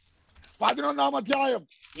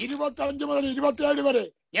 11:25 മുതൽ 27 വരെ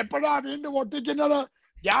എപ്പോഴാ വീണ്ടും ഒട്ടിക്കുന്നത്?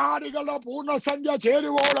 ജാതികളുടെ പൂർണ്ണസംഖ്യ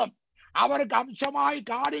ചേരുവോളം അവർക്ക് അംശമായി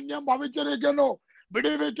കാഠിന്യം ഭവിച്ചിരിക്കുന്നു.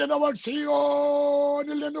 വിടുവിക്കുന്നവർ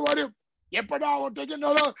സിയോനിൽ നിന്ന് വരും. എപ്പോഴാ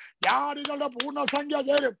ഒട്ടിക്കുന്നത്? ജാതികളുടെ പൂർണ്ണസംഖ്യ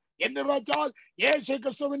ചേരും. എന്ന് വെച്ചാൽ യേശു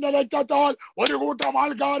ക്രിസ്തുവിന്റെ രക്തത്താൽ ഒരു കൂട്ടം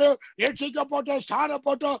ആൾക്കാര് രക്ഷിക്കപ്പെട്ട്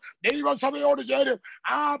സ്ഥാനപ്പെട്ട് ദൈവസഭയോട് ചേരും.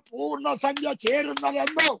 ആ പൂർണ്ണസംഖ്യ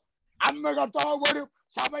ചേരുന്നതെന്നോ അന്ന് കർത്താവ് വരും.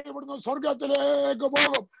 സഭ ഇവിടുന്ന് സ്വർഗത്തിലേക്ക്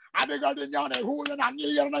പോകും. അത് കഴിഞ്ഞാണ് യഹൂദന്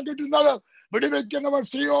അംഗീകരണം കിട്ടുന്നത്. വിടുവിക്കുന്നവർ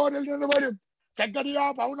സിയോനിൽ നിന്ന് വരും. സെക്കരിയ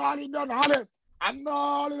 14:4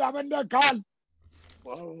 അന്നാളിൽ അവന്റെ കാൽ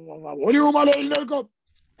ഒലിവുമലയിൽ നിൽക്കും.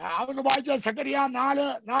 അതൊന്ന് വായിച്ച സെക്കരിയ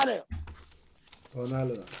 4:4.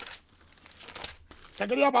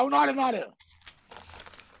 സെക്കരിയ 14:4.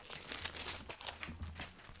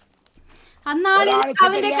 അന്നാളിൽ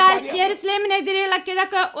അവന്റെ കാൽ യെരുശലേമിനെതിരെയുള്ള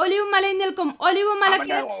കിഴക്ക് ഒലിവുമലയിൽ നിൽക്കും.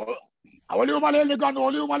 ഒലിവുമലയിൽ നിൽക്കാൻ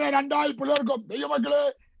ഒലിവുമല രണ്ടായി പിളർക്കും. ദൈവമക്കളെ,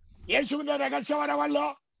 യേശുവിന്റെ രഹസ്യവരമല്ല.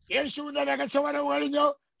 യേശുവിന്റെ രഹസ്യവരം കഴിഞ്ഞ്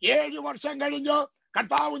 7 വർഷം കഴിഞ്ഞ്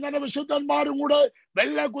കർത്താവ് തന്നെ വിശുദ്ധന്മാരും കൂടെ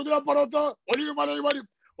വെള്ള കുതിരപ്പുറത്ത് ഒലിവുമലയിൽ വരും.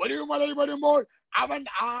 ഒലിവുമലയിൽ വരുമ്പോൾ അവൻ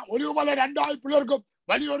ആ ഒലിവുമല രണ്ടായി പിളർക്കും.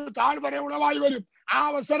 വലിയൊരു താഴ്വര ഉളവായി വരും. ആ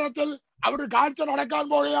അവസരത്തിൽ അവർ കാഴ്ച നടക്കാൻ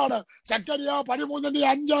പോവുകയാണ്. സെക്കരിയ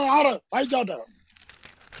 13:5-6 വായിച്ചാട്ട്.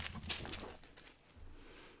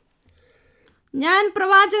 ഞാൻ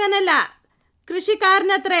പ്രവാചകനല്ല,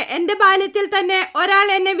 കൃഷിക്കാരനത്രേ. എന്റെ ബാല്യത്തിൽ തന്നെ ഒരാൾ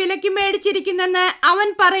എന്നെ വിലക്ക് മേടിച്ചിരിക്കുന്നെന്ന് അവൻ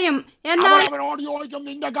പറയും. എന്നാൽ അവനോട് ചോദിക്കും,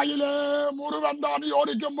 നിന്റെ കയ്യിലെ മുറിവെന്താന്ന്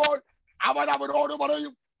ചോദിക്കുമ്പോൾ അവൻ അവരോട്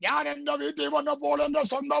പറയും, ഞാൻ എന്റെ വീട്ടിൽ വന്നപ്പോൾ എന്റെ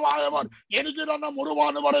സ്വന്തമായവർ എനിക്ക് തന്നെ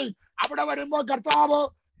മുറിവാന്ന് പറയും. അവിടെ വരുമ്പോ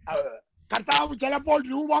കർത്താവ് ചിലപ്പോൾ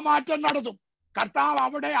രൂപമാറ്റം നടത്തും. കർത്താവ്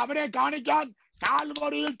അവരെ കാണിക്കാൻ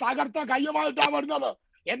കാൽവരിയിൽ തകർത്ത കയ്യുമായിട്ടാണ് വരുന്നത്.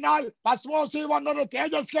 എന്നാൽ പസ്മോസിൽ വന്നത്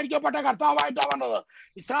തേജസ്കരിക്കപ്പെട്ട കർത്താവായിട്ടാണ് വന്നത്.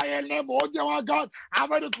 ഇസ്രായേലിനെ ബോധ്യമാക്കാൻ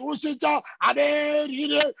അവർ ക്രൂശിച്ച അതേ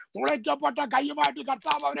രീതിയിൽ തുളയ്ക്കപ്പെട്ട കയ്യുമായിട്ട്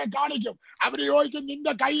കർത്താവ് അവരെ കാണിക്കും. അവര് ചോദിക്കും,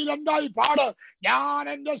 നിന്റെ കയ്യിൽ എന്തായി പാട്? ഞാൻ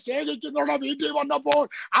എന്റെ സേവിക്കുന്നുള്ള വീട്ടിൽ വന്നപ്പോൾ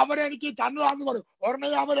അവരെനിക്ക് തന്നതാന്ന് പറയും. ഉടനെ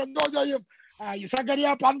അവരെന്തോ ചെയ്യും? സെക്കരിയ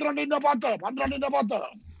 12:10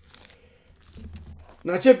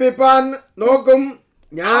 നശിപ്പിപ്പാൻ നോക്കും.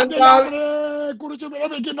 ഞാൻ അവനെ കുറിച്ച്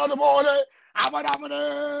വിലപിക്കുന്നത് പോലെ അവരവനെ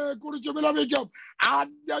കുറിച്ച് വിലപിക്കും.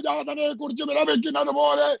 ആദ്യജാതനെ കുറിച്ച് വിലപിക്കുന്നത്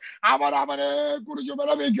പോലെ അവരവനെ കുറിച്ച്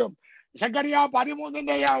വിലപിക്കും. സെക്കരിയ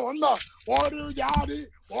 13:1 ഒരു ജാതി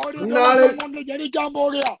ഒരു ദിവസം കൊണ്ട് ജനിക്കാൻ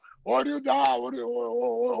പോകുക. ഒരു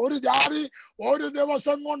ജാതി ഒരു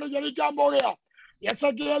ദിവസം കൊണ്ട് ജനിക്കാൻ പോകുക.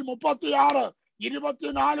 എസെക്കിയേൽ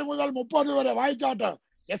 36:24-30 വരെ വായിച്ചാട്ട്.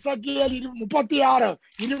 എസെക്കിയേൽ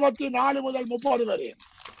 36:24-30 വരെ.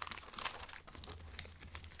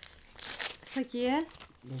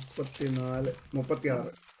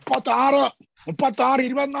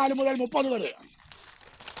 36:24-30 വരെ.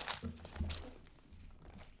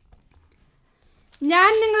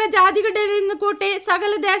 ഞാൻ നിങ്ങളെ ജാതികളുടെ നിന്ന് കൂട്ടി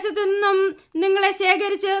സകല ദേശത്തു നിന്നും നിങ്ങളെ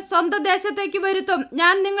ശേഖരിച്ച് സ്വന്തം ദേശത്തേക്ക് വരുത്തും.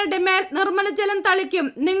 ഞാൻ നിങ്ങളുടെ മേൽ നിർമ്മല ജലം തളിക്കും.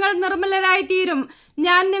 നിങ്ങൾ നിർമ്മലരായി തീരും.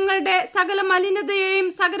 ഞാൻ നിങ്ങളുടെ സകല മലിനതയെയും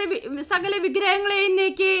സകല വിഗ്രഹങ്ങളെയും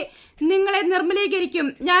നീക്കി നിങ്ങളെ നിർമ്മലീകരിക്കും.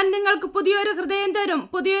 ഞാൻ നിങ്ങൾക്ക് പുതിയൊരു ഹൃദയം തരും.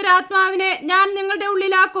 പുതിയൊരു ആത്മാവിനെ ഞാൻ നിങ്ങളുടെ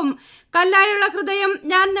ഉള്ളിലാക്കും. കല്ലായുള്ള ഹൃദയം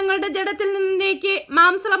ഞാൻ നിങ്ങളുടെ ജഡത്തിൽ നിന്ന് നീക്കി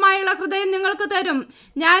മാംസളമായുള്ള ഹൃദയം നിങ്ങൾക്ക് തരും.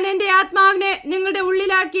 ഞാൻ എൻ്റെ ആത്മാവിനെ നിങ്ങളുടെ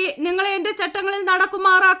ഉള്ളിലാക്കി നിങ്ങളെ എൻ്റെ ചട്ടങ്ങളിൽ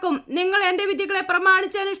നടക്കുമാറാക്കും. നിങ്ങൾ എൻ്റെ വിധികളെ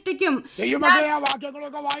പ്രമാണിച്ചനുഷ്ഠിക്കും.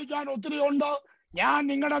 വാക്യങ്ങളൊക്കെ വായിക്കാൻ ഒത്തിരി ഉണ്ട്. ഞാൻ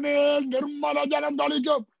നിങ്ങളുടെ മേൽ നിർമ്മല ജലം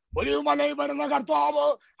തളിക്കും. ഒലിവുമലയിൽ വരുന്ന കർത്താവ്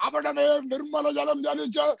അവരുടെ മേൽ നിർമ്മല ജലം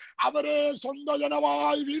ജലിച്ച് അവരെ സ്വന്തം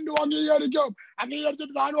ജനമായി വീണ്ടും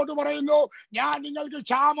അംഗീകരിച്ചിട്ട് താഴോട്ട് പറയുന്നു, ഞാൻ നിങ്ങൾക്ക്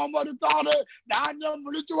ക്ഷാമം വരുത്താതെ ധാന്യം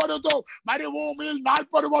വിളിച്ചു വരുത്തും. മരുഭൂമിയിൽ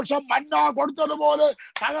 40 വർഷം മന്ന കൊടുത്തതുപോലെ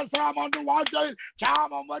സഹസ്രാമാണ്ട് വാഴ്ചയിൽ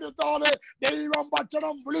ക്ഷാമം വരുത്താതെ ദൈവം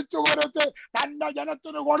ഭക്ഷണം വിളിച്ചു വരുത്തി തന്റെ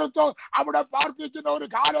ജനത്തിന് കൊടുത്ത് അവിടെ പാർപ്പിക്കുന്ന ഒരു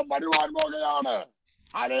കാലം വരുവാൻ പോകുകയാണ്.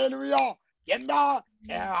 ഹല്ലേലൂയ. എന്താ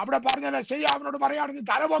അവിടെ പറഞ്ഞത്? ശരിയാവിനോട് പറയുകയാണെങ്കിൽ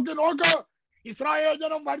തലപൊക്കി നോക്ക്. ഇസ്രായേൽ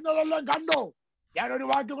ജനം വരുന്നതെല്ലാം കണ്ടു. ഞാനൊരു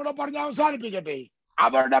വാക്ക് കൂടെ പറഞ്ഞ് അവസാനിപ്പിക്കട്ടെ.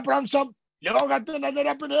 അവരുടെ പ്രംശം ലോകത്തിന്റെ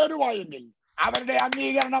നിരപ്പിനേറുവായെങ്കിൽ അവരുടെ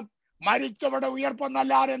അംഗീകരണം മരിച്ചവരുടെ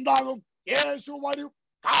ഉയർപ്പെന്നല്ലാതെ എന്താകും? യേശു വരും,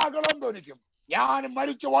 കാഹളം ധ്വനിക്കും, ഞാൻ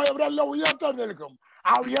മരിച്ചു പോയവരെല്ലാം ഉയർത്തെഴുന്നേൽക്കും.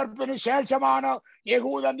 ആ ഉയർപ്പിന് ശേഷമാണ്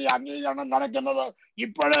യഹൂദന്റെ അംഗീകരണം നടക്കുന്നത്.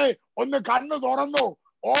 ഇപ്പോഴേ ഒന്ന് കണ്ണു തുറന്നു.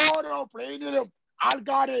 ഓരോ പ്ലെയിനിലും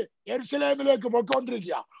ആൾക്കാര് യെരുശലേമിലേക്ക്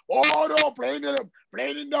പൊയ്ക്കൊണ്ടിരിക്കുക. ഓരോ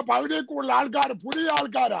പ്ലെയിനിന്റെ പകുതിയിൽ കൂടുതൽ ആൾക്കാർ പുതിയ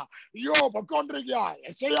ആൾക്കാരാ. അയ്യോ പൊയ്ക്കൊണ്ടിരിക്കുക.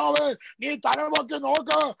 യെശയ്യാവേ, നീ തലവൊക്കി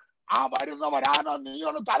നോക്ക്. ആ വരുന്നവരാണ്. നീ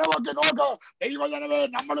ഒന്ന് തലവൊക്കി നോക്ക്. ദൈവജനമേ,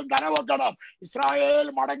 നമ്മളും തലവെക്കണം. ഇസ്രായേൽ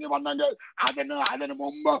മടങ്ങി വന്നെങ്കിൽ അതിന്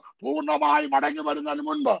മുമ്പ് പൂർണ്ണമായി മടങ്ങി വരുന്നതിന്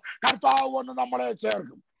മുൻപ് കർത്താവ് വന്ന് നമ്മളെ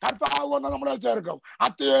ചേർക്കും.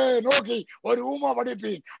 അത്തിയെ നോക്കി ഒരു ഊമ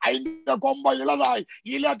പഠിപ്പീൻ. അതിന്റെ കൊമ്പ ഇളതായി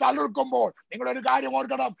ഇല തളിർക്കുമ്പോൾ നിങ്ങളൊരു കാര്യം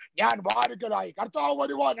ഓർക്കണം, ഞാൻ വാരിക്കലായി. കർത്താവ്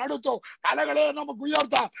വരുവാൻ അടുത്തു. തലകളെ നമുക്ക്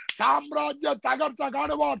ഉയർത്താം. സാമ്രാജ്യ തകർച്ച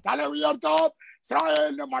കാണുവാൻ തല ഉയർത്താം.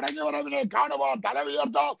 ഇസ്രായേലിന്റെ മടങ്ങിവരവിനെ കാണുവാൻ തല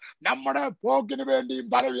ഉയർത്താം. നമ്മുടെ പോക്കിന് വേണ്ടിയും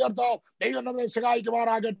തല ഉയർത്താം. ദൈവം നമ്മെ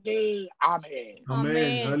സഹായിക്കുമാറാകട്ടെ. ആമേൻ.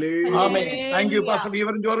 Thank you pastor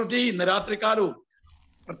VEEYAPURAM George. ഇന്ന് രാത്രികാലവും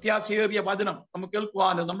പ്രത്യാശയേറിയ വചനം നമുക്ക്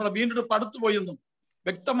കേൾക്കുവാനും നമ്മുടെ വീണ്ടെടുപ്പ് അടുത്തുപോയെന്നും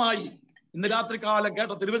വ്യക്തമായി ഇന്ന് രാത്രി കാലം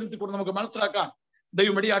കേട്ട തിരുവചനത്തിൽ കൂടെ നമുക്ക് മനസ്സിലാക്കാൻ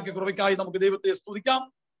ദൈവം ഇടയാക്കിയ കൃപയ്ക്കായി നമുക്ക് ദൈവത്തെ സ്തുതിക്കാം.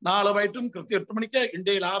 നാളെ വൈകിട്ടും കൃത്യം 8 മണിക്ക്,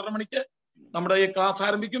 ഇന്ത്യയിൽ 6:30 മണിക്ക് നമ്മുടെ ഈ ക്ലാസ്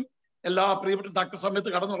ആരംഭിക്കും. എല്ലാ പ്രിയപ്പെട്ട തക്ക സമയത്ത്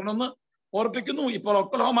കടന്നുറങ്ങണമെന്ന് ഓർപ്പിക്കുന്നു. ഇപ്പോൾ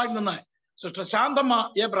ഒക്ലഹോമയിൽ നിന്ന് സിസ്റ്റർ ശാന്തമ്മ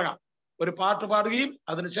ഏബ്രഹാം ഒരു പാട്ട് പാടുകയും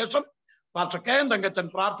അതിനുശേഷം പാസ്റ്റർ കെ എൻ തങ്കച്ചൻ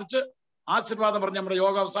പ്രാർത്ഥിച്ച് ആശീർവാദം പറഞ്ഞ് നമ്മുടെ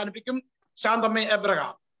യോഗ അവസാനിപ്പിക്കും. ശാന്തമ്മ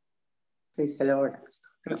ഏബ്രഹാം.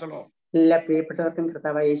 എല്ലാ പ്രിയപ്പെട്ടവർക്കും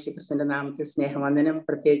കർത്താവായ യേശുക്രിസ്തുവിന്റെ നാമത്തിൽ സ്നേഹവന്ദനം.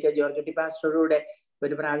 പ്രത്യേകിച്ച് ജോർജുട്ടി പാസ്റ്ററോടുകൂടെ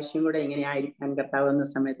ഒരു പ്രാവശ്യം കൂടെ ഇങ്ങനെ ആയിരിക്കാൻ കർത്താവ് എന്ന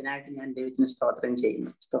സമയത്തിനായിട്ട് ഞാൻ ദൈവത്തിന് സ്തോത്രം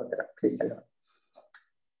ചെയ്യുന്നു. സ്തോത്രം. ക്രിസ്തലോ.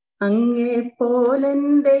 അങ്ങേ പോലൻ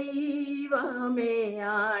ദൈവമേ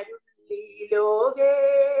ആരുള്ളി ലോകേ,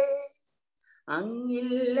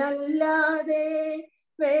 അങ്ങില്ലല്ലാതെ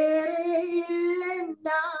വേറെ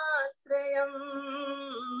ഇല്ലെന്നാശ്രയം,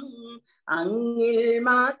 അങ്ങിൽ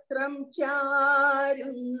മാത്രം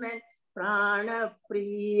ചാരുന്നൻ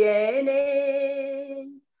പ്രാണപ്രിയനേ,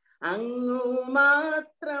 അങ്ങു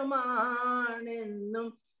മാത്രമാണെന്നും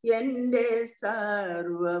എന്റെ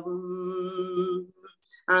സർവവും.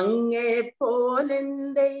 അങ്ങേ പോലൻ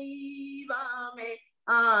ദൈവമേ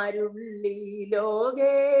ആരുള്ളി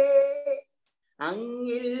ലോകേ,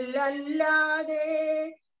 അങ്ങില്ലല്ലാതെ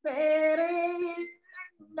വേറെ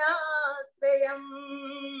ഇല്ലെന്നാശ്രയം,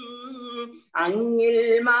 അങ്ങിൽ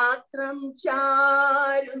മാത്രം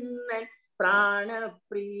ചാരുന്നൻ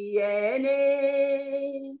പ്രാണപ്രിയനേ,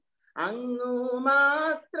 അങ്ങു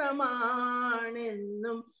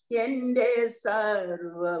മാത്രമാണെന്നും എന്റെ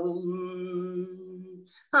സർവവും.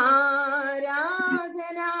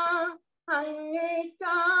 ആരാധന അങ്ങേക്കാരാധന,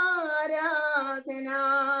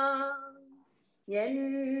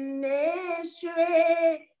 എന്നേശുവേ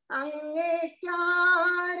അങ്ങേക്കാരാധന,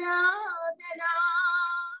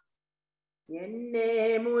 എന്നെ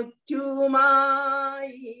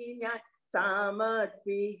മുറ്റുമായി ഞാൻ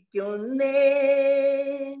സമർപ്പിക്കുന്നേ,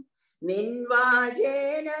 നിൻ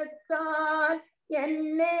വാചനത്താൽ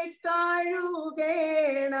എന്നെ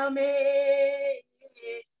കഴുകണമേ,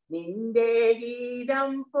 നിന്റെ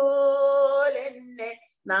ഗീതം പോലെന്നെ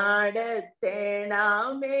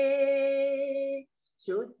നടത്തണമേ,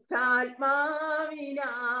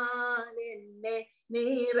 ശുദ്ധാത്മാവിനാൽ എന്നെ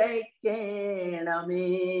നിറയ്ക്കണമേ,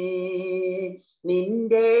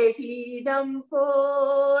 നിന്റെ ഗീതം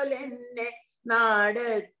പോലെന്നെ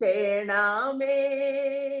നടത്തണമേ,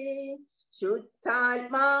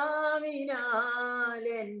 ശുദ്ധാത്മാവിനാൽ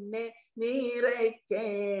എന്നെ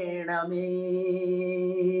നിറയ്ക്കണമേ.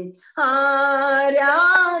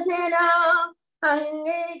 ആരാധന അങ്ങേക്കാരാധന,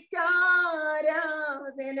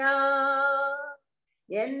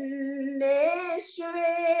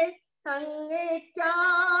 എന്നേശുവേ അങ്ങേക്കാരാധന,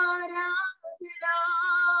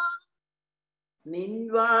 നിൻ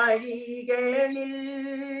വഴികളിൽ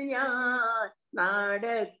ഞാൻ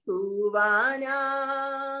നടക്കുവാനായി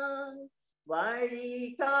വഴി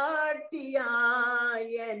കാട്ടിയായി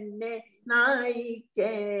എന്നെ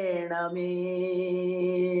നയിക്കണമേ,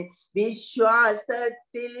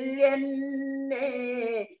 വിശ്വാസത്തിൽ എന്നെ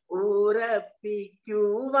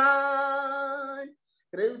ഉറപ്പിക്കുവാൻ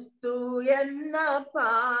ക്രിസ്തു എന്ന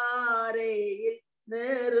പാറയിൽ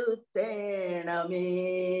നിർത്തണമേ,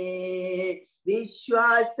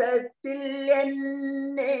 വിശ്വാസത്തിൽ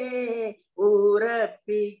എന്നെ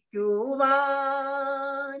ഉറപ്പിക്കുവാൻ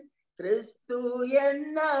ക്രിസ്തു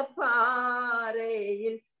എന്ന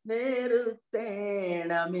പാറയിൽ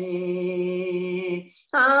നിർത്തണമേ.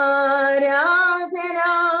 ആരാധന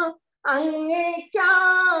അങ്ങേക്കാരാധന,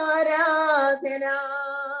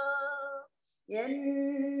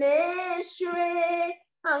 എന്നേശുവേ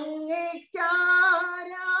അങ്ങേക്കാരാധന,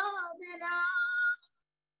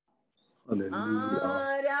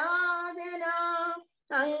 ആരാധന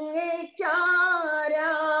അങ്ങേക്കാരാധന,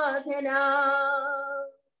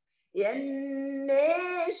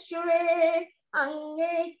 എന്നേശുവേ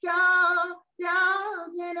അങ്ങേക്കാരാധന.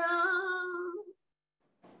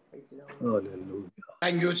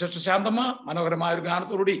 Thank you sister Shanthamma. മനോഹരമായ ഒരു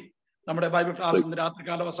ഗാനത്തോടുകൂടി നമ്മുടെ ബൈബിൾ ക്ലാസ് ഇന്ന്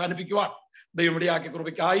രാത്രികാലം അവസാനിപ്പിക്കുവാൻ ദൈവം ഇടയാക്കിയ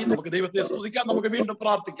കൃപയ്ക്കായി നമുക്ക് ദൈവത്തെ സ്തുതിക്കാം. നമുക്ക് വീണ്ടും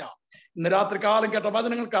പ്രാർത്ഥിക്കാം. ഇന്ന് രാത്രികാലം കേട്ട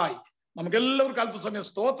വചനങ്ങൾക്കായി നമുക്ക് എല്ലാവർക്കും അല്പസമയം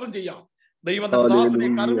സ്തോത്രം ചെയ്യാം. ദൈവം തന്റെ ദാസനെ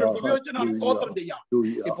കരുണയോടെ ഉപയോഗിച്ചാണ് സ്തോത്രം ചെയ്യാം.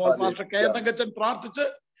 ഇപ്പോൾ പാസ്റ്റർ കെ എൻ തങ്കച്ചൻ പ്രാർത്ഥിച്ച്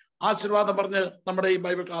ആശീർവാദം പറഞ്ഞ് നമ്മുടെ ഈ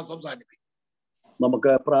ബൈബിൾ ക്ലാസ് അവസാനിപ്പിക്കും.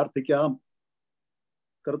 നമുക്ക് പ്രാർത്ഥിക്കാം.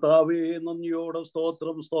 കർത്താവേ, നന്ദിയോടെ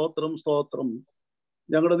സ്തോത്രം സ്തോത്രം സ്തോത്രം.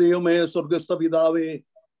 ഞങ്ങളുടെ ദൈവമേ, സ്വർഗസ്ഥ പിതാവേ,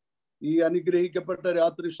 ഈ അനുഗ്രഹിക്കപ്പെട്ട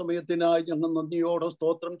രാത്രി സമയത്തിനായി ഞങ്ങൾ നന്ദിയോടെ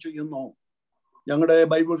സ്തോത്രം ചെയ്യുന്നു. ഞങ്ങളുടെ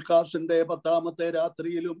ബൈബിൾ ക്ലാസിന്റെ 10ാമത്തെ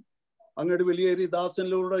രാത്രിയിലും അങ്ങയുടെ വലിയ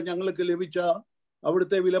ദാസനിലൂടെ ഞങ്ങൾക്ക് ലഭിച്ച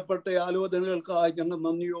അവിടുത്തെ വിലപ്പെട്ട ആലോചനകൾക്കായി ഞങ്ങൾ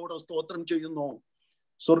നന്ദിയോടെ സ്തോത്രം ചെയ്യുന്നു.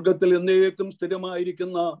 സ്വർഗത്തിൽ എന്നേക്കും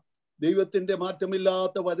സ്ഥിരമായിരിക്കുന്ന ദൈവത്തിന്റെ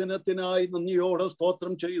മാറ്റമില്ലാത്ത വചനത്തിനായി നന്ദിയോടെ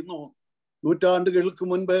സ്തോത്രം ചെയ്യുന്നു. നൂറ്റാണ്ടുകൾക്ക്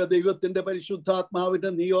മുൻപ് ദൈവത്തിന്റെ പരിശുദ്ധാത്മാവിന്റെ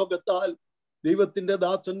നിയോഗത്താൽ ദൈവത്തിന്റെ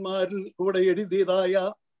ദാസന്മാരിൽ കൂടെ എഴുതിയതായ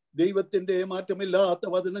ദൈവത്തിന്റെ മാറ്റമില്ലാത്ത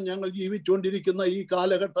വചനം ഞങ്ങൾ ജീവിച്ചുകൊണ്ടിരിക്കുന്ന ഈ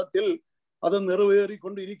കാലഘട്ടത്തിൽ അത്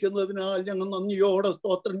നിറവേറിക്കൊണ്ടിരിക്കുന്നതിനാൽ ഞങ്ങൾ നന്ദിയോടെ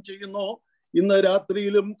സ്തോത്രം ചെയ്യുന്നു. ഇന്ന്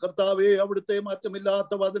രാത്രിയിലും കർത്താവെ അവിടുത്തെ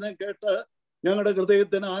മാറ്റമില്ലാത്ത വചനം കേട്ട് ഞങ്ങളുടെ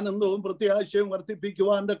ഹൃദയത്തിന് ആനന്ദവും പ്രത്യാശയും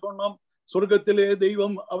വർദ്ധിപ്പിക്കുവാൻ കൊണം സ്വർഗത്തിലെ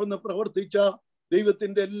ദൈവം അവിടുന്ന് പ്രവർത്തിച്ച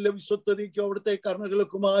ദൈവത്തിന്റെ എല്ലാ വിശ്വസ്തതയ്ക്കും അവിടുത്തെ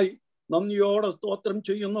കരുണകൾക്കുമായി നന്ദിയോടെ സ്തോത്രം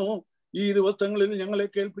ചെയ്യുന്നു. ഈ ദിവസങ്ങളിൽ ഞങ്ങളെ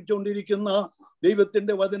കേൾപ്പിച്ചുകൊണ്ടിരിക്കുന്ന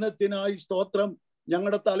ദൈവത്തിന്റെ വചനത്തിനായി സ്തോത്രം.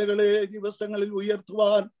 ഞങ്ങളുടെ തലകളെ ദിവസങ്ങളിൽ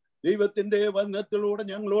ഉയർത്തുവാൻ ദൈവത്തിന്റെ വചനത്തിലൂടെ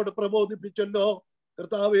ഞങ്ങളോട് പ്രബോധിപ്പിച്ചല്ലോ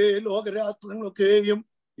കർത്താവെ. ലോകരാഷ്ട്രങ്ങളൊക്കെയും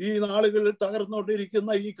ഈ നാളുകളിൽ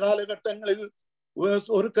തകർന്നുകൊണ്ടിരിക്കുന്ന ഈ കാലഘട്ടങ്ങളിൽ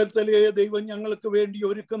സ്വർഗ്ഗത്തിലെ ദൈവം ഞങ്ങൾക്ക് വേണ്ടി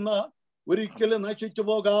ഒരുക്കുന്ന ഒരിക്കലും നശിച്ചു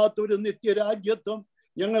പോകാത്ത ഒരു നിത്യരാജ്യത്വം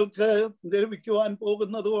ഞങ്ങൾക്ക് ലഭിക്കുവാൻ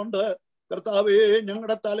പോകുന്നത് കൊണ്ട് കർത്താവെ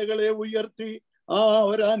ഞങ്ങളുടെ തലകളെ ഉയർത്തി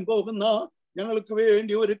വരാൻ പോകുന്ന ഞങ്ങൾക്ക്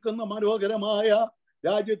വേണ്ടി ഒരുക്കുന്ന മനോഹരമായ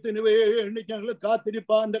രാജ്യത്തിന് വേണ്ടി ഞങ്ങൾ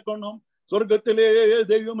കാത്തിരിപ്പാൻ കൊണം സ്വർഗത്തിലെ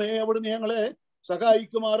ദൈവമേ അവിടുന്ന് ഞങ്ങളെ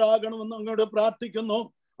സഹായിക്കുമാറാകണമെന്ന് അങ്ങോട്ട് പ്രാർത്ഥിക്കുന്നു.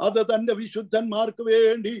 അത് തന്റെ വിശുദ്ധന്മാർക്ക്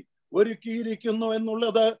വേണ്ടി ഒരുക്കിയിരിക്കുന്നു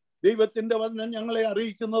എന്നുള്ളത് ദൈവത്തിന്റെ വചനം ഞങ്ങളെ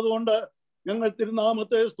അറിയിക്കുന്നത് കൊണ്ട് ഞങ്ങൾ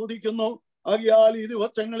തിരുനാമത്തെ സ്തുതിക്കുന്നു. ആകയാൽ ഈ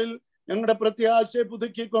ദിവസങ്ങളിൽ ഞങ്ങളുടെ പ്രത്യാശയെ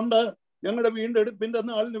പുതുക്കിക്കൊണ്ട് ഞങ്ങളുടെ വീണ്ടെടുപ്പിന്റെ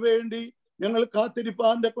നാളിന് വേണ്ടി ഞങ്ങൾ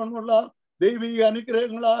കാത്തിരിപ്പാൻ കൊണ്ടുള്ള ദൈവീക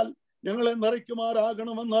അനുഗ്രഹങ്ങളാൽ ഞങ്ങളെ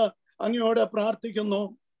നിറയ്ക്കുമാറാകണമെന്ന് അങ്ങയോട് പ്രാർത്ഥിക്കുന്നു.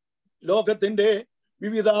 ലോകത്തിന്റെ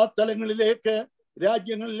വിവിധ സ്ഥലങ്ങളിലേക്ക്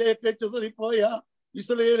രാജ്യങ്ങളിലേക്ക് ചിതറിപ്പോയ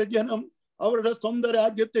ഇസ്രായേൽ ജനം അവരുടെ സ്വന്തം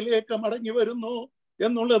രാജ്യത്തിലേക്ക് മടങ്ങി വരുന്നു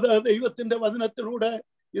എന്നുള്ളത് ദൈവത്തിന്റെ വചനത്തിലൂടെ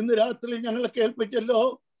ഇന്ന് രാത്രി ഞങ്ങളെ കേൾപ്പിച്ചല്ലോ.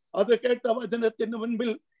 അത് കേട്ട വചനത്തിന് മുൻപിൽ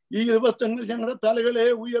ഈ ദിവസങ്ങളിൽ ഞങ്ങളുടെ തലകളെ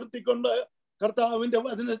ഉയർത്തിക്കൊണ്ട് കർത്താവിന്റെ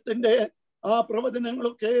വചനത്തിന്റെ ആ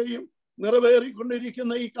പ്രവചനങ്ങളൊക്കെയും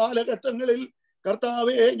നിറവേറിക്കൊണ്ടിരിക്കുന്ന ഈ കാലഘട്ടങ്ങളിൽ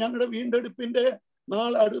കർത്താവെ ഞങ്ങളുടെ വീണ്ടെടുപ്പിന്റെ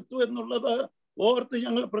നാൾ അടുത്തു എന്നുള്ളത് ഓർത്ത്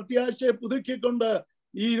ഞങ്ങൾ പ്രത്യാശയെ പുതുക്കിക്കൊണ്ട്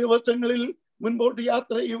ഈ ദിവസങ്ങളിൽ മുൻപോട്ട്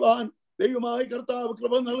യാത്ര ചെയ്യുവാൻ ദൈവമായ കർത്താവ്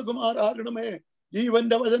കൃപ നൽകുമാറാകണമേ.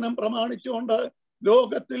 ജീവന്റെ വചനം പ്രമാണിച്ചുകൊണ്ട്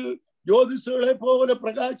ലോകത്തിൽ ജ്യോതിസുകളെ പോലെ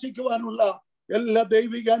പ്രകാശിക്കുവാനുള്ള എല്ലാ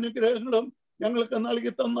ദൈവിക അനുഗ്രഹങ്ങളും ഞങ്ങൾക്ക്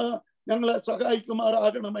നൽകി തന്ന് ഞങ്ങളെ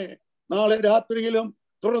സഹായിക്കുമാറാകണമേ. നാളെ രാത്രിയിലും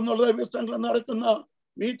തുറന്നുള്ള ദിവസങ്ങൾ നടക്കുന്ന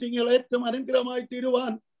മീറ്റിങ്ങുകൾ ഏറ്റവും അനുഗ്രഹമായി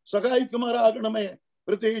തീരുവാൻ സഹായിക്കുമാറാകണമേ.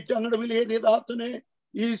 പ്രത്യേകിച്ച് ഞങ്ങളുടെ വിലയേറിയ ദാസനെ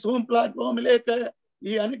ഈ സൂം പ്ലാറ്റ്ഫോമിലേക്ക്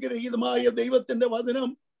ഈ അനുഗ്രഹീതമായ ദൈവത്തിന്റെ വചനം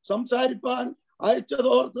സംസാരിപ്പാൻ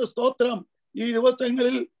അയച്ചതോർത്ത് സ്തോത്രം. ഈ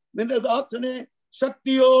ദിവസങ്ങളിൽ നിന്റെ ദാസനെ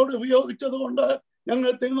ശക്തിയോട് ഉപയോഗിച്ചത് കൊണ്ട് ഞങ്ങൾ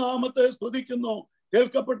തിരുനാമത്തെ സ്തുതിക്കുന്നു.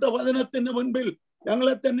 കേൾക്കപ്പെട്ട വചനത്തിന് മുൻപിൽ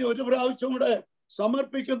ഞങ്ങളെ തന്നെ ഒരു പ്രാവശ്യം കൂടെ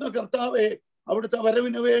സമർപ്പിക്കുന്ന കർത്താവെ, അവിടുത്തെ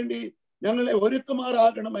വരവിന് വേണ്ടി ഞങ്ങളെ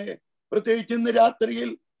ഒരുക്കുമാറാകണമേ. പ്രത്യേകിച്ച് ഇന്ന് രാത്രിയിൽ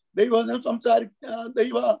ദൈവവചനം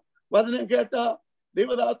ദൈവ വചനം കേട്ട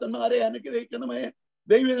ദൈവദാസന്മാരെ അനുഗ്രഹിക്കണമേ.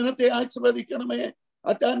 ദൈവജനത്തെ ആശീർവദിക്കണമേ.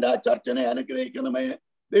 അറ്റാൻ്റെ ആ ചർച്ചനെ അനുഗ്രഹിക്കണമേ.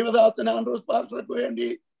 ദൈവദാസൻ ആൻഡ്രൂസ് പാസ്റ്റർക്ക് വേണ്ടി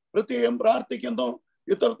പ്രത്യേകം പ്രാർത്ഥിക്കുന്നു.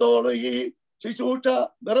 ഇത്രത്തോളം ഈ ശുശ്രൂഷ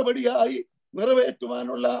നിറപടിയായി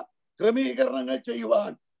നിറവേറ്റുവാനുള്ള ക്രമീകരണങ്ങൾ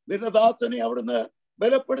ചെയ്യുവാൻ നിന്റെ ദാസനെ അവിടുന്ന്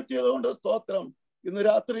ബലപ്പെടുത്തിയത് കൊണ്ട് സ്തോത്രം. ഇന്ന്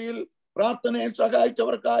രാത്രിയിൽ പ്രാർത്ഥനയിൽ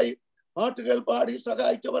സഹായിച്ചവർക്കായും പാട്ടുകൾ പാടി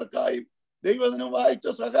സഹായിച്ചവർക്കായും ദൈവദിനം വായിച്ച്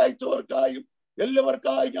സഹായിച്ചവർക്കായും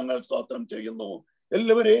എല്ലാവർക്കായും ഞങ്ങൾ സ്തോത്രം ചെയ്യുന്നു.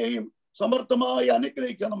 എല്ലാവരെയും സമർത്ഥമായി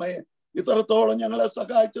അനുഗ്രഹിക്കണമേ. ഇത്രത്തോളം ഞങ്ങളെ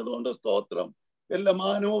സഹായിച്ചത് കൊണ്ട് സ്തോത്രം. എല്ലാ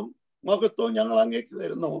മാനവും മഹത്വവും ഞങ്ങൾ അങ്ങേക്ക്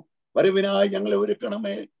തരുന്നു. വരവിനായി ഞങ്ങളെ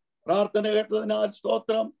ഒരുക്കണമേ. പ്രാർത്ഥന കേട്ടതിനാൽ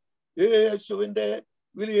സ്തോത്രം. യേശുവിന്റെ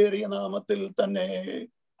വിലയേറിയ നാമത്തിൽ തന്നെ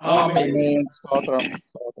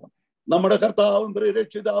നമ്മുടെ കർത്താവും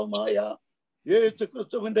രക്ഷിതാവുമായ യേശു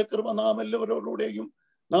ക്രിസ്തുവിന്റെ കൃപ നാം എല്ലാവരോടുകൂടെയും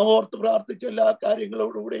നാം ഓർത്ത് പ്രാർത്ഥിച്ച എല്ലാ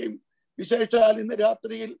കാര്യങ്ങളോടുകൂടെയും വിശേഷാൽ ഇന്ന്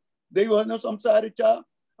രാത്രിയിൽ ദൈവവചനം സംസാരിച്ച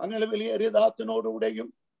അങ്ങനെ വിലയേറിയ ദാസനോടുകൂടെയും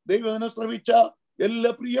ദൈവവചനം ശ്രവിച്ച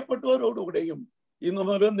എല്ലാ പ്രിയപ്പെട്ടവരോടുകൂടെയും ഇന്ന്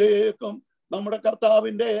മുതലേക്കും നമ്മുടെ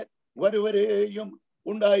കർത്താവിന്റെ വരുവരെയും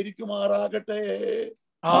ഉണ്ടായിരിക്കുമാറാകട്ടെ.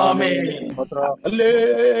 ആമേൻ.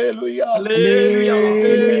 ഹല്ലേലൂയ. ഹല്ലേലൂയ.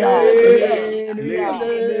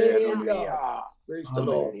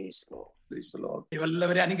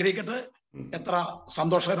 എല്ലാവരെയും അനുഗ്രഹിക്കട്ടെ. എത്ര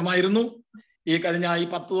സന്തോഷകരമായിരുന്നു ഈ കഴിഞ്ഞ ഈ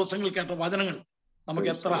 10 ദിവസങ്ങൾ കേട്ട വചനങ്ങൾ. നമുക്ക്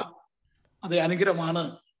എത്ര അത് അനുഗ്രഹമാണ്.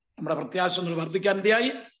 നമ്മുടെ പ്രത്യാശ വർദ്ധിക്കാൻ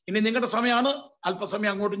ഇടയായി. ഇനി നിങ്ങളുടെ സമയമാണ്.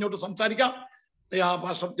 അല്പസമയം അങ്ങോട്ടും ഇങ്ങോട്ടും സംസാരിക്കാം.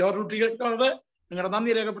 പാസ്റ്റർ ജോർജ് കുട്ടിയോട് നിങ്ങളുടെ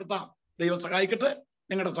നന്ദി രേഖപ്പെടുത്താം. ദൈവം സഹായിക്കട്ടെ.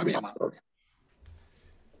 നിങ്ങളുടെ സമയമാണ്.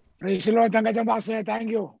 Praise the Lord. Thank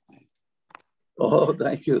you. Oh,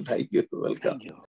 thank you. Welcome.